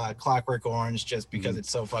had Clockwork Orange just because it's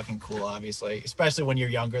so fucking cool, obviously, especially when you're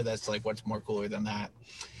younger. That's like what's more cooler than that.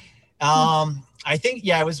 I think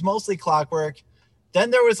it was mostly Clockwork. Then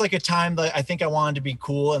there was like a time that I think I wanted to be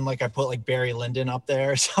cool and like I put like Barry Lyndon up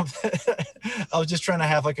there or something. I was just trying to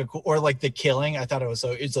have like a cool, or like The Killing. I thought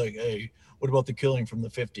it's like, hey, what about The Killing from the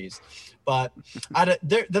 50s? But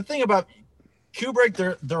the thing about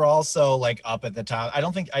Kubrick, they're also like up at the top. I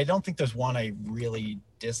don't think there's one I really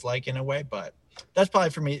dislike in a way, but that's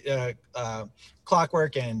probably for me,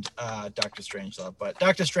 Clockwork and Dr. Strangelove. But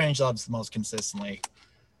Dr. Strangelove's the most consistently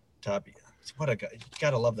top. What a guy. You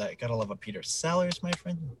gotta love that. You gotta love a Peter Sellers, my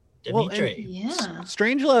friend. Dimitri. Yeah.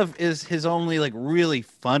 Strangelove is his only like really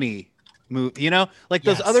funny movie. Like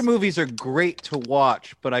those other movies are great to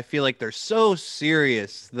watch, but I feel like they're so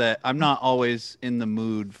serious that I'm not always in the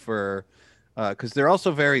mood for, because they're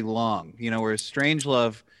also very long. Whereas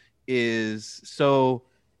Strangelove is so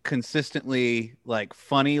consistently like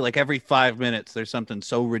funny. Like every 5 minutes, there's something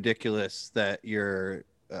so ridiculous that you're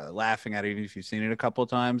laughing at it, even if you've seen it a couple of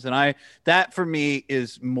times. And that for me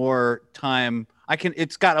is more time.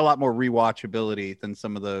 It's got a lot more rewatchability than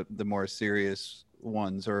some of the more serious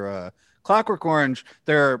ones. Or Clockwork Orange,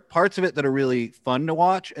 there are parts of it that are really fun to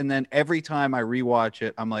watch, and then every time I rewatch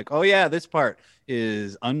it, I'm like, oh yeah, this part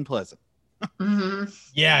is unpleasant. Mm-hmm.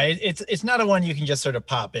 Yeah, it's not a one you can just sort of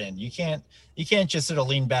pop in. You can't just sort of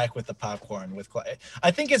lean back with the popcorn.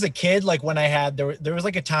 I think as a kid, like when I had there was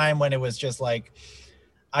like a time when it was just like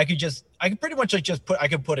I could pretty much like I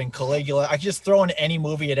could put in Caligula. I could just throw in any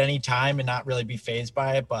movie at any time and not really be fazed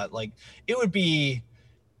by it. But like it would be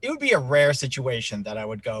a rare situation that I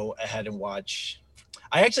would go ahead and watch.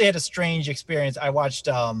 I actually had a strange experience. I watched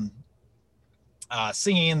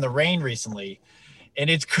Singing in the Rain recently, and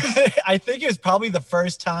I think it was probably the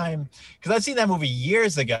first time, because I've seen that movie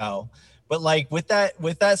years ago. But like with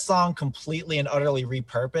that song completely and utterly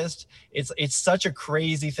repurposed, it's such a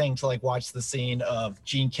crazy thing to like watch the scene of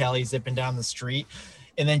Gene Kelly zipping down the street,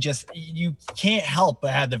 and then just you can't help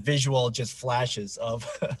but have the visual just flashes of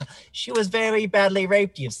she was very badly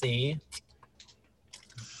raped, you see.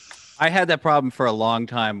 I had that problem for a long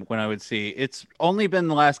time when I would see. It's only been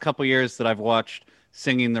the last couple years that I've watched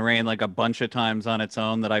Singing in the Rain like a bunch of times on its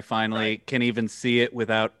own that I finally can even see it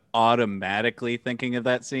without automatically thinking of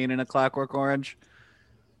that scene in A Clockwork Orange.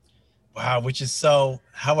 Wow, which is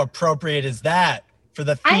how appropriate is that for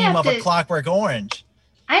the theme of A Clockwork Orange?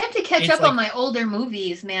 I have to catch up on my older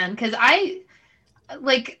movies, man, because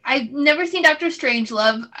I've never seen Dr.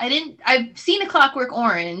 Strangelove. I've seen A Clockwork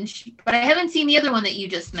Orange, but I haven't seen the other one that you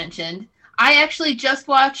just mentioned. I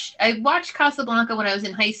watched Casablanca when I was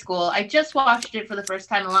in high school. I just watched it for the first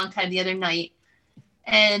time a long time the other night.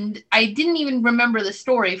 And I didn't even remember the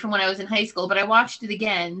story from when I was in high school, but I watched it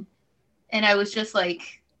again. and I was just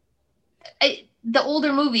like, the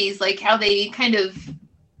older movies, like how they kind of,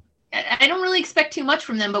 I don't really expect too much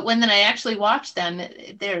from them, but when I actually watch them,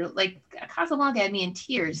 they're like, Casablanca had me in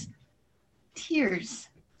tears.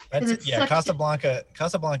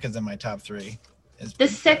 Casablanca's in my top 3. The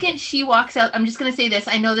second she walks out, I'm just going to say this.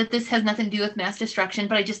 I know that this has nothing to do with mass destruction,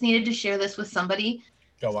 but I just needed to share this with somebody.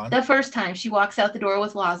 Go on. The first time she walks out the door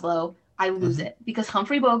with Laszlo, I lose it because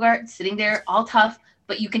Humphrey Bogart sitting there all tough,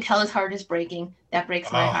 but you can tell his heart is breaking. That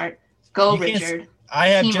breaks my heart. Go, Richard. I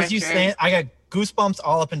have Team just Richard. you saying, I got goosebumps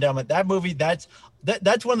all up and down. But that movie, that's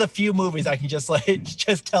one of the few movies I can just like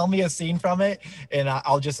just tell me a scene from it, and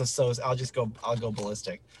I'll go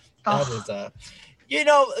ballistic. That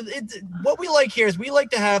is what we like here is we like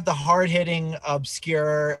to have the hard-hitting,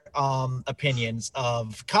 obscure opinions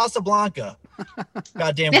of Casablanca.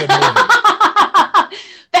 Goddamn good movie.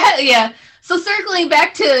 Yeah. So circling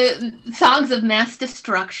back to songs of mass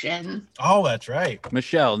destruction. Oh, that's right.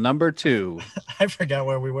 Michelle, number 2. I forgot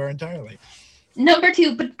where we were entirely. Number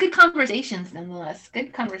 2, but good conversations nonetheless.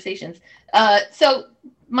 Good conversations. So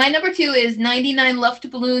my number 2 is 99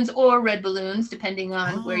 Luft Balloons or Red Balloons, depending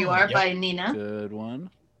on where you are, by Nina. Good one.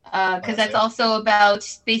 Because that's also about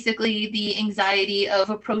basically the anxiety of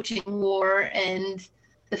approaching war and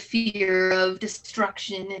the fear of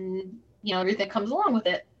destruction and, everything that comes along with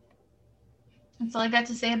it. That's all I got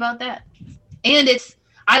to say about that. And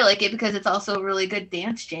I like it because it's also a really good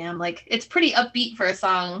dance jam. Like, it's pretty upbeat for a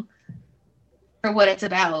song for what it's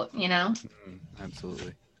about,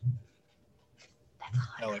 Absolutely.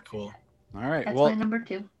 Hella cool. All right. That's my number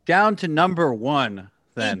 2. Down to number 1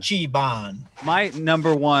 then. Ichiban. My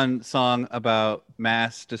number 1 song about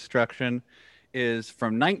mass destruction is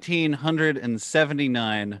from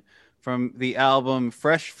 1979 from the album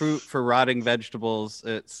Fresh Fruit for Rotting Vegetables.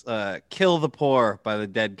 It's Kill the Poor by the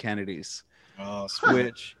Dead Kennedys,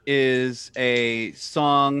 which is a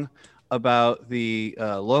song about the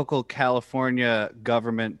local California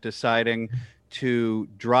government deciding to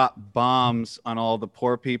drop bombs on all the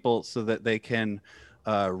poor people so that they can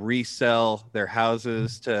resell their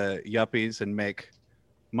houses to yuppies and make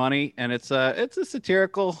money. And it's a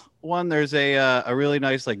satirical one. There's a really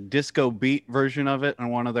nice like disco beat version of it on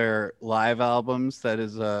one of their live albums that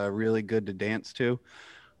is really good to dance to.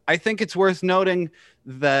 I think it's worth noting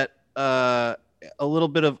that a little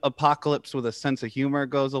bit of apocalypse with a sense of humor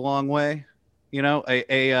goes a long way.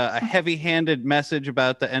 A heavy-handed message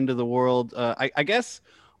about the end of the world. I guess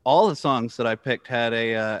all the songs that I picked had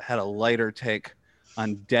a lighter take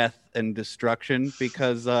on death and destruction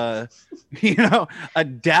because a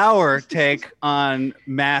dour take on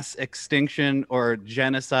mass extinction or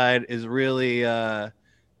genocide is really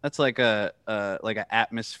that's like a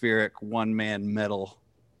atmospheric one-man metal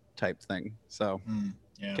type thing. So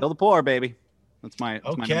kill the poor, baby. That's my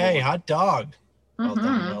hot dog.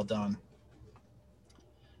 Well done.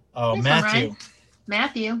 Oh, nice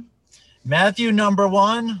Matthew, number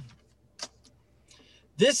 1.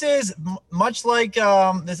 This is much like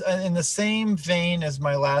this in the same vein as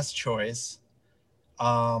my last choice.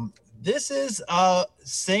 This is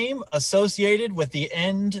same associated with the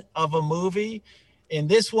end of a movie. In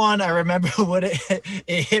this one, I remember when it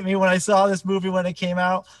hit me when I saw this movie when it came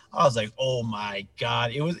out. I was like, "Oh my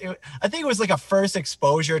god!" I think it was like a first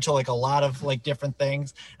exposure to like a lot of like different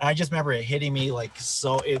things, and I just remember it hitting me like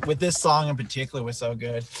so. With this song in particular, was so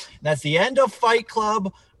good. And that's the end of Fight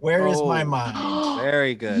Club. Where is my mind?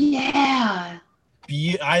 Very good. Yeah.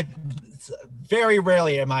 Very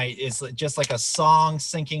rarely is just like a song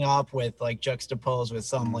syncing up with like juxtaposed with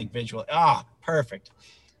some like visual. Perfect.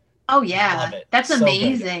 Oh yeah, Love it. That's So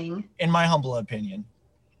amazing. good. In my humble opinion.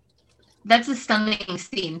 That's a stunning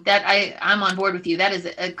scene. That I'm on board with you. That is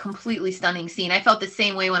a completely stunning scene. I felt the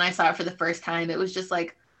same way when I saw it for the first time. It was just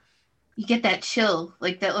like you get that chill,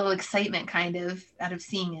 like that little excitement kind of out of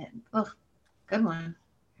seeing it. Oh, good one.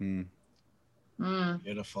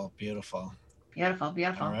 Beautiful. Beautiful. All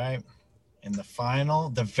right. And the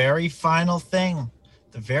very final thing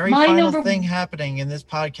happening in this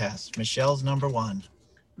podcast, Michelle's number 1.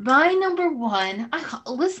 My number 1.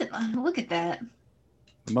 Listen, look at that.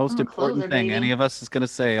 The most important thing any of us is going to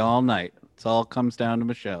say all night. It all comes down to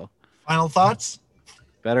Michelle. Final thoughts?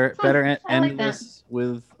 Better end this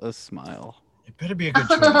with a smile. It better be a good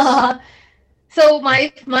choice. So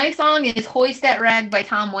my song is "Hoist That Rag" by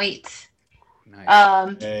Tom Waits.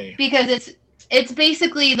 Nice. Because it's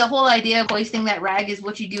basically the whole idea of hoisting that rag is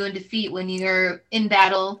what you do in defeat when you're in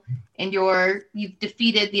battle and you've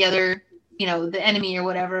defeated the other, the enemy or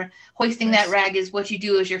whatever. Hoisting that rag is what you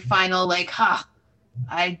do as your final, like,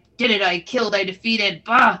 I did it, I killed, I defeated,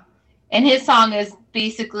 bah. And his song is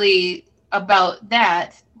basically about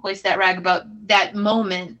that, hoist that rag about that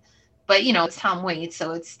moment. But, you know, it's Tom Waits,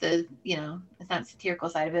 so it's the, you know, it's not satirical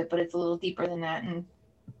side of it, but it's a little deeper than that, and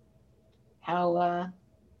how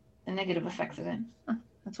the negative effects of it. Huh,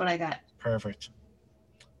 that's what I got. Perfect.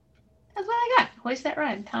 That's what I got. Hoist that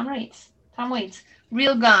rag. Tom Waits.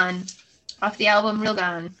 Real Gone. Off the album Real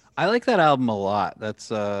Gone. I like that album a lot. That's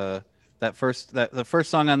the first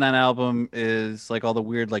song on that album is like all the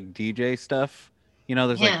weird like DJ stuff. You know,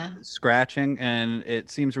 there's like scratching, and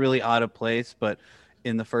it seems really out of place, but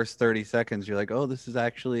in the first 30 seconds you're like, oh, this is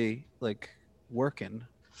actually like working.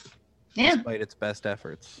 Yeah. Despite its best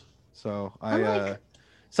efforts. So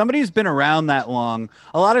somebody who's been around that long,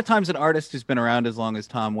 a lot of times an artist who's been around as long as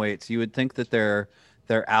Tom Waits, you would think that their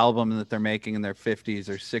album that they're making in their 50s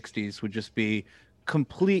or 60s would just be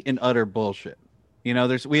complete and utter bullshit. You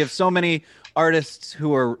know, we have so many artists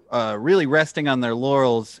who are really resting on their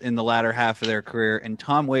laurels in the latter half of their career, and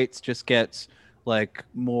Tom Waits just gets like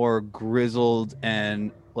more grizzled and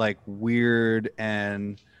like weird,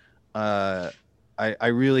 and I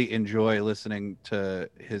really enjoy listening to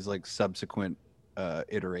his like subsequent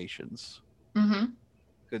iterations. Mm-hmm.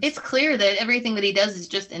 It's clear that everything that he does is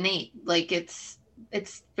just innate. Like it's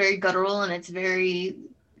very guttural, and it's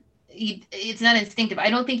not instinctive. I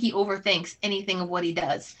don't think he overthinks anything of what he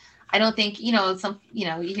does. I don't think, you know,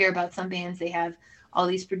 you hear about some bands, they have all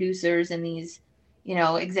these producers and these, you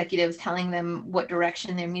know, executives telling them what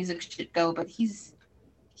direction their music should go, but he's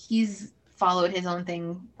followed his own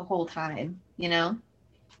thing the whole time, you know?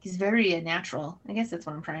 He's very natural. I guess that's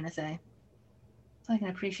what I'm trying to say. That's all I can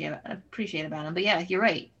appreciate about him. But yeah, you're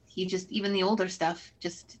right. He just, even the older stuff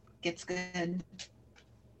just gets good.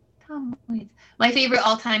 Tom Waits. My favorite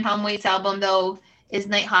all-time Tom Waits album, though, is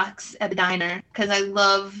Nighthawks at the Diner, because I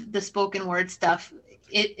love the spoken word stuff.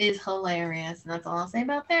 It is hilarious, and that's all I'll say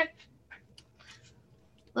about that.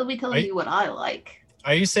 Let me tell you what I like.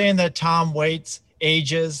 Are you saying that Tom Waits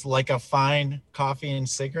ages like a fine coffee and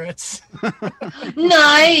cigarettes?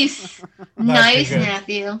 Nice. Nice,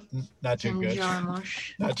 Matthew. Not too good.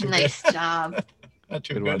 Not too nice good. Job. Not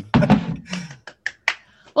too good.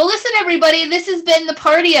 Well, listen, everybody. This has been the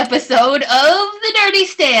party episode of the Dirty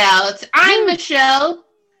Stayouts. I'm Michelle.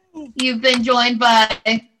 You've been joined by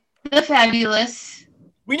the fabulous.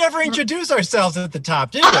 We never introduced ourselves at the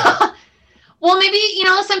top, did we? Well, maybe, you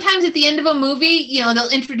know, sometimes at the end of a movie, you know,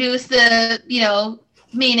 they'll introduce the, you know,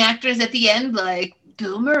 main actors at the end, like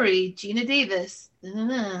Bill Murray, Gina Davis.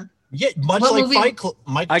 Yeah, much what like movie? Fight Club.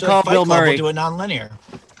 I call Bill Murray. We'll do it non-linear.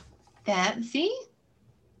 See?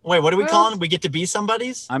 Wait, what are we calling? We get to be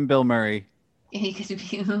somebody's? I'm Bill Murray. You get to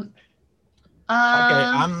be. Okay,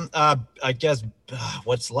 I'm. I guess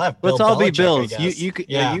what's left. Let's all be Bills. You could.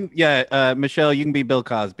 Yeah. Michelle, you can be Bill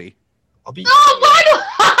Cosby. I'll be. Oh, why do?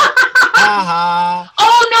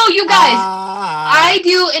 Oh no, you guys! I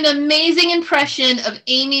do an amazing impression of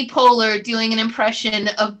Amy Poehler doing an impression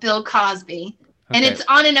of Bill Cosby, and it's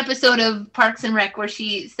on an episode of Parks and Rec where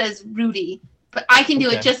she says Rudy, but I can do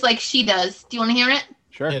it just like she does. Do you want to hear it?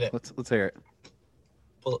 Sure. Let's hear it.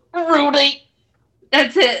 Rudy.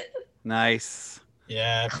 That's it. Nice.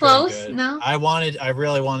 Yeah. Close. No. I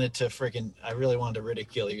really wanted to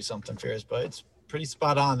ridicule you something fierce, but it's pretty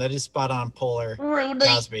spot on. That is spot on. Poehler. Rudy.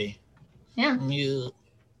 Cosby. Yeah.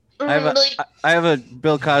 I have a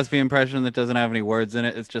Bill Cosby impression that doesn't have any words in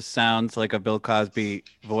it. It just sounds like a Bill Cosby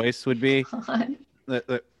voice would be. Go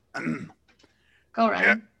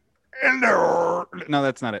Ryan. No,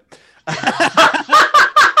 that's not it.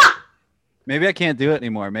 Maybe I can't do it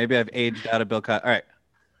anymore. Maybe I've aged out of Bill Cosby. All right.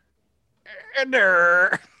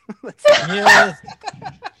 Yeah.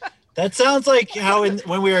 That sounds like how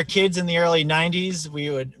when we were kids in the early 90s, we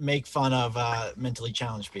would make fun of mentally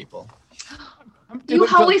challenged people. You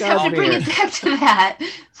always have to bring it back to that.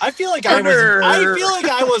 I feel like I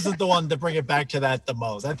wasn't the one to bring it back to that the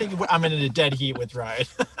most. I think I'm in a dead heat with Ryan.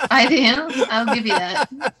 I do. I'll give you that.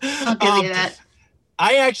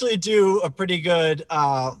 I actually do a pretty good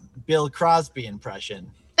Bill Crosby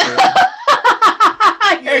impression.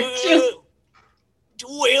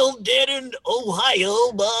 Well, dead in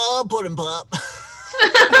Ohio, put him pop.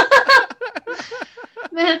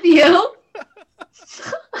 Matthew.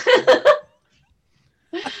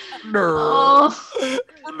 I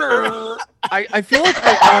feel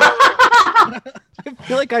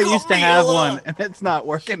like I used to have one, and it's not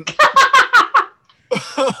working. It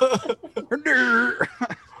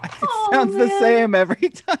sounds the same every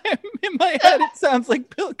time. In my head, it sounds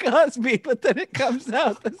like Bill Cosby, but then it comes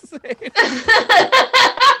out the same.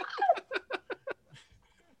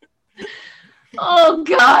 Oh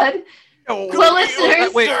God! No. Well,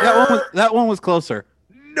 listeners, wait, that one was closer.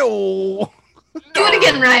 No. Do it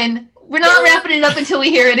again, Ryan. We're not wrapping it up until we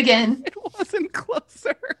hear it again. It wasn't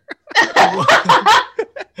closer.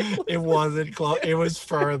 It wasn't close. It was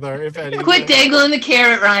further, if anything. Quit dangling the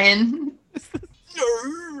carrot, Ryan.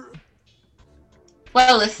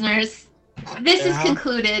 Well, listeners, this has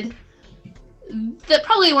concluded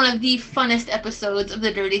probably one of the funnest episodes of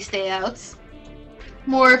the Dirty Stayouts.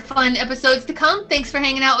 More fun episodes to come. Thanks for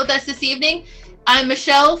hanging out with us this evening. I'm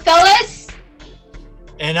Michelle, fellas.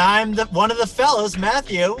 And I'm one of the fellows,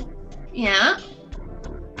 Matthew. Yeah.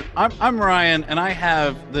 I'm Ryan, and I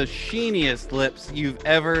have the sheeniest lips you've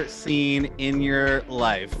ever seen in your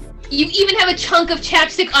life. You even have a chunk of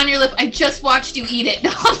chapstick on your lip. I just watched you eat it.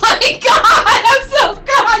 Oh my god! I'm so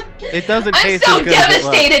god. It doesn't taste I'm so as good as it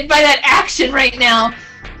looks. devastated by that action right now.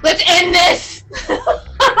 Let's end this.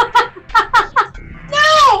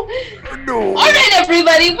 No! Alright,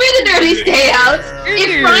 everybody, we're the Dirty Stayouts.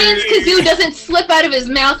 If Ryan's kazoo doesn't slip out of his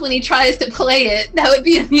mouth when he tries to play it, that would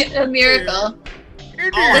be a miracle.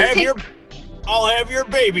 I'll have your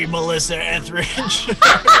baby, Melissa Etheridge.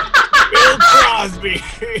 Bill Crosby.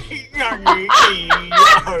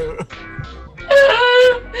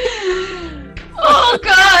 Oh,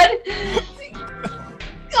 God.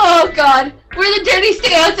 Oh, God. We're the Dirty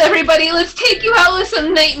Stayouts, everybody. Let's take you out with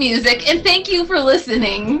some night music, and thank you for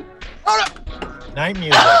listening. Night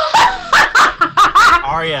music.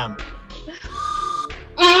 R.E.M.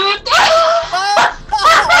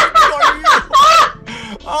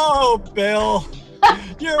 Oh, Bill.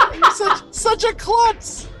 You're such a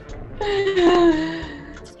klutz.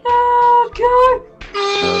 Oh, God.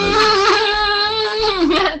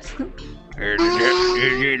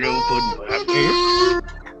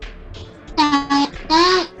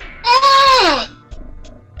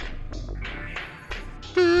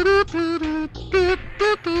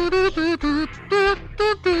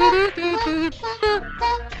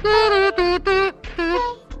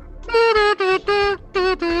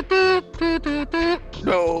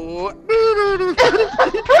 No.